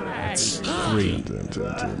 no. That's 3.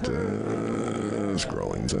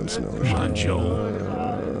 Scrolling since no. Come on, Joe.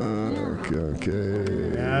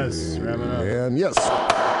 Okay. Yes. And yes.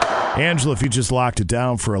 Angela, if you just locked it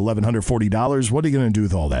down for $1,140, what are you going to do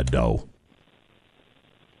with all that dough?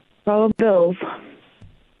 Follow bills.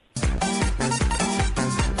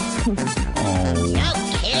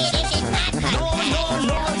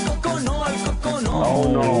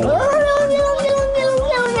 Oh, no.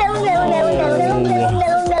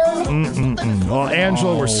 Well,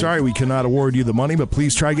 Angela, we're sorry we cannot award you the money, but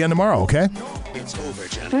please try again tomorrow, okay?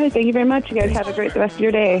 All right, thank you very much. You guys have a great rest of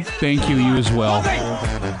your day. Thank you, you as well.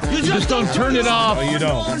 You just don't turn it off. No, you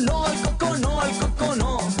don't.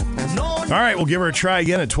 All right, we'll give her a try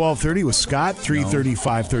again at 12:30 with Scott, 3:30,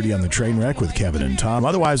 5:30 on the train wreck with Kevin and Tom.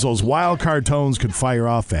 Otherwise, those wild card tones could fire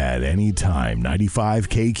off at any time.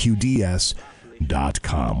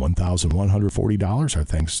 95kqds.com. $1,140. Our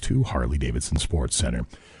thanks to Harley-Davidson Sports Center.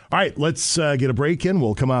 All right, let's get a break in.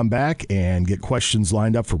 We'll come on back and get questions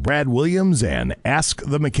lined up for Brad Williams and Ask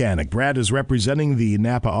the Mechanic. Brad is representing the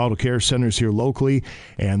Napa Auto Care Centers here locally,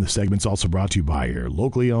 and the segment's also brought to you by your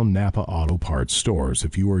locally owned Napa Auto Parts stores.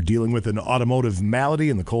 If you are dealing with an automotive malady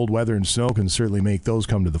and the cold weather and snow can certainly make those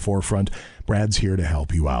come to the forefront, Brad's here to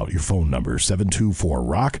help you out. Your phone number,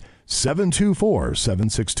 724-ROCK.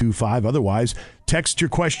 724-7625. Otherwise, text your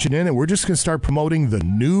question in, and we're just going to start promoting the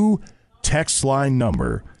new text line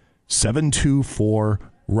number,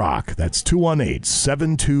 724-ROCK. That's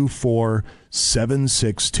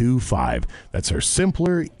 218-724-7625. That's our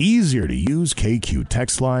simpler, easier to use KQ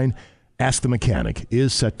text line. Ask the Mechanic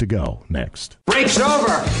is set to go next. Break's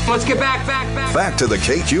over. Let's get back. Back to the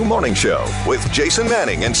KQ Morning Show with Jason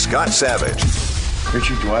Manning and Scott Savage.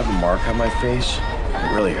 Richard, do I have a mark on my face?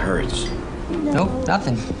 It really hurts. Nope,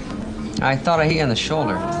 nothing. I thought I hit you on the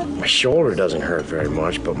shoulder. My shoulder doesn't hurt very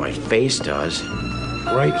much, but my face does.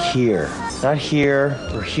 Right here. Not here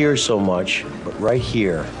or here so much, but right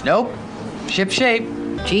here. Nope. Ship shape.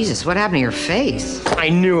 Jesus, what happened to your face? I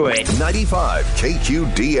knew it. 95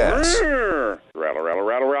 KQDS. Rattle, rattle,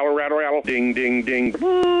 rattle, rattle, rattle, rattle. Ding, ding, ding.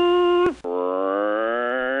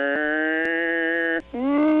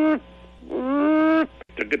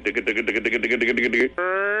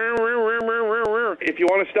 If you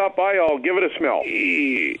want to stop by, I'll give it a smell.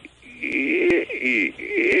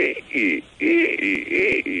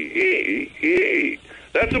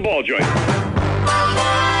 That's a ball joint. That's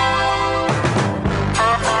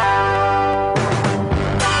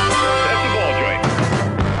a ball joint.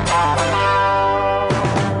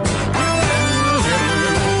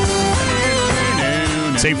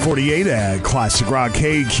 It's 8:48 at Classic Rock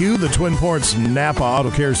KQ. The Twin Ports Napa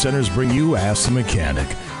Auto Care Centers bring you Ask the Mechanic.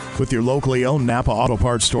 With your locally owned Napa Auto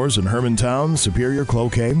Parts stores in Hermantown, Superior,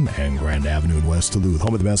 Cloquet, and Grand Avenue in West Duluth.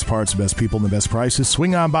 Home of the best parts, the best people, and the best prices.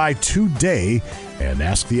 Swing on by today and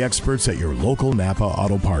ask the experts at your local Napa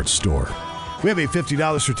Auto Parts store. We have a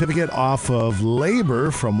 $50 certificate off of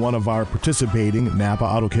labor from one of our participating Napa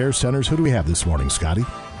Auto Care Centers. Who do we have this morning, Scotty?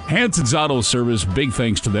 Hanson's Auto Service, big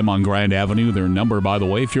thanks to them on Grand Avenue. Their number, by the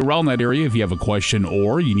way, if you're around that area, if you have a question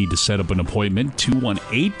or you need to set up an appointment,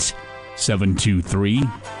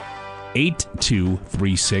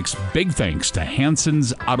 218-723-8236. Big thanks to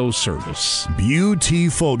Hanson's Auto Service.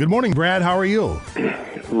 Beautiful. Good morning, Brad. How are you?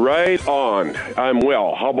 Right on. I'm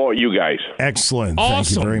well. How about you guys? Excellent. Awesome.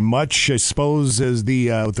 Thank you very much. I suppose as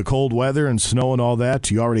with the cold weather and snow and all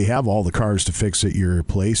that, you already have all the cars to fix at your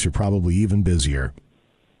place. You're probably even busier.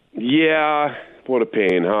 Yeah. What a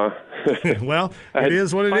pain, huh? Well, it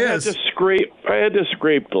is what it is. I had to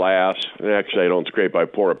scrape glass. Actually, I don't scrape. I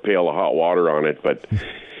pour a pail of hot water on it, but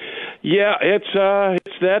yeah, it's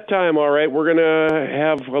that time. All right, we're gonna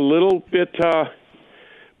have a little bit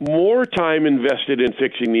more time invested in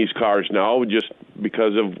fixing these cars now, just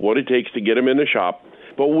because of what it takes to get them in the shop.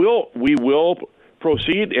 But we will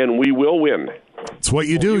proceed, and we will win. It's what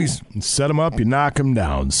you do. You set them up, you knock them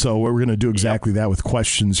down. So we're going to do exactly that with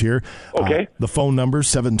questions here. Okay. The phone number,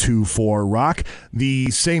 724-ROCK. The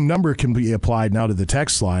same number can be applied now to the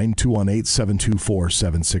text line,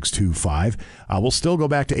 218-724-7625. We'll still go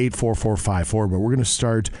back to 84454, but we're going to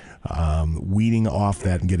start weeding off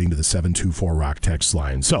that and getting to the 724-ROCK text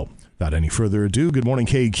line. So without any further ado, good morning,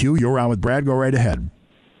 KQ. You're on with Brad. Go right ahead.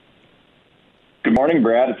 Good morning,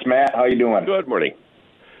 Brad. It's Matt. How you doing? Good morning.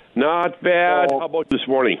 Not bad. How about this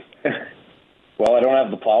morning? Well, I don't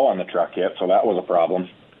have the plow on the truck yet, so that was a problem.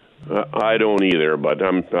 I don't either, but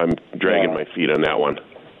I'm dragging my feet on that one.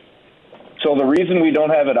 So the reason we don't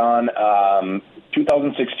have it on,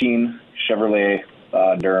 2016 Chevrolet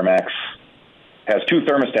Duramax has two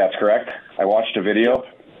thermostats, correct? I watched a video.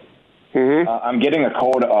 Mm-hmm. I'm getting a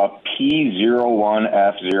code of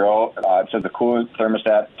P01F0. It says the coolant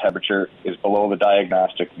thermostat temperature is below the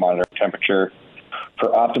diagnostic monitor temperature for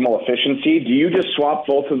optimal efficiency. Do you just swap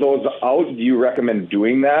both of those out? Do you recommend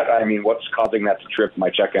doing that? I mean, what's causing that to trip my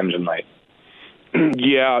check engine light?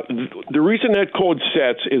 Yeah, the reason that code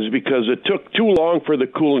sets is because it took too long for the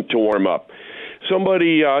coolant to warm up.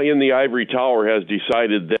 Somebody in the ivory tower has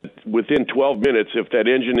decided that within 12 minutes, if that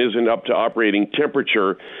engine isn't up to operating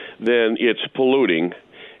temperature, then it's polluting,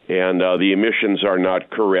 and the emissions are not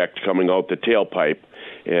correct coming out the tailpipe.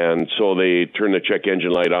 And so they turn the check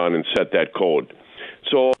engine light on and set that code.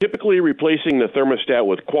 So typically replacing the thermostat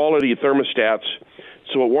with quality thermostats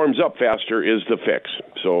so it warms up faster is the fix.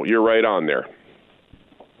 So you're right on there.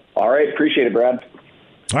 All right. Appreciate it, Brad.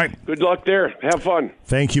 All right. Good luck there. Have fun.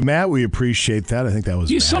 Thank you, Matt. We appreciate that. I think that was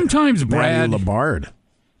Do you sometimes, Brad, Matty Labard.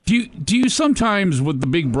 Do you sometimes, with the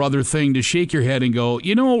big brother thing, to shake your head and go,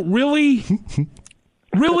 really?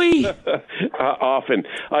 Really? Often.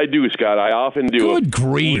 I do, Scott. I often do. Good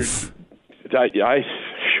grief. I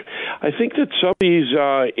think that some of these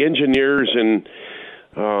engineers and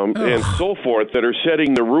so forth that are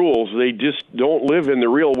setting the rules, they just don't live in the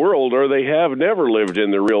real world, or they have never lived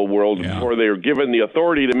in the real world before they are given the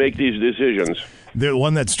authority to make these decisions. The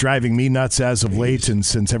one that's driving me nuts as of late, and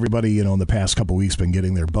since everybody, in the past couple of weeks been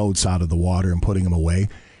getting their boats out of the water and putting them away,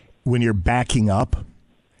 when you're backing up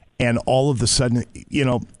and all of a sudden,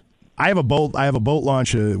 I have a boat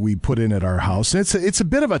launch we put in at our house. And it's a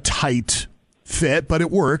bit of a tight fit, but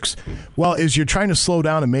it works. Well, as you're trying to slow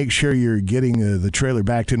down and make sure you're getting the trailer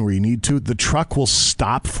backed in where you need to, the truck will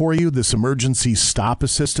stop for you, this emergency stop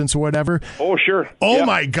assistance or whatever. Oh, sure. Oh,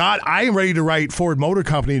 my God. I am ready to write Ford Motor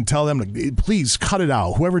Company and tell them to please cut it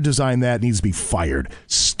out. Whoever designed that needs to be fired.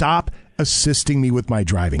 Stop assisting me with my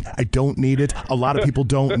driving. I don't need it. A lot of people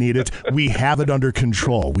don't need it. We have it under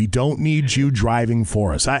control. We don't need you driving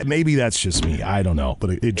for us. Maybe that's just me. I don't know,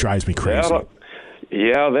 but it drives me crazy.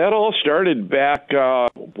 That all started back,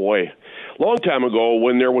 long time ago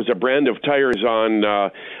when there was a brand of tires on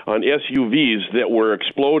SUVs that were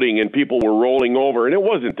exploding and people were rolling over. And it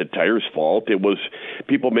wasn't the tire's fault. It was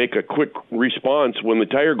people make a quick response when the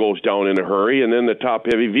tire goes down in a hurry, and then the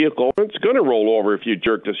top-heavy vehicle, it's going to roll over if you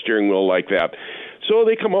jerk the steering wheel like that. So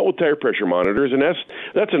they come out with tire pressure monitors, and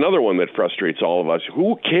that's another one that frustrates all of us.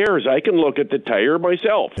 Who cares? I can look at the tire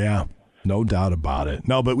myself. Yeah, no doubt about it.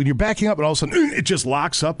 No, but when you're backing up and all of a sudden it just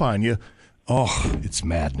locks up on you, oh, it's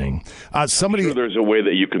maddening. I'm sure there's a way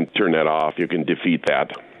that you can turn that off. You can defeat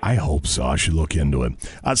that. I hope so. I should look into it.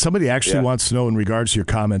 Somebody actually wants to know in regards to your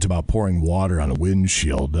comment about pouring water on a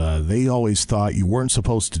windshield. They always thought you weren't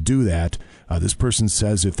supposed to do that. This person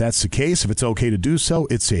says if that's the case, if it's okay to do so,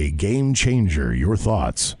 it's a game changer. Your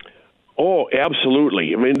thoughts? Oh,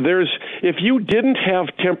 absolutely. I mean, if you didn't have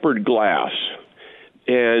tempered glass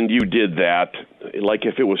and you did that, like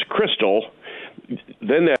if it was crystal,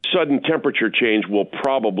 then that sudden temperature change will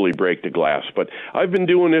probably break the glass. But I've been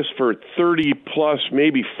doing this for 30 plus,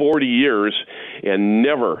 maybe 40 years, and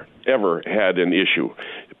never, ever had an issue.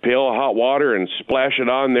 Pail of hot water and splash it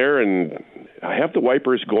on there, and I have the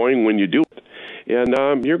wipers going when you do it.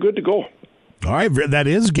 And you're good to go. All right, that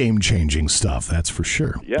is game-changing stuff, that's for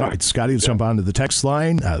sure. Yeah. All right, Scotty, let's jump onto the text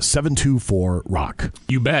line, 724-ROCK.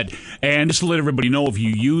 You bet. And just to let everybody know, if you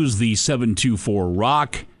use the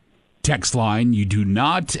 724-ROCK text line, you do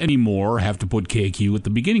not anymore have to put KQ at the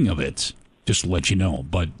beginning of it. Just to let you know,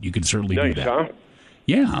 but you can certainly do that. Huh?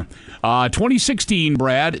 Yeah. 2016,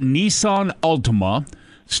 Brad, Nissan Altima.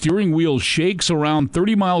 Steering wheel shakes around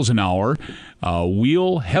 30 miles an hour.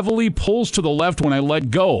 Wheel heavily pulls to the left when I let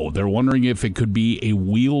go. They're wondering if it could be a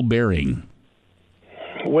wheel bearing.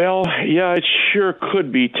 Well, yeah, it sure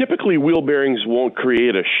could be. Typically, wheel bearings won't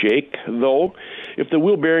create a shake, though. If the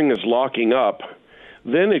wheel bearing is locking up,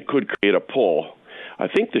 then it could create a pull. I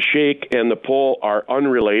think the shake and the pull are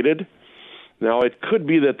unrelated. Now, it could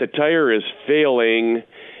be that the tire is failing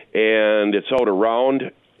and it's out of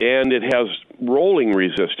round, and it has rolling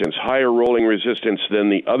resistance, higher rolling resistance than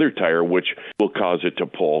the other tire, which will cause it to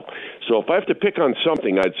pull. So if I have to pick on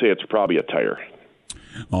something, I'd say it's probably a tire.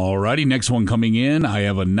 All righty, next one coming in. I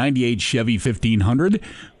have a 98 Chevy 1500.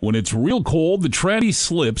 When it's real cold, the tranny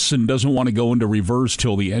slips and doesn't want to go into reverse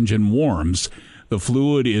till the engine warms. The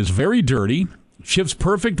fluid is very dirty. Shifts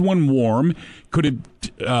perfect when warm. Could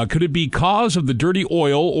it be cause of the dirty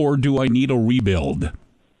oil, or do I need a rebuild?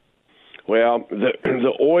 Well,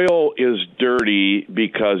 the oil is dirty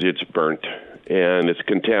because it's burnt, and it's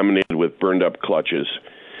contaminated with burned up clutches.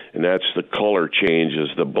 And that's the color changes,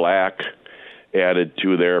 the black added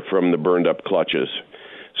to there from the burned up clutches.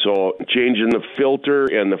 So changing the filter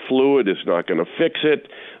and the fluid is not going to fix it.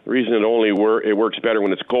 The reason it works better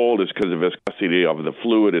when it's cold is because the viscosity of the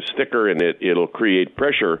fluid is thicker, and it'll create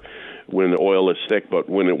pressure when the oil is thick. But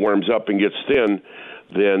when it warms up and gets thin,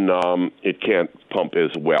 then it can't pump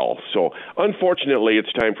as well. So unfortunately,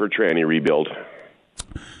 it's time for a tranny rebuild.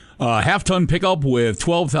 Half-ton pickup with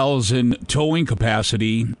 12,000 towing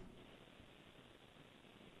capacity.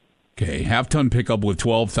 Okay, half-ton pickup with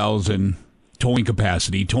 12,000 towing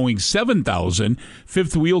capacity, towing 7,000,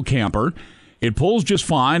 fifth-wheel camper. It pulls just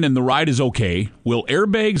fine, and the ride is okay. Will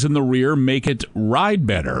airbags in the rear make it ride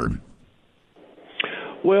better?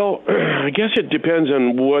 Well, I guess it depends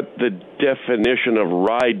on what the definition of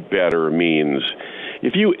ride better means.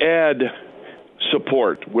 If you add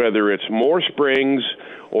support, whether it's more springs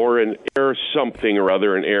or an air something or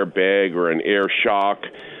other, an airbag or an air shock,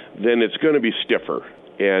 then it's going to be stiffer,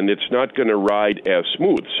 and it's not going to ride as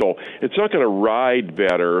smooth. So it's not going to ride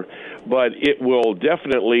better, but it will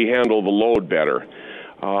definitely handle the load better.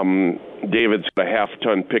 David's got a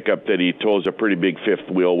half-ton pickup that he tows a pretty big fifth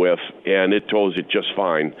wheel with, and it tows it just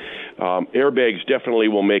fine. Airbags definitely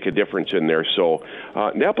will make a difference in there. So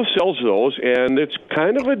Napa sells those, and it's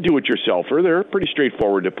kind of a do-it-yourselfer. They're pretty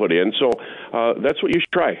straightforward to put in, so that's what you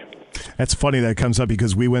should try. That's funny that comes up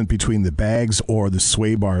because we went between the bags or the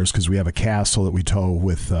sway bars because we have a Castle that we tow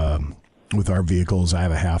with our vehicles. I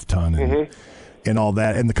have a half-ton and all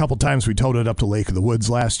that. And the couple times we towed it up to Lake of the Woods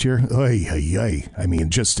last year, I mean,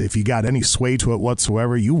 just if you got any sway to it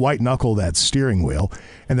whatsoever, you white-knuckle that steering wheel.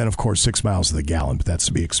 And then, of course, 6 miles to the gallon, but that's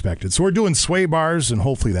to be expected. So we're doing sway bars, and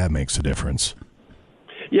hopefully that makes a difference.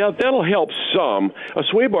 Yeah, that'll help some. A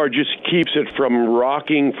sway bar just keeps it from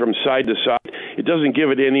rocking from side to side. It doesn't give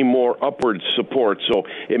it any more upward support, so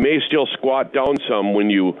it may still squat down some when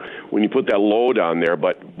you put that load on there.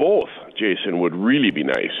 But both, Jason, would really be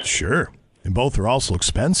nice. Sure. And both are also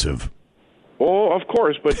expensive. Oh, of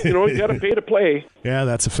course, but, you got to pay to play. Yeah,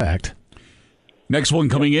 that's a fact. Next one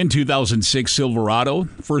coming in, 2006 Silverado.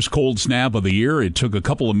 First cold snap of the year. It took a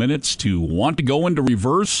couple of minutes to want to go into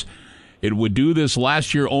reverse. It would do this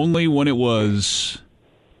last year only when it was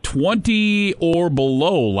 20 or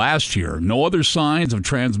below last year. No other signs of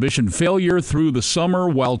transmission failure through the summer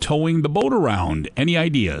while towing the boat around. Any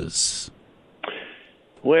ideas?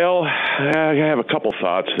 Well, I have a couple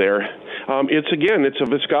thoughts there. It's a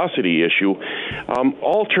viscosity issue.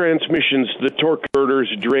 All transmissions, the torque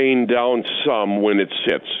converters drain down some when it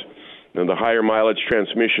sits. And the higher mileage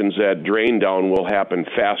transmissions that drain down will happen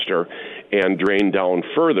faster and drain down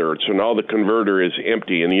further. So now the converter is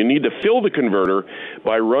empty. And you need to fill the converter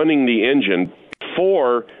by running the engine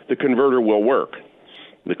before the converter will work.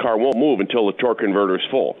 The car won't move until the torque converter is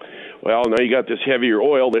full. Well, now you got this heavier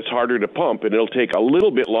oil that's harder to pump, and it'll take a little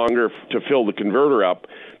bit longer to fill the converter up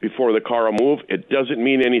before the car will move. It doesn't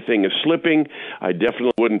mean anything is slipping. I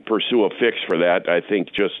definitely wouldn't pursue a fix for that. I think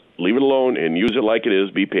just leave it alone and use it like it is.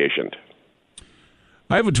 Be patient.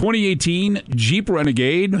 I have a 2018 Jeep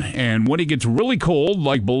Renegade, and when it gets really cold,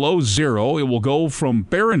 like below zero, it will go from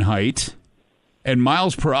Fahrenheit and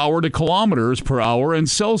miles per hour to kilometers per hour and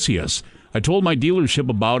Celsius. I told my dealership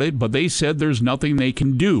about it, but they said there's nothing they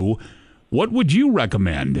can do. What would you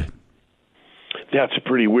recommend? That's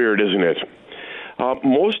pretty weird, isn't it?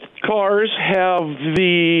 Most cars have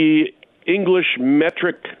the English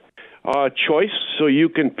metric choice, so you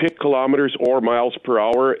can pick kilometers or miles per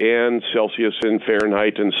hour and Celsius and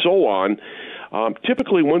Fahrenheit and so on.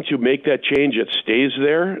 Typically, once you make that change, it stays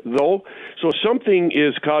there, though. So something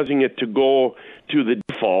is causing it to go to the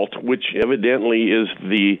default, which evidently is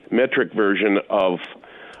the metric version of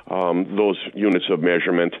those units of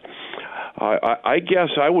measurement. I guess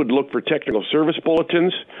I would look for technical service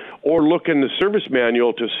bulletins or look in the service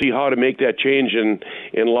manual to see how to make that change and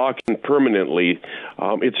lock in permanently.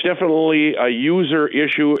 It's definitely a user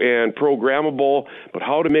issue and programmable, but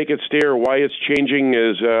how to make it stay or why it's changing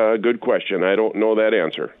is a good question. I don't know that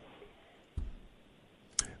answer.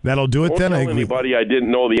 That'll do it then. Don't tell anybody I didn't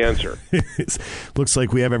know the answer. Looks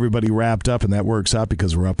like we have everybody wrapped up, and that works out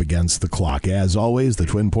because we're up against the clock. As always, the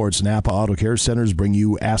Twin Ports Napa Auto Care Centers bring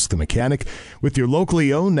you Ask the Mechanic with your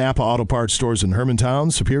locally owned Napa Auto Parts stores in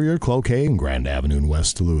Hermantown, Superior, Cloquet, and Grand Avenue in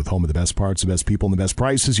West Duluth. Home of the best parts, the best people, and the best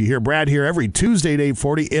prices. You hear Brad here every Tuesday at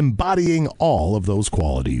 8:40, embodying all of those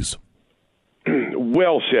qualities.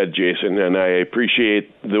 Well said, Jason, and I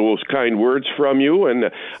appreciate those kind words from you. And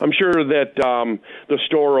I'm sure that the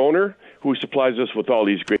store owner who supplies us with all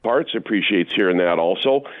these great parts appreciates hearing that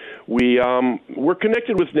also. We're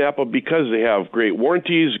connected with Napa because they have great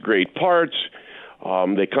warranties, great parts.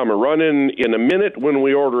 They come running in a minute when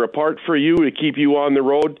we order a part for you to keep you on the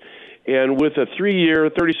road. And with a 3-year,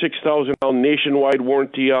 36,000-pound nationwide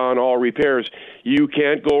warranty on all repairs, you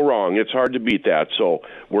can't go wrong. It's hard to beat that. So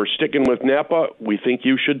we're sticking with Napa. We think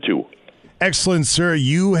you should too. Excellent, sir.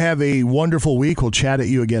 You have a wonderful week. We'll chat at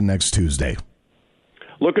you again next Tuesday.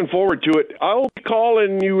 Looking forward to it. I'll be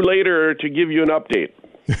calling you later to give you an update.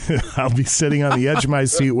 I'll be sitting on the edge of my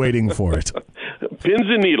seat waiting for it. Pins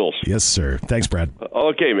and needles. Yes, sir. Thanks, Brad.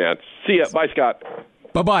 Okay, man. See ya. Bye, Scott.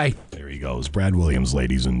 Bye-bye. There he goes. Brad Williams,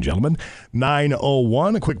 ladies and gentlemen.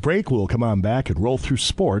 9:01. A quick break. We'll come on back and roll through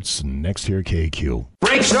sports next here at KQ.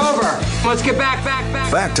 Break's over. Let's get back.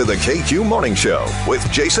 Back to the KQ Morning Show with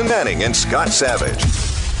Jason Manning and Scott Savage.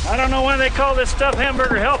 I don't know why they call this stuff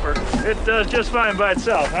hamburger helper. It does just fine by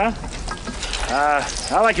itself, huh?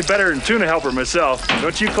 I like it better than tuna helper myself.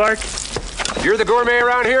 Don't you, Clark? You're the gourmet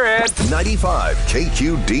around here, Ed. 95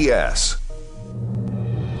 KQDS.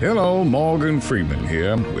 Hello, Morgan Freeman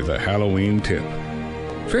here with a Halloween tip.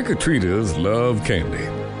 Trick-or-treaters love candy,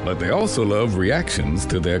 but they also love reactions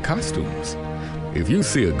to their costumes. If you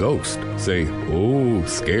see a ghost, say, "Oh,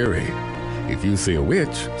 scary." If you see a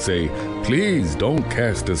witch, say, "Please don't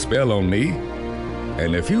cast a spell on me."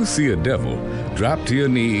 And if you see a devil, drop to your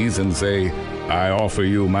knees and say, "I offer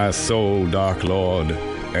you my soul, Dark Lord,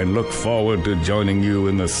 and look forward to joining you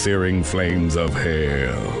in the searing flames of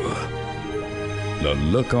hell." The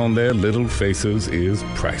look on their little faces is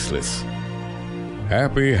priceless.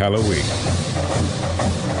 Happy Halloween.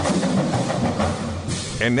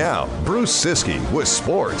 And now, Bruce Siskey with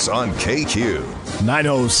sports on KQ.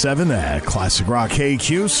 9:07 at Classic Rock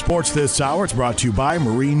KQ. Sports this hour. It's brought to you by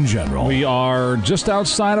Marine General. We are just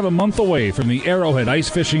outside of a month away from the Arrowhead Ice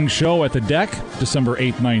Fishing Show at the Deck, December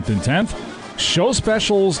 8th, 9th, and 10th. Show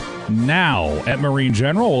specials now at Marine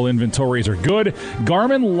General while inventories are good.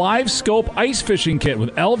 Garmin Live Scope Ice Fishing Kit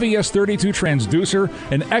with LVS32 transducer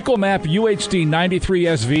and EchoMap UHD 93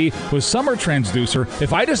 SV with summer transducer.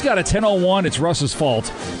 If I just got a 1001, it's Russ's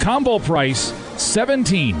fault. Combo price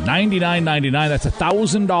 $1799.99. That's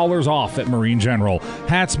 $1,000 off at Marine General.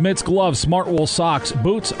 Hats, mitts, gloves, smart wool socks,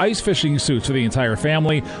 boots, ice fishing suits for the entire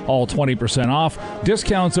family, all 20% off.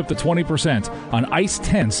 Discounts up to 20% on ice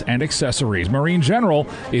tents and accessories. Marine General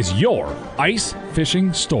is your ice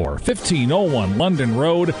fishing store. 1501 London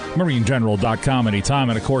Road, marinegeneral.com anytime.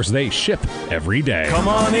 And, of course, they ship every day. Come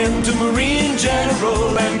on into Marine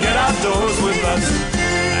General and get outdoors with us.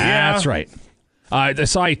 That's right. I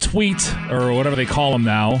saw a tweet, or whatever they call him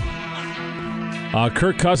now.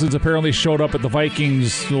 Kirk Cousins apparently showed up at the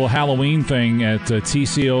Vikings' little Halloween thing at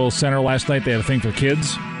TCO Center last night. They had a thing for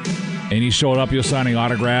kids. And he showed up. He was signing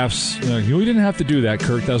autographs. We didn't have to do that,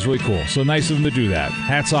 Kirk. That was really cool. So nice of him to do that.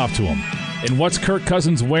 Hats off to him. And what's Kirk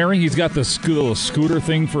Cousins wearing? He's got the little scooter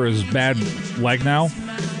thing for his bad leg now.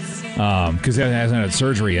 Because he hasn't had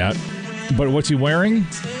surgery yet. But what's he wearing?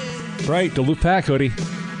 Right, Duluth Pack hoodie.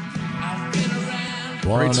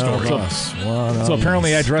 Great story. So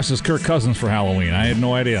apparently I dressed as Kirk Cousins for Halloween. I had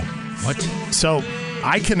no idea. What? So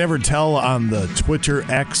I can never tell on the Twitter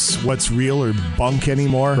X what's real or bunk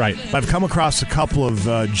anymore. Right. I've come across a couple of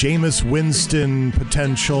Jameis Winston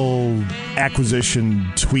potential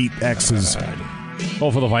acquisition tweet X's. Oh,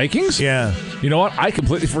 for the Vikings? Yeah. You know what? I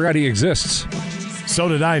completely forgot he exists. So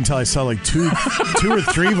did I until I saw like two or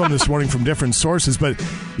three of them this morning from different sources. But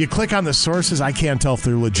you click on the sources, I can't tell if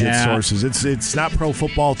they're legit sources. It's not Pro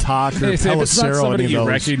Football Talk or if it's not somebody you those.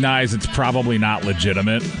 recognize, it's probably not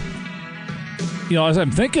legitimate. You know, as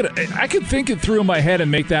I'm thinking, I could think it through in my head and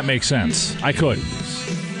make that make sense. I could.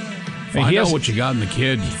 Find out what you got in the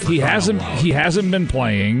kid. He hasn't been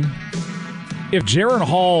playing. If Jaron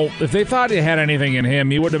Hall, if they thought he had anything in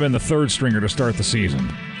him, he would have been the third stringer to start the season.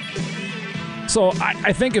 So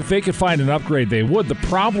I think if they could find an upgrade, they would. The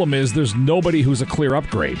problem is there's nobody who's a clear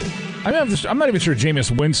upgrade. I'm not even sure Jameis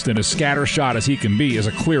Winston, as scattershot as he can be, is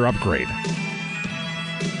a clear upgrade.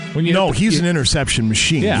 He's an interception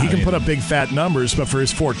machine. Yeah, he can put up big fat numbers, but for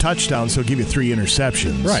his 4 touchdowns, he'll give you 3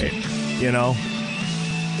 interceptions. Right. You know?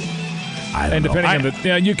 I don't know.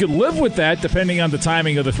 Depending on you could live with that depending on the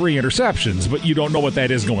timing of the 3 interceptions, but you don't know what that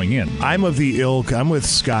is going in. I'm of the ilk. I'm with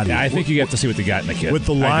Scotty. Yeah, I think you get to see what they got in the kid. With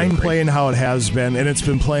the line playing how it has been, and it's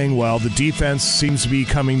been playing well, the defense seems to be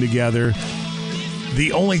coming together.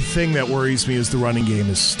 The only thing that worries me is the running game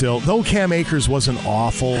is still, though Cam Akers wasn't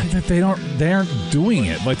awful. They aren't doing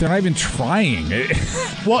it. Like, they're not even trying.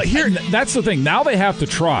 Well, that's the thing. Now they have to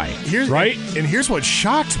try. Right? And here's what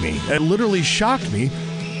shocked me. It literally shocked me.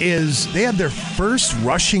 Is they had their first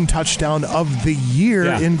rushing touchdown of the year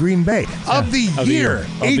in Green Bay. Of the year.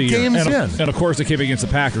 8 games in. And, of course, they came against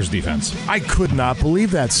the Packers defense. I could not believe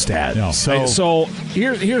that stat. No. So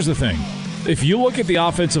here's the thing. If you look at the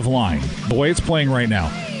offensive line, the way it's playing right now,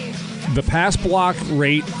 the pass block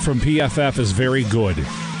rate from PFF is very good.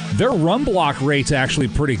 Their run block rate's actually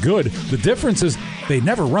pretty good. The difference is they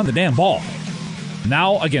never run the damn ball.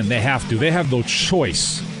 Now, again, they have to. They have no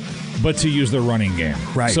choice but to use their running game.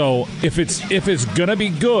 Right. So if it's gonna be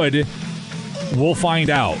good, we'll find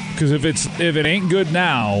out. Because if it ain't good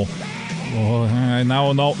now, well, now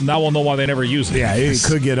we'll know why they never use it. Yeah, it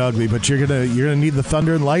could get ugly, but you're gonna need the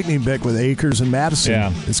thunder and lightning back with Akers and Madison.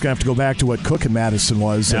 Yeah. It's gonna have to go back to what Cook and Madison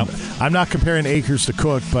was. Yep. I'm not comparing Akers to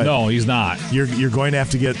Cook, but no, he's not. You're going to have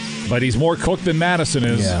to get, but he's more Cook than Madison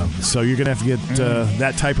is. Yeah, so you're gonna have to get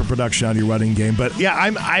that type of production out of your running game. But yeah,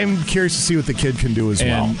 I'm curious to see what the kid can do as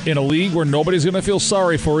well. In a league where nobody's gonna feel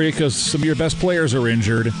sorry for you because some of your best players are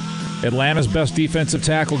injured, Atlanta's best defensive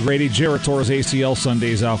tackle Grady Jarrett tore his ACL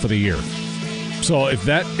Sundays out for the year. So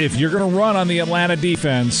if you're going to run on the Atlanta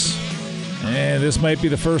defense, this might be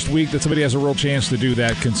the first week that somebody has a real chance to do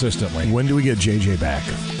that consistently. When do we get JJ back?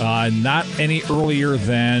 Not any earlier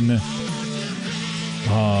than.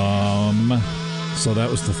 So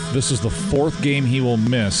this is the 4th game he will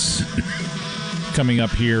miss coming up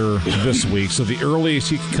here this week. So the earliest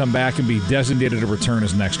he can come back and be designated to return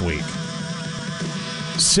is next week.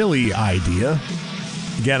 Silly idea.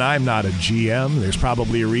 Again, I'm not a GM. There's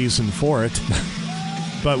probably a reason for it.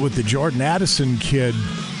 But with the Jordan Addison kid,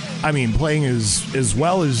 I mean, playing as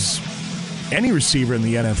well as any receiver in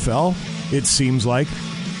the NFL, it seems like,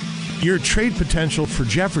 your trade potential for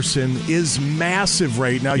Jefferson is massive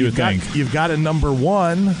right now. You've got a number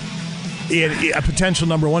 1, a potential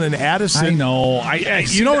number 1 in Addison. I know.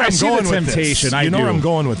 You know where I'm going with temptation. this. You know where I'm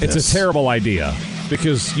going with this. It's a terrible idea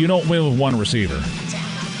because you don't win with one receiver.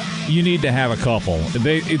 you need to have a couple.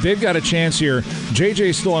 They've got a chance here.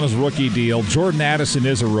 JJ's still on his rookie deal. Jordan Addison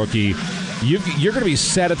is a rookie. You're going to be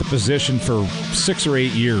set at the position for 6 or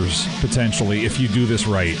 8 years, potentially, if you do this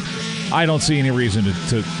right. I don't see any reason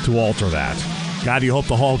to alter that. God, you hope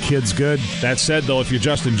the Hall kid's good. That said, though, if you're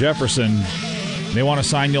Justin Jefferson, they want to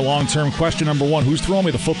sign you long-term. Question number one, who's throwing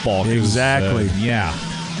me the football? Exactly. Yeah.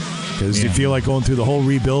 Because you feel like going through the whole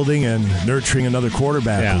rebuilding and nurturing another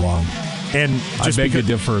quarterback along. And I beg to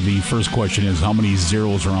differ. The first question is, how many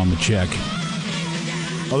zeros are on the check?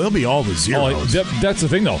 Oh, they'll be all the zeros. That's the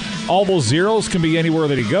thing, though. All those zeros can be anywhere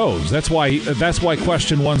that he goes. That's why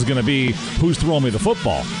question one's going to be, who's throwing me the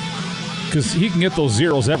football? Because he can get those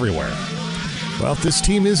zeros everywhere. Well, if this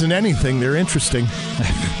team isn't anything, they're interesting.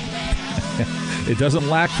 It doesn't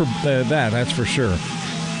lack for that's for sure.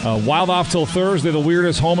 Wild off till Thursday. The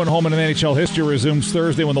weirdest home and home in NHL history resumes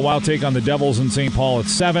Thursday when the Wild take on the Devils in St. Paul at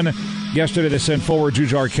 7. Yesterday, they sent forward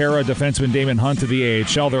Jujhar Khaira, defenseman Damon Hunt to the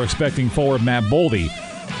AHL. They're expecting forward Matt Boldy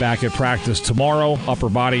back at practice tomorrow. Upper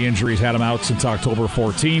body injuries had him out since October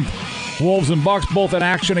 14th. Wolves and Bucks both in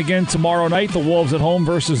action again tomorrow night. The Wolves at home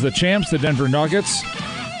versus the champs, the Denver Nuggets.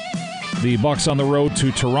 The Bucks on the road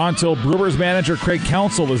to Toronto. Brewers manager Craig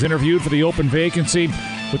Counsell is interviewed for the open vacancy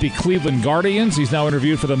with the Cleveland Guardians. He's now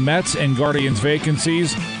interviewed for the Mets and Guardians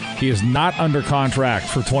vacancies. He is not under contract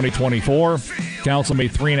for 2024. Counsell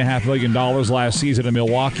made $3.5 million last season in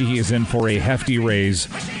Milwaukee. He is in for a hefty raise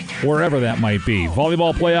wherever that might be.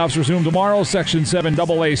 Volleyball playoffs resume tomorrow. Section 7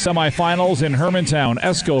 AA semifinals in Hermantown.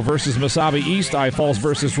 Esco versus Mesabi East. I-Falls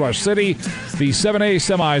versus Rush City. The 7A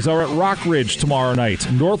semis are at Rock Ridge tomorrow night.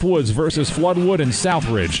 Northwoods versus Floodwood and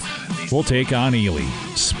Southridge will take on Ely.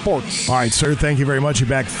 Sports. All right, sir. Thank you very much. You're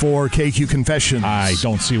back for KQ Confessions. I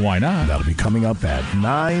don't see why not. That'll be coming up at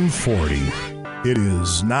 9:40. It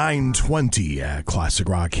is 9:20 at Classic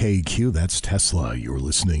Rock KQ. That's Tesla. You're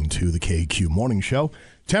listening to the KQ Morning Show.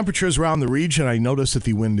 Temperatures around the region. I notice that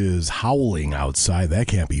the wind is howling outside. That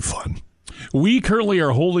can't be fun. We currently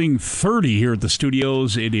are holding 30 here at the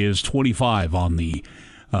studios. It is 25 on the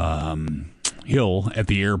hill at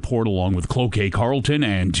the airport, along with Cloquet, Carlton,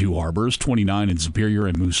 and Two Harbors, 29 in Superior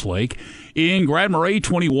and Moose Lake. In Grand Marais,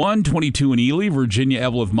 21, 22 in Ely, Virginia,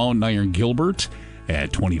 Eveleth, Mountain Iron, Gilbert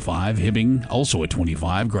at 25, Hibbing also at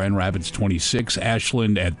 25, Grand Rapids 26,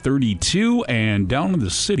 Ashland at 32, and down in the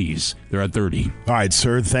cities, they're at 30. All right,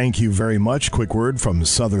 sir, thank you very much. Quick word from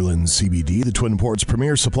Sutherland CBD, the Twin Ports'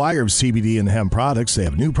 premier supplier of CBD and hemp products. They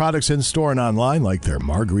have new products in store and online, like their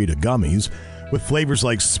margarita gummies, with flavors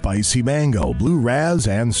like spicy mango, blue raz,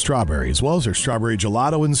 and strawberry, as well as their strawberry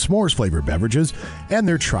gelato and s'mores flavored beverages, and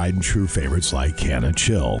their tried and true favorites like Canna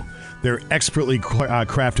Chill. Their expertly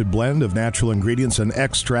crafted blend of natural ingredients and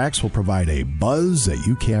extracts will provide a buzz that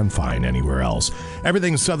you can't find anywhere else.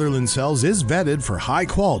 Everything Sutherland sells is vetted for high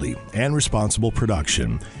quality and responsible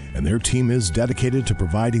production, and their team is dedicated to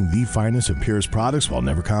providing the finest and purest products while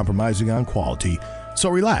never compromising on quality. So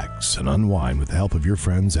relax and unwind with the help of your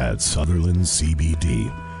friends at Sutherland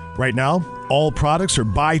CBD. Right now, all products are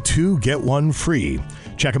buy two, get one free.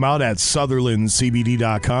 Check them out at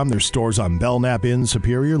SutherlandCBD.com. There's stores on Belknap in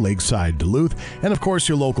Superior, Lakeside, Duluth, and of course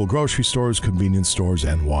your local grocery stores, convenience stores,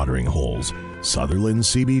 and watering holes. Sutherland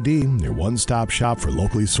CBD, your one-stop shop for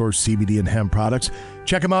locally sourced CBD and hemp products.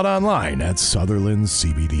 Check them out online at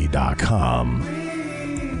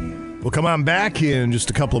SutherlandCBD.com. We'll come on back in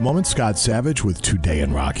just a couple of moments. Scott Savage with Today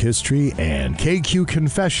in Rock History and KQ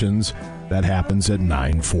Confessions. That happens at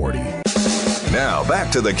 9:40. Now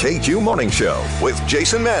back to the KQ Morning Show with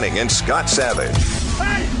Jason Manning and Scott Savage.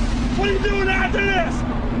 Hey, what are you doing after this?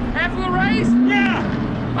 After the race? Yeah.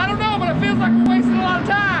 I don't know, but it feels like we're wasting a lot of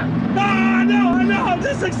time. No, I know. I'm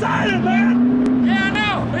just excited, man. Yeah, I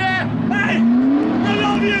know. Yeah. Hey, I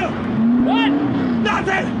love you. What?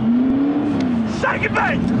 Nothing. Shake it,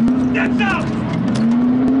 babe. Get up.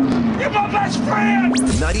 You're my best friend.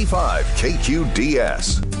 95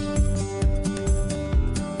 KQDS.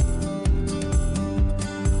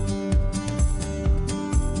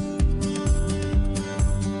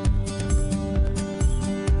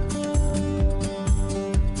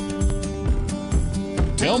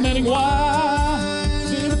 Tell Manning why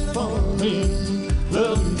is it funny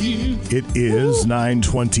loving you? It is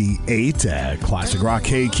 9:28 at Classic Rock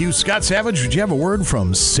KQ. Scott Savage, would you have a word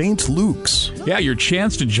from St. Luke's? Yeah, your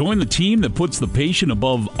chance to join the team that puts the patient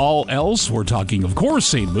above all else. We're talking, of course,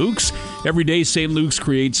 St. Luke's. Every day, St. Luke's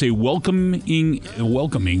creates a welcoming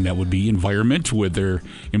that would be environment with their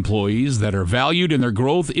employees that are valued and their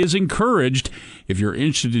growth is encouraged. If you're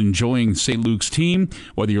interested in joining St. Luke's team,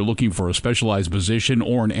 whether you're looking for a specialized position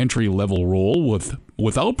or an entry-level role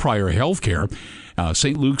without prior health care,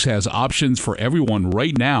 St. Luke's has options for everyone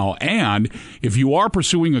right now. And if you are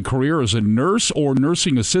pursuing a career as a nurse or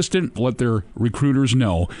nursing assistant, let their recruiters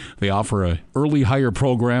know. They offer an early hire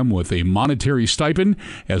program with a monetary stipend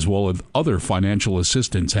as well as other financial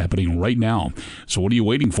assistance happening right now. So what are you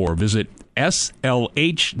waiting for? Visit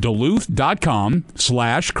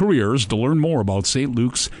slhduluth.com/careers to learn more about St.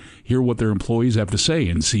 Luke's, hear what their employees have to say,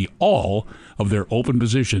 and see all of their open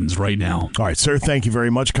positions right now. All right, sir, thank you very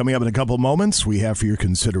much. Coming up in a couple of moments, we have for your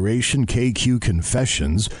consideration KQ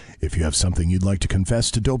Confessions. If you have something you'd like to confess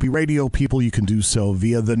to Dopey Radio people, you can do so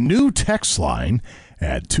via the new text line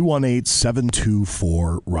at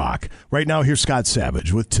 218-724-ROCK. Right now, here's Scott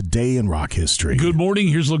Savage with Today in Rock History. Good morning.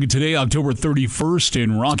 Here's a look at today, October 31st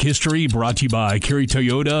in rock history, brought to you by Kerry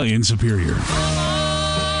Toyota in Superior.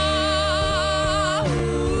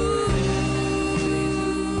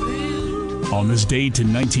 On this date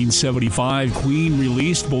in 1975, Queen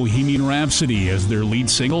released Bohemian Rhapsody as their lead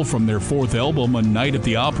single from their fourth album, A Night at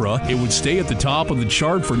the Opera. It would stay at the top of the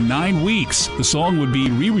chart for 9 weeks. The song would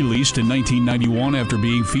be re-released in 1991 after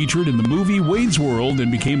being featured in the movie Wayne's World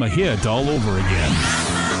and became a hit all over again.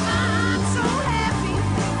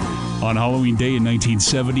 On Halloween Day in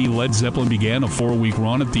 1970, Led Zeppelin began a 4-week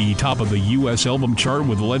run at the top of the U.S. album chart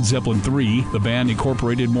with Led Zeppelin 3. The band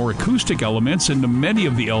incorporated more acoustic elements into many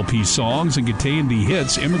of the LP songs and contained the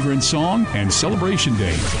hits Immigrant Song and Celebration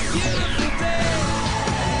Day.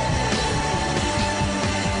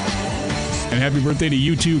 And happy birthday to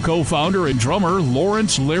U2 co-founder and drummer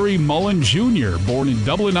Lawrence Larry Mullen Jr., born in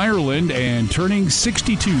Dublin, Ireland, and turning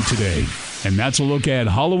 62 today. And that's a look at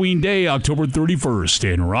Halloween Day, October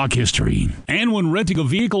 31st in rock history. And when renting a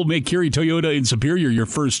vehicle, make Kerry Toyota in Superior your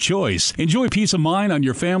first choice. Enjoy peace of mind on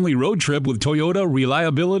your family road trip with Toyota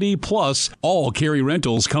Reliability Plus. All Kerry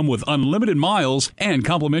rentals come with unlimited miles and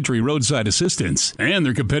complimentary roadside assistance. And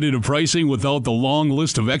their competitive pricing without the long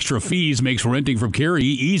list of extra fees makes renting from Kerry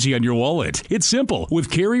easy on your wallet. It's simple. With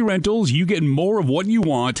Kerry Rentals, you get more of what you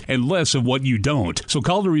want and less of what you don't. So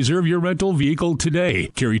call to reserve your rental vehicle today.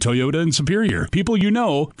 Kerry Toyota in Superior. People you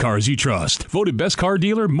know, cars you trust. Voted best car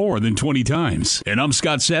dealer more than 20 times. And I'm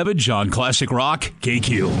Scott Savage on Classic Rock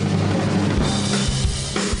KQ.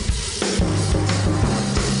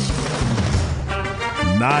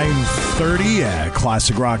 9:30 at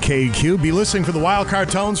Classic Rock KQ. Be listening for the wild card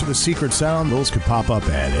tones for the secret sound. Those could pop up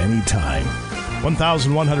at any time.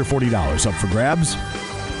 $1,140 up for grabs.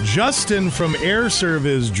 Justin from AirServe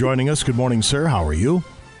is joining us. Good morning, sir. How are you?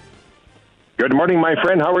 Good morning, my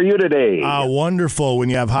friend. How are you today? Wonderful.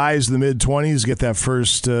 When you have highs in the mid-20s, get that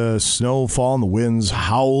first snowfall and the winds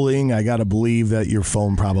howling, I got to believe that your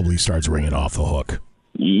phone probably starts ringing off the hook.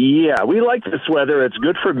 Yeah, we like this weather. It's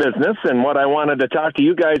good for business. And what I wanted to talk to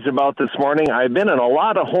you guys about this morning, I've been in a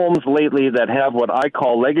lot of homes lately that have what I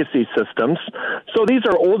call legacy systems. So these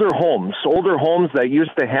are older homes that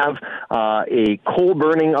used to have a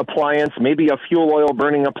coal-burning appliance, maybe a fuel oil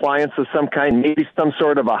burning appliance of some kind, maybe some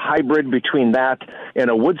sort of a hybrid between that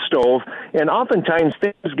and a wood stove. And oftentimes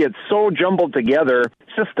things get so jumbled together,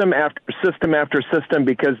 system after system after system,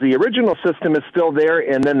 because the original system is still there,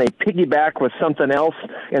 and then they piggyback with something else.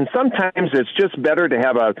 And sometimes it's just better to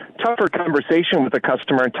have a tougher conversation with the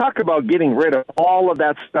customer and talk about getting rid of all of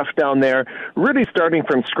that stuff down there, really starting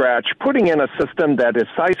from scratch, putting in a system that is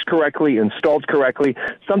sized correctly, installed correctly,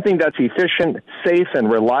 something that's efficient, safe,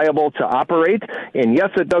 and reliable to operate. And yes,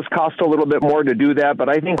 it does cost a little bit more to do that, but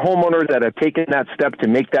I think homeowners that have taken that step to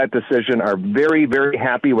make that decision are very, very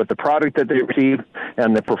happy with the product that they receive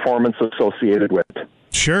and the performance associated with it.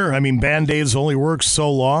 Sure. I mean, Band-Aids only work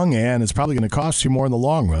so long, and it's probably going to cost you more in the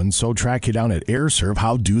long run. So track you down at AirServe.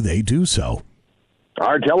 How do they do so?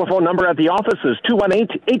 Our telephone number at the office is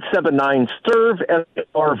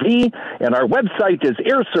 218-879-SERVE, and our website is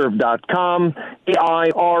airserve.com,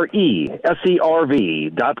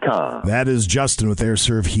 AIRESERV.com. That is Justin with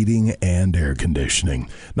AirServe Heating and Air Conditioning.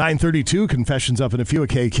 9:32, confessions up in a few at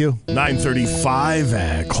KQ. 9:35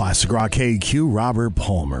 at Classic Rock KQ. Robert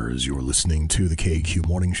Palmer's. You're listening to the KQ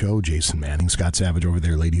Morning Show. Jason Manning, Scott Savage over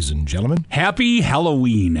there, ladies and gentlemen. Happy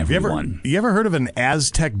Halloween, everyone. You ever heard of an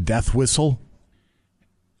Aztec death whistle?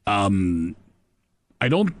 I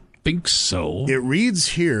don't think so. It reads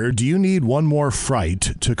here, do you need one more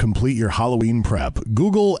fright to complete your Halloween prep?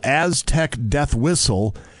 Google Aztec death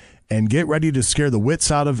whistle and get ready to scare the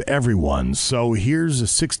wits out of everyone. So here's a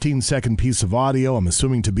 16-second piece of audio, I'm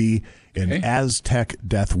assuming to be an Aztec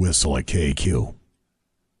death whistle at KQ.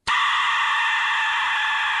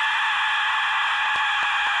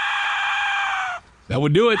 That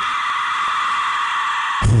would do it.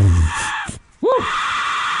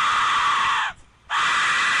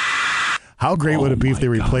 How great would it be if they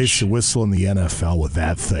replaced the whistle in the NFL with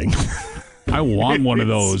that thing? I want one of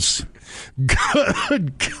those.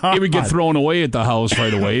 Good God. It would get thrown away at the house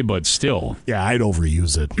right away, but still. Yeah, I'd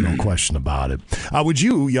overuse it. No question about it. Would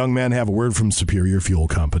you, young man, have a word from Superior Fuel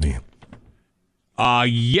Company?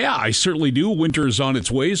 Yeah, I certainly do. Winter is on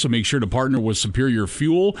its way, so make sure to partner with Superior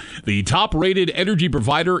Fuel, the top-rated energy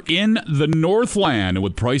provider in the Northland.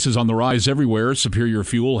 With prices on the rise everywhere, Superior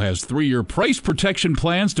Fuel has 3-year price protection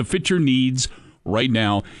plans to fit your needs. Right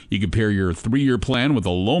now, you can pair your 3-year plan with a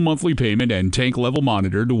low monthly payment and tank level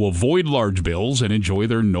monitor to avoid large bills and enjoy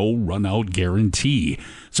their no run-out guarantee.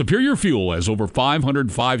 Superior Fuel has over 500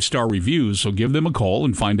 5-star reviews, so give them a call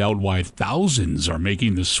and find out why thousands are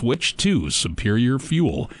making the switch to Superior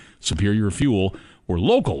Fuel. Superior Fuel, where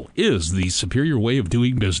local is the superior way of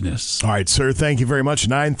doing business. All right, sir, thank you very much.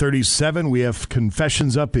 9:37, we have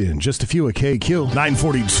confessions up in just a few at KQ.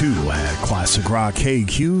 9:42 at Classic Rock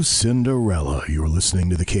KQ, Cinderella. You are listening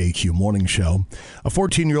to the KQ Morning Show. A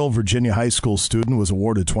 14-year-old Virginia high school student was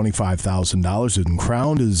awarded $25,000 and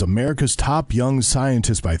crowned as America's top young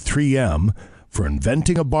scientist by 3M for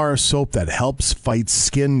inventing a bar of soap that helps fight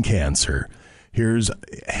skin cancer. Here's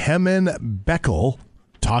Hemen Beckel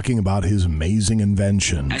talking about his amazing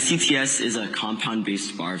invention. SCTS is a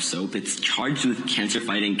compound-based bar of soap. It's charged with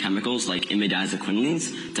cancer-fighting chemicals like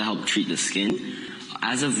imidazoquinolines to help treat the skin.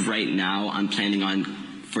 As of right now, I'm planning on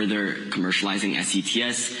further commercializing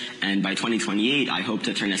SCTS, and by 2028, I hope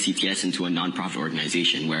to turn SCTS into a nonprofit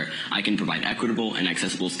organization where I can provide equitable and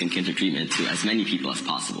accessible skin cancer treatment to as many people as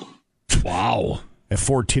possible. Wow. At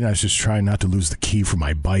 14, I was just trying not to lose the key for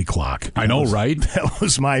my bike lock. I know, right? That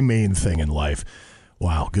was my main thing in life.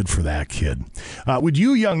 Wow, good for that kid. Would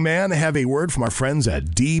you, young man, have a word from our friends at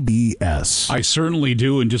DBS? I certainly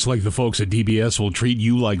do, and just like the folks at DBS will treat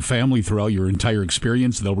you like family throughout your entire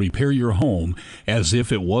experience, they'll repair your home as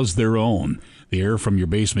if it was their own. The air from your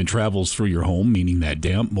basement travels through your home, meaning that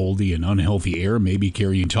damp, moldy, and unhealthy air may be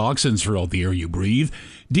carrying toxins throughout the air you breathe.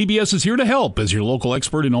 DBS is here to help as your local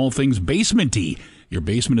expert in all things basement-y. Your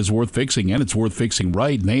basement is worth fixing, and it's worth fixing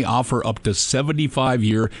right, and they offer up to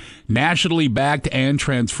 75-year nationally backed and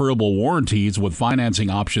transferable warranties with financing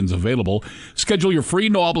options available. Schedule your free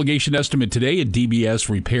no-obligation estimate today at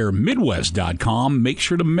dbsrepairmidwest.com. Make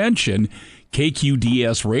sure to mention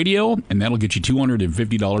KQDS Radio, and that'll get you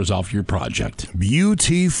 $250 off your project.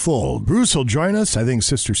 Beautiful. Bruce will join us. I think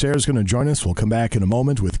Sister Sarah's going to join us. We'll come back in a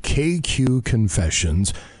moment with KQ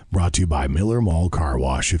Confessions, brought to you by Miller Mall Car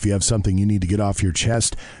Wash. If you have something you need to get off your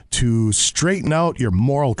chest to straighten out your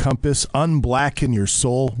moral compass, unblacken your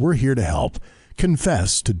soul, we're here to help.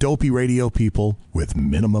 Confess to dopey radio people with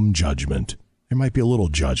minimum judgment. There might be a little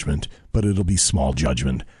judgment, but it'll be small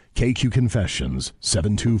judgment. KQ Confessions,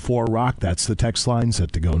 724-ROCK. That's the text line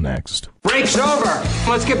set to go next. Break's over.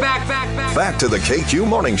 Let's get back. Back to the KQ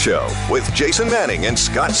Morning Show with Jason Manning and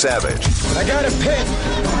Scott Savage. I got a pit.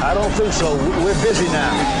 I don't think so. We're busy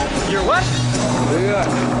now. You're what? Yeah.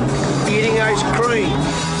 Eating ice cream.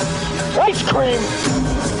 Ice cream?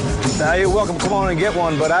 Now, you're welcome. Come on and get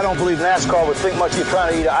one, but I don't believe NASCAR would think much of you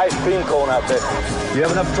trying to eat an ice cream cone out there. You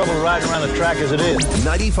have enough trouble riding around the track as it is.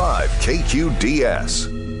 95 KQDS.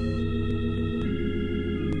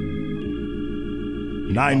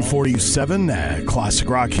 9:47 at Classic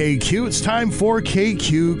Rock KQ. It's time for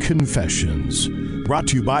KQ Confessions, brought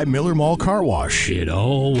to you by Miller Mall Car Wash. It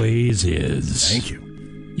always is. Thank you.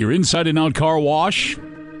 Your Inside and Out Car Wash,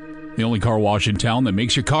 the only car wash in town that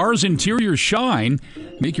makes your car's interior shine,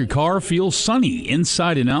 make your car feel sunny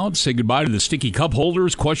inside and out. Say goodbye to the sticky cup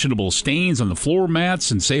holders, questionable stains on the floor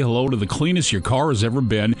mats, and say hello to the cleanest your car has ever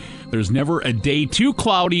been. There's never a day too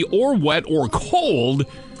cloudy or wet or cold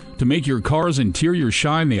to make your car's interior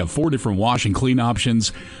shine. They have 4 different wash and clean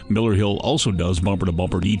options. Miller Hill also does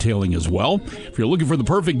bumper-to-bumper detailing as well. If you're looking for the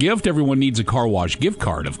perfect gift, everyone needs a car wash gift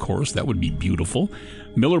card, of course. That would be beautiful.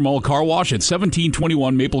 Miller Mall Car Wash at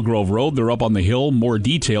 1721 Maple Grove Road. They're up on the hill. More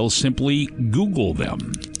details, simply Google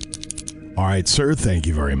them. All right, sir. Thank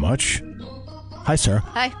you very much. Hi, Sarah.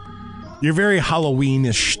 Hi. You're very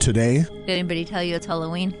Halloween-ish today. Did anybody tell you it's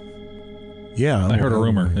Halloween? Yeah. I heard a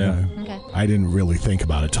rumor, yeah. Okay. I didn't really think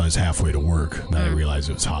about it till I was halfway to work. Then I realized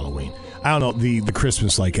it was Halloween. I don't know, the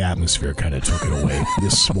Christmas-like atmosphere kind of took it away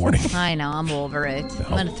this morning. I know, I'm over it. I'm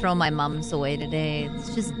going to throw my mums away today.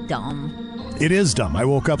 It's just dumb. It is dumb. I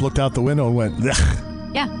woke up, looked out the window, and went, ugh.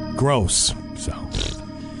 Yeah. Gross. So,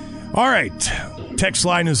 all right. Text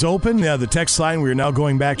line is open. Yeah, the text line, we are now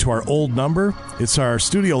going back to our old number. It's our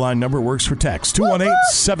studio line number. It works for text.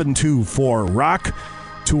 218-724-ROCK.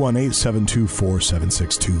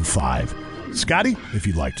 218-724-7625. Scotty, if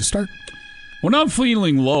you'd like to start. When I'm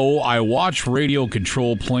feeling low, I watch radio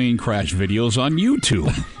control plane crash videos on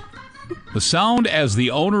YouTube. The sound as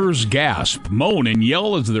the owners gasp, moan, and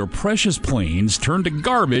yell as their precious planes turn to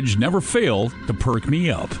garbage never fail to perk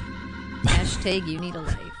me up. Hashtag you need a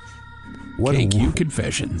life. KQ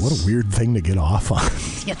Confessions. What a weird thing to get off on.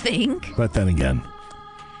 You think? But then again,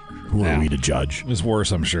 who are we to judge? It's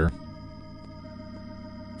worse, I'm sure.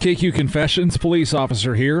 KQ Confessions, police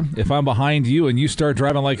officer here. If I'm behind you and you start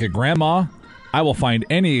driving like a grandma, I will find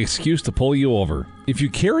any excuse to pull you over. If you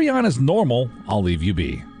carry on as normal, I'll leave you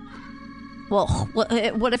be. Well,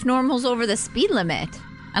 what if normal's over the speed limit?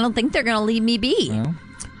 I don't think they're going to leave me be. Well,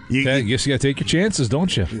 I guess you got to take your chances,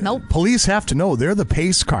 don't you? Nope. Police have to know they're the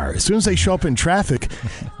pace car. As soon as they show up in traffic,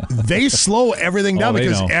 they slow everything down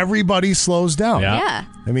because everybody slows down. Yeah.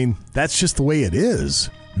 I mean, that's just the way it is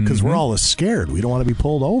because we're all scared. We don't want to be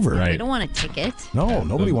pulled over. Right. We don't want a ticket. No,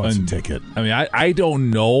 nobody wants a ticket. I mean, I don't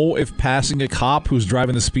know if passing a cop who's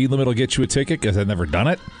driving the speed limit will get you a ticket because I've never done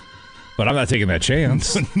it. But I'm not taking that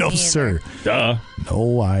chance. No, sir. Duh.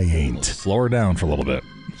 No, I ain't. Slow her down for a little bit.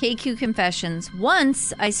 KQ Confessions.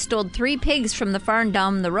 Once, I stole 3 pigs from the farm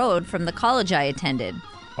down the road from the college I attended.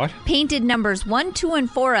 What? Painted numbers 1, 2,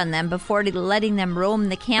 and 4 on them before letting them roam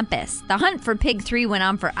the campus. The hunt for pig 3 went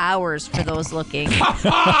on for hours for those looking.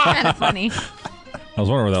 Kind of funny. I was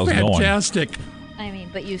wondering where that was going. Fantastic. I mean,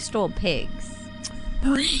 but you stole pigs.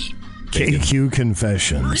 KQ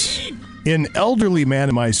Confessions. An elderly man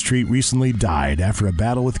in my street recently died after a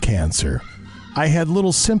battle with cancer. I had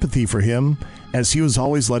little sympathy for him as he was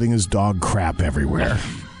always letting his dog crap everywhere.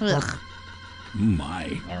 Ugh.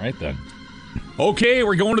 My. All right, then. Okay,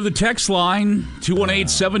 we're going to the text line,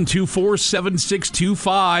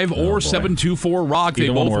 218-724-7625 or 724-ROCK. They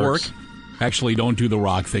Either one both work. works. Actually, don't do the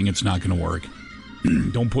rock thing. It's not going to work.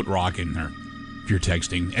 Don't put rock in there if you're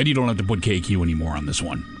texting. And you don't have to put KQ anymore on this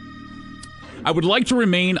one. I would like to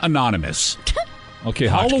remain anonymous. Okay,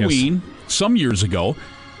 Halloween, some years ago,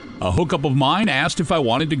 a hookup of mine asked if I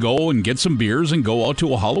wanted to go and get some beers and go out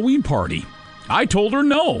to a Halloween party. I told her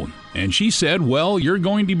no, and she said, well, you're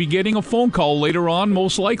going to be getting a phone call later on,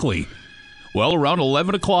 most likely. Well, around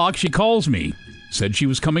 11 o'clock, she calls me, said she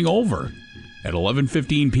was coming over. At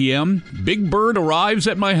 11:15 p.m., Big Bird arrives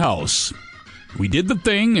at my house. We did the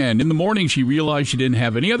thing, and in the morning she realized she didn't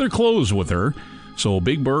have any other clothes with her, so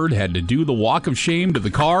Big Bird had to do the walk of shame to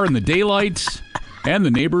the car in the daylight, and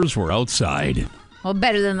the neighbors were outside. Well,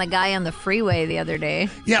 better than the guy on the freeway the other day.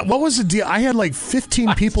 Yeah, what was the deal? I had like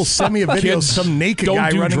 15 people send me a video of some naked don't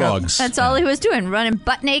guy do running drugs. That's all he was doing, running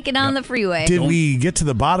butt naked on the freeway. Did we get to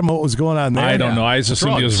the bottom of what was going on there? I don't know. I just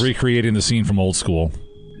assumed he was recreating the scene from Old School.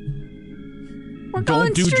 We're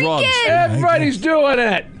Don't do streaking. drugs. Everybody's doing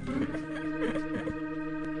it.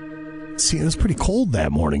 See, it was pretty cold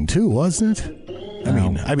that morning too, wasn't it?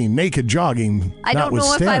 I mean, naked jogging. I don't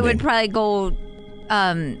know if I would notwithstanding. probably go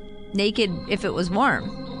naked if it was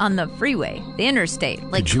warm on the freeway, the interstate.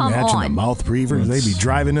 Like, Could you come imagine the on. mouth breathers? They'd be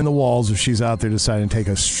driving in the walls if she's out there deciding to take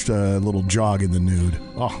a little jog in the nude.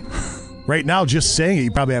 Oh, right now, just saying it,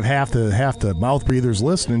 you probably have half the mouth breathers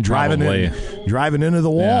listening, driving into the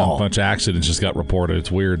wall. Yeah, a bunch of accidents just got reported.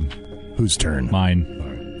 It's weird. Whose turn?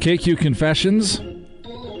 Mine. KQ Confessions.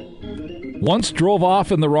 Once drove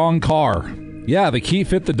off in the wrong car. Yeah, the key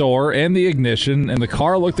fit the door and the ignition, and the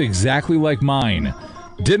car looked exactly like mine.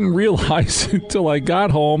 Didn't realize until I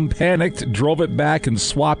got home, panicked, drove it back, and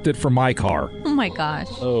swapped it for my car. Oh, my gosh.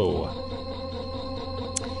 Oh.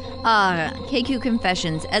 KQ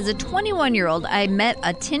Confessions. As a 21-year-old, I met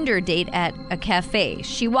a Tinder date at a cafe.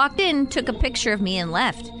 She walked in, took a picture of me, and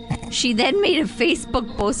left. She then made a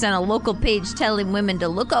Facebook post on a local page telling women to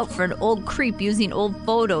look out for an old creep using old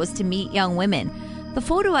photos to meet young women. The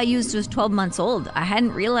photo I used was 12 months old. I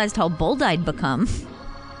hadn't realized how bold I'd become.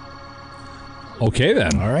 Okay,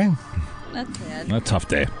 then. All right. That's sad. A tough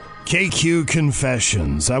day. KQ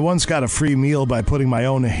Confessions. I once got a free meal by putting my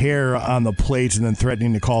own hair on the plate and then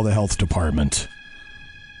threatening to call the health department.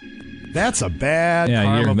 That's a bad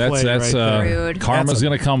karma play that's right there. Rude. Karma's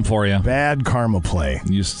going to come for you. Bad karma play.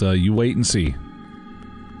 You wait and see.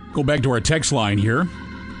 Go back to our text line here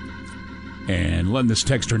and letting this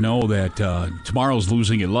texter know that tomorrow's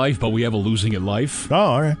Losing at Life, but we have a Losing at Life. Oh,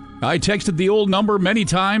 all right. I texted the old number many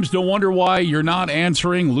times. Don't wonder why you're not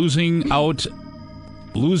answering. Losing out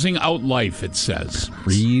life, it says.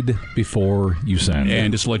 Read before you send.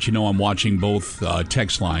 And just to let you know, I'm watching both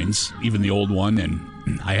text lines, even the old one, and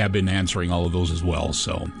I have been answering all of those as well.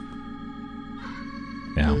 So,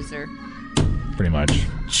 yeah, loser. Pretty much.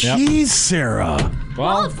 Jeez, Sarah.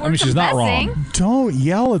 Well, I mean, she's not wrong. Don't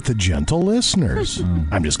yell at the gentle listeners.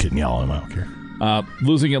 I'm just kidding. Yell at them. I don't care.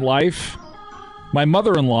 Losing at Life. My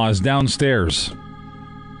mother-in-law is downstairs.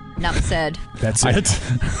 Enough said. That's it?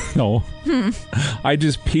 No. I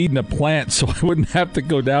just peed in a plant so I wouldn't have to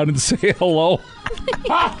go down and say hello.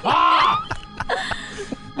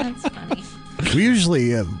 That's funny. We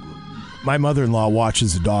usually, my mother-in-law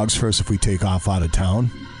watches the dogs for us if we take off out of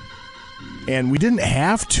town. And we didn't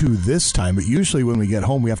have to this time, but usually when we get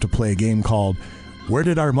home, we have to play a game called where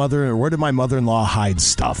did my mother-in-law hide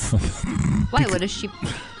stuff? Why? What is she?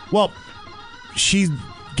 Well, she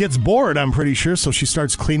gets bored, I'm pretty sure, so she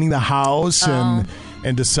starts cleaning the house and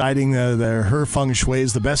deciding that her feng shui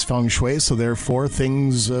is the best feng shui, so therefore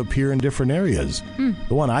things appear in different areas.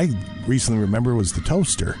 The one I recently remember was the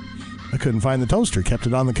toaster. I couldn't find the toaster, kept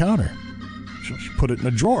it on the counter. She put it in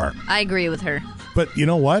a drawer. I agree with her. But you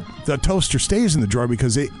know what? The toaster stays in the drawer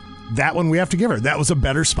because that one we have to give her. That was a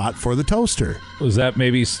better spot for the toaster. Was that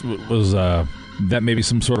maybe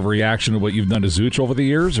some sort of reaction to what you've done to Zooch over the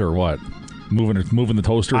years, or what? Moving the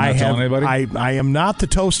toaster and not telling anybody? I am not the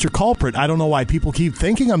toaster culprit. I don't know why people keep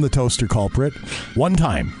thinking I'm the toaster culprit. One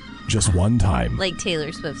time. Just one time. Like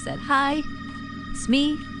Taylor Swift said, hi, it's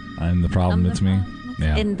me. And the problem, it's me.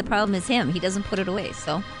 Yeah. And the problem is him. He doesn't put it away,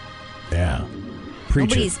 so. Yeah. Preach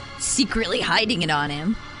Nobody's it. secretly hiding it on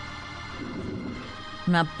him.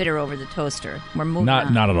 I'm not bitter over the toaster. We're moving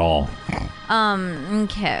on. Not at all.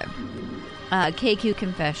 Okay. KQ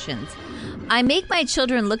Confessions. I make my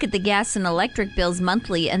children look at the gas and electric bills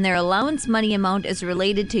monthly, and their allowance money amount is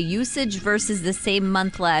related to usage versus the same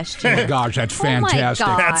month last year. Oh, gosh, that's fantastic.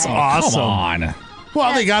 My God. That's awesome. Come on.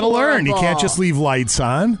 Well, they got to learn. You can't horrible. just leave lights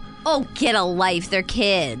on. Oh, get a life. They're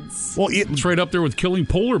kids. Well, it's right up there with killing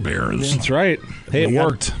polar bears. That's right. Hey, it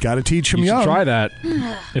worked. Got to teach them You young. should try that.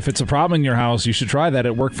 If it's a problem in your house, you should try that.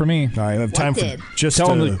 It worked for me. I have time for just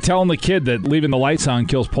telling the kid that leaving the lights on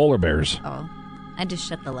kills polar bears. Oh, I just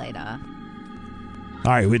shut the light off.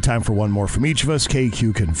 All right, we had time for one more from each of us.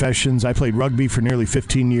 KQ Confessions. I played rugby for nearly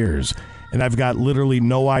 15 years, and I've got literally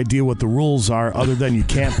no idea what the rules are other than you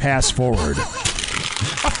can't pass forward.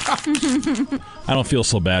 I don't feel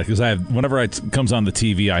so bad because whenever it comes on the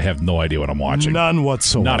TV, I have no idea what I'm watching. None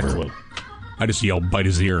whatsoever. Not a clue. I just yell, bite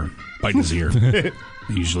his ear. Bite his ear. I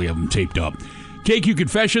usually have them taped up. KQ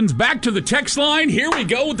Confessions, back to the text line. Here we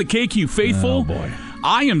go with the KQ Faithful. Oh, boy.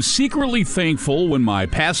 I am secretly thankful when my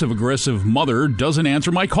passive-aggressive mother doesn't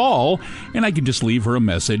answer my call, and I can just leave her a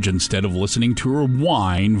message instead of listening to her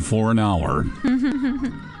whine for an hour.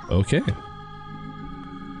 Okay.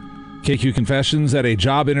 KQ Confessions. At a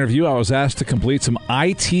job interview, I was asked to complete some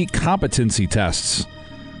IT competency tests.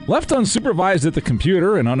 Left unsupervised at the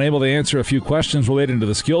computer and unable to answer a few questions relating to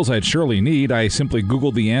the skills I'd surely need, I simply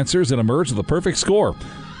Googled the answers and emerged with a perfect score.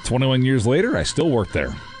 21 years later, I still work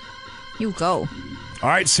there. You go. All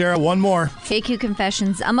right, Sarah, one more. KQ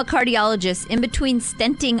Confessions. I'm a cardiologist. In between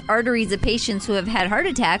stenting arteries of patients who have had heart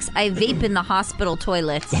attacks, I vape in the hospital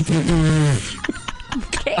toilets.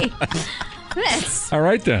 Okay. That's all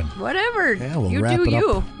right, then. Whatever. Yeah, we'll you wrap do it up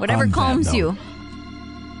you. Whatever on that calms note. you.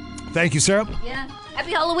 Thank you, Sarah. Yeah.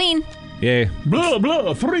 Happy Halloween. Yay. Blah,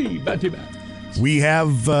 blah, 3 batty bats. We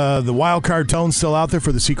have the wild card tone still out there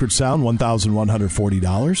for the Secret Sound,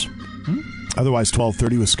 $1,140. Otherwise,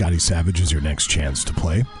 12:30 with Scotty Savage is your next chance to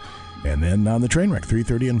play. And then on the train wreck,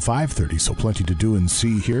 3:30 and 5:30. So plenty to do and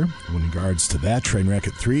see here in regards to that. Train wreck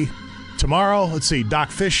at 3. Tomorrow, let's see,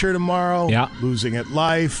 Doc Fisher tomorrow. Yeah. Losing at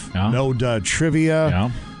Life. Yeah. No Duh Trivia.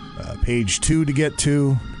 Yeah. Page 2 to get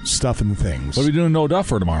to. Stuff and things. What are we doing No Duff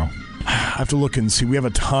for tomorrow? I have to look and see. We have a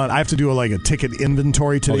ton. I have to do a ticket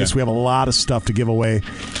inventory today, Okay. so we have a lot of stuff to give away.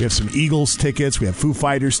 We have some Eagles tickets. We have Foo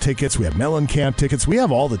Fighters tickets. We have Mellencamp tickets. We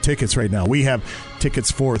have all the tickets right now. We have tickets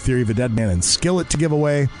for Theory of a Dead Man and Skillet to give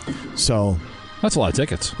away. So that's a lot of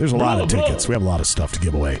tickets. There's a lot of tickets. We have a lot of stuff to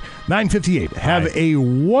give away. 9:58. Have a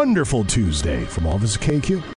wonderful Tuesday from all of us at KQ.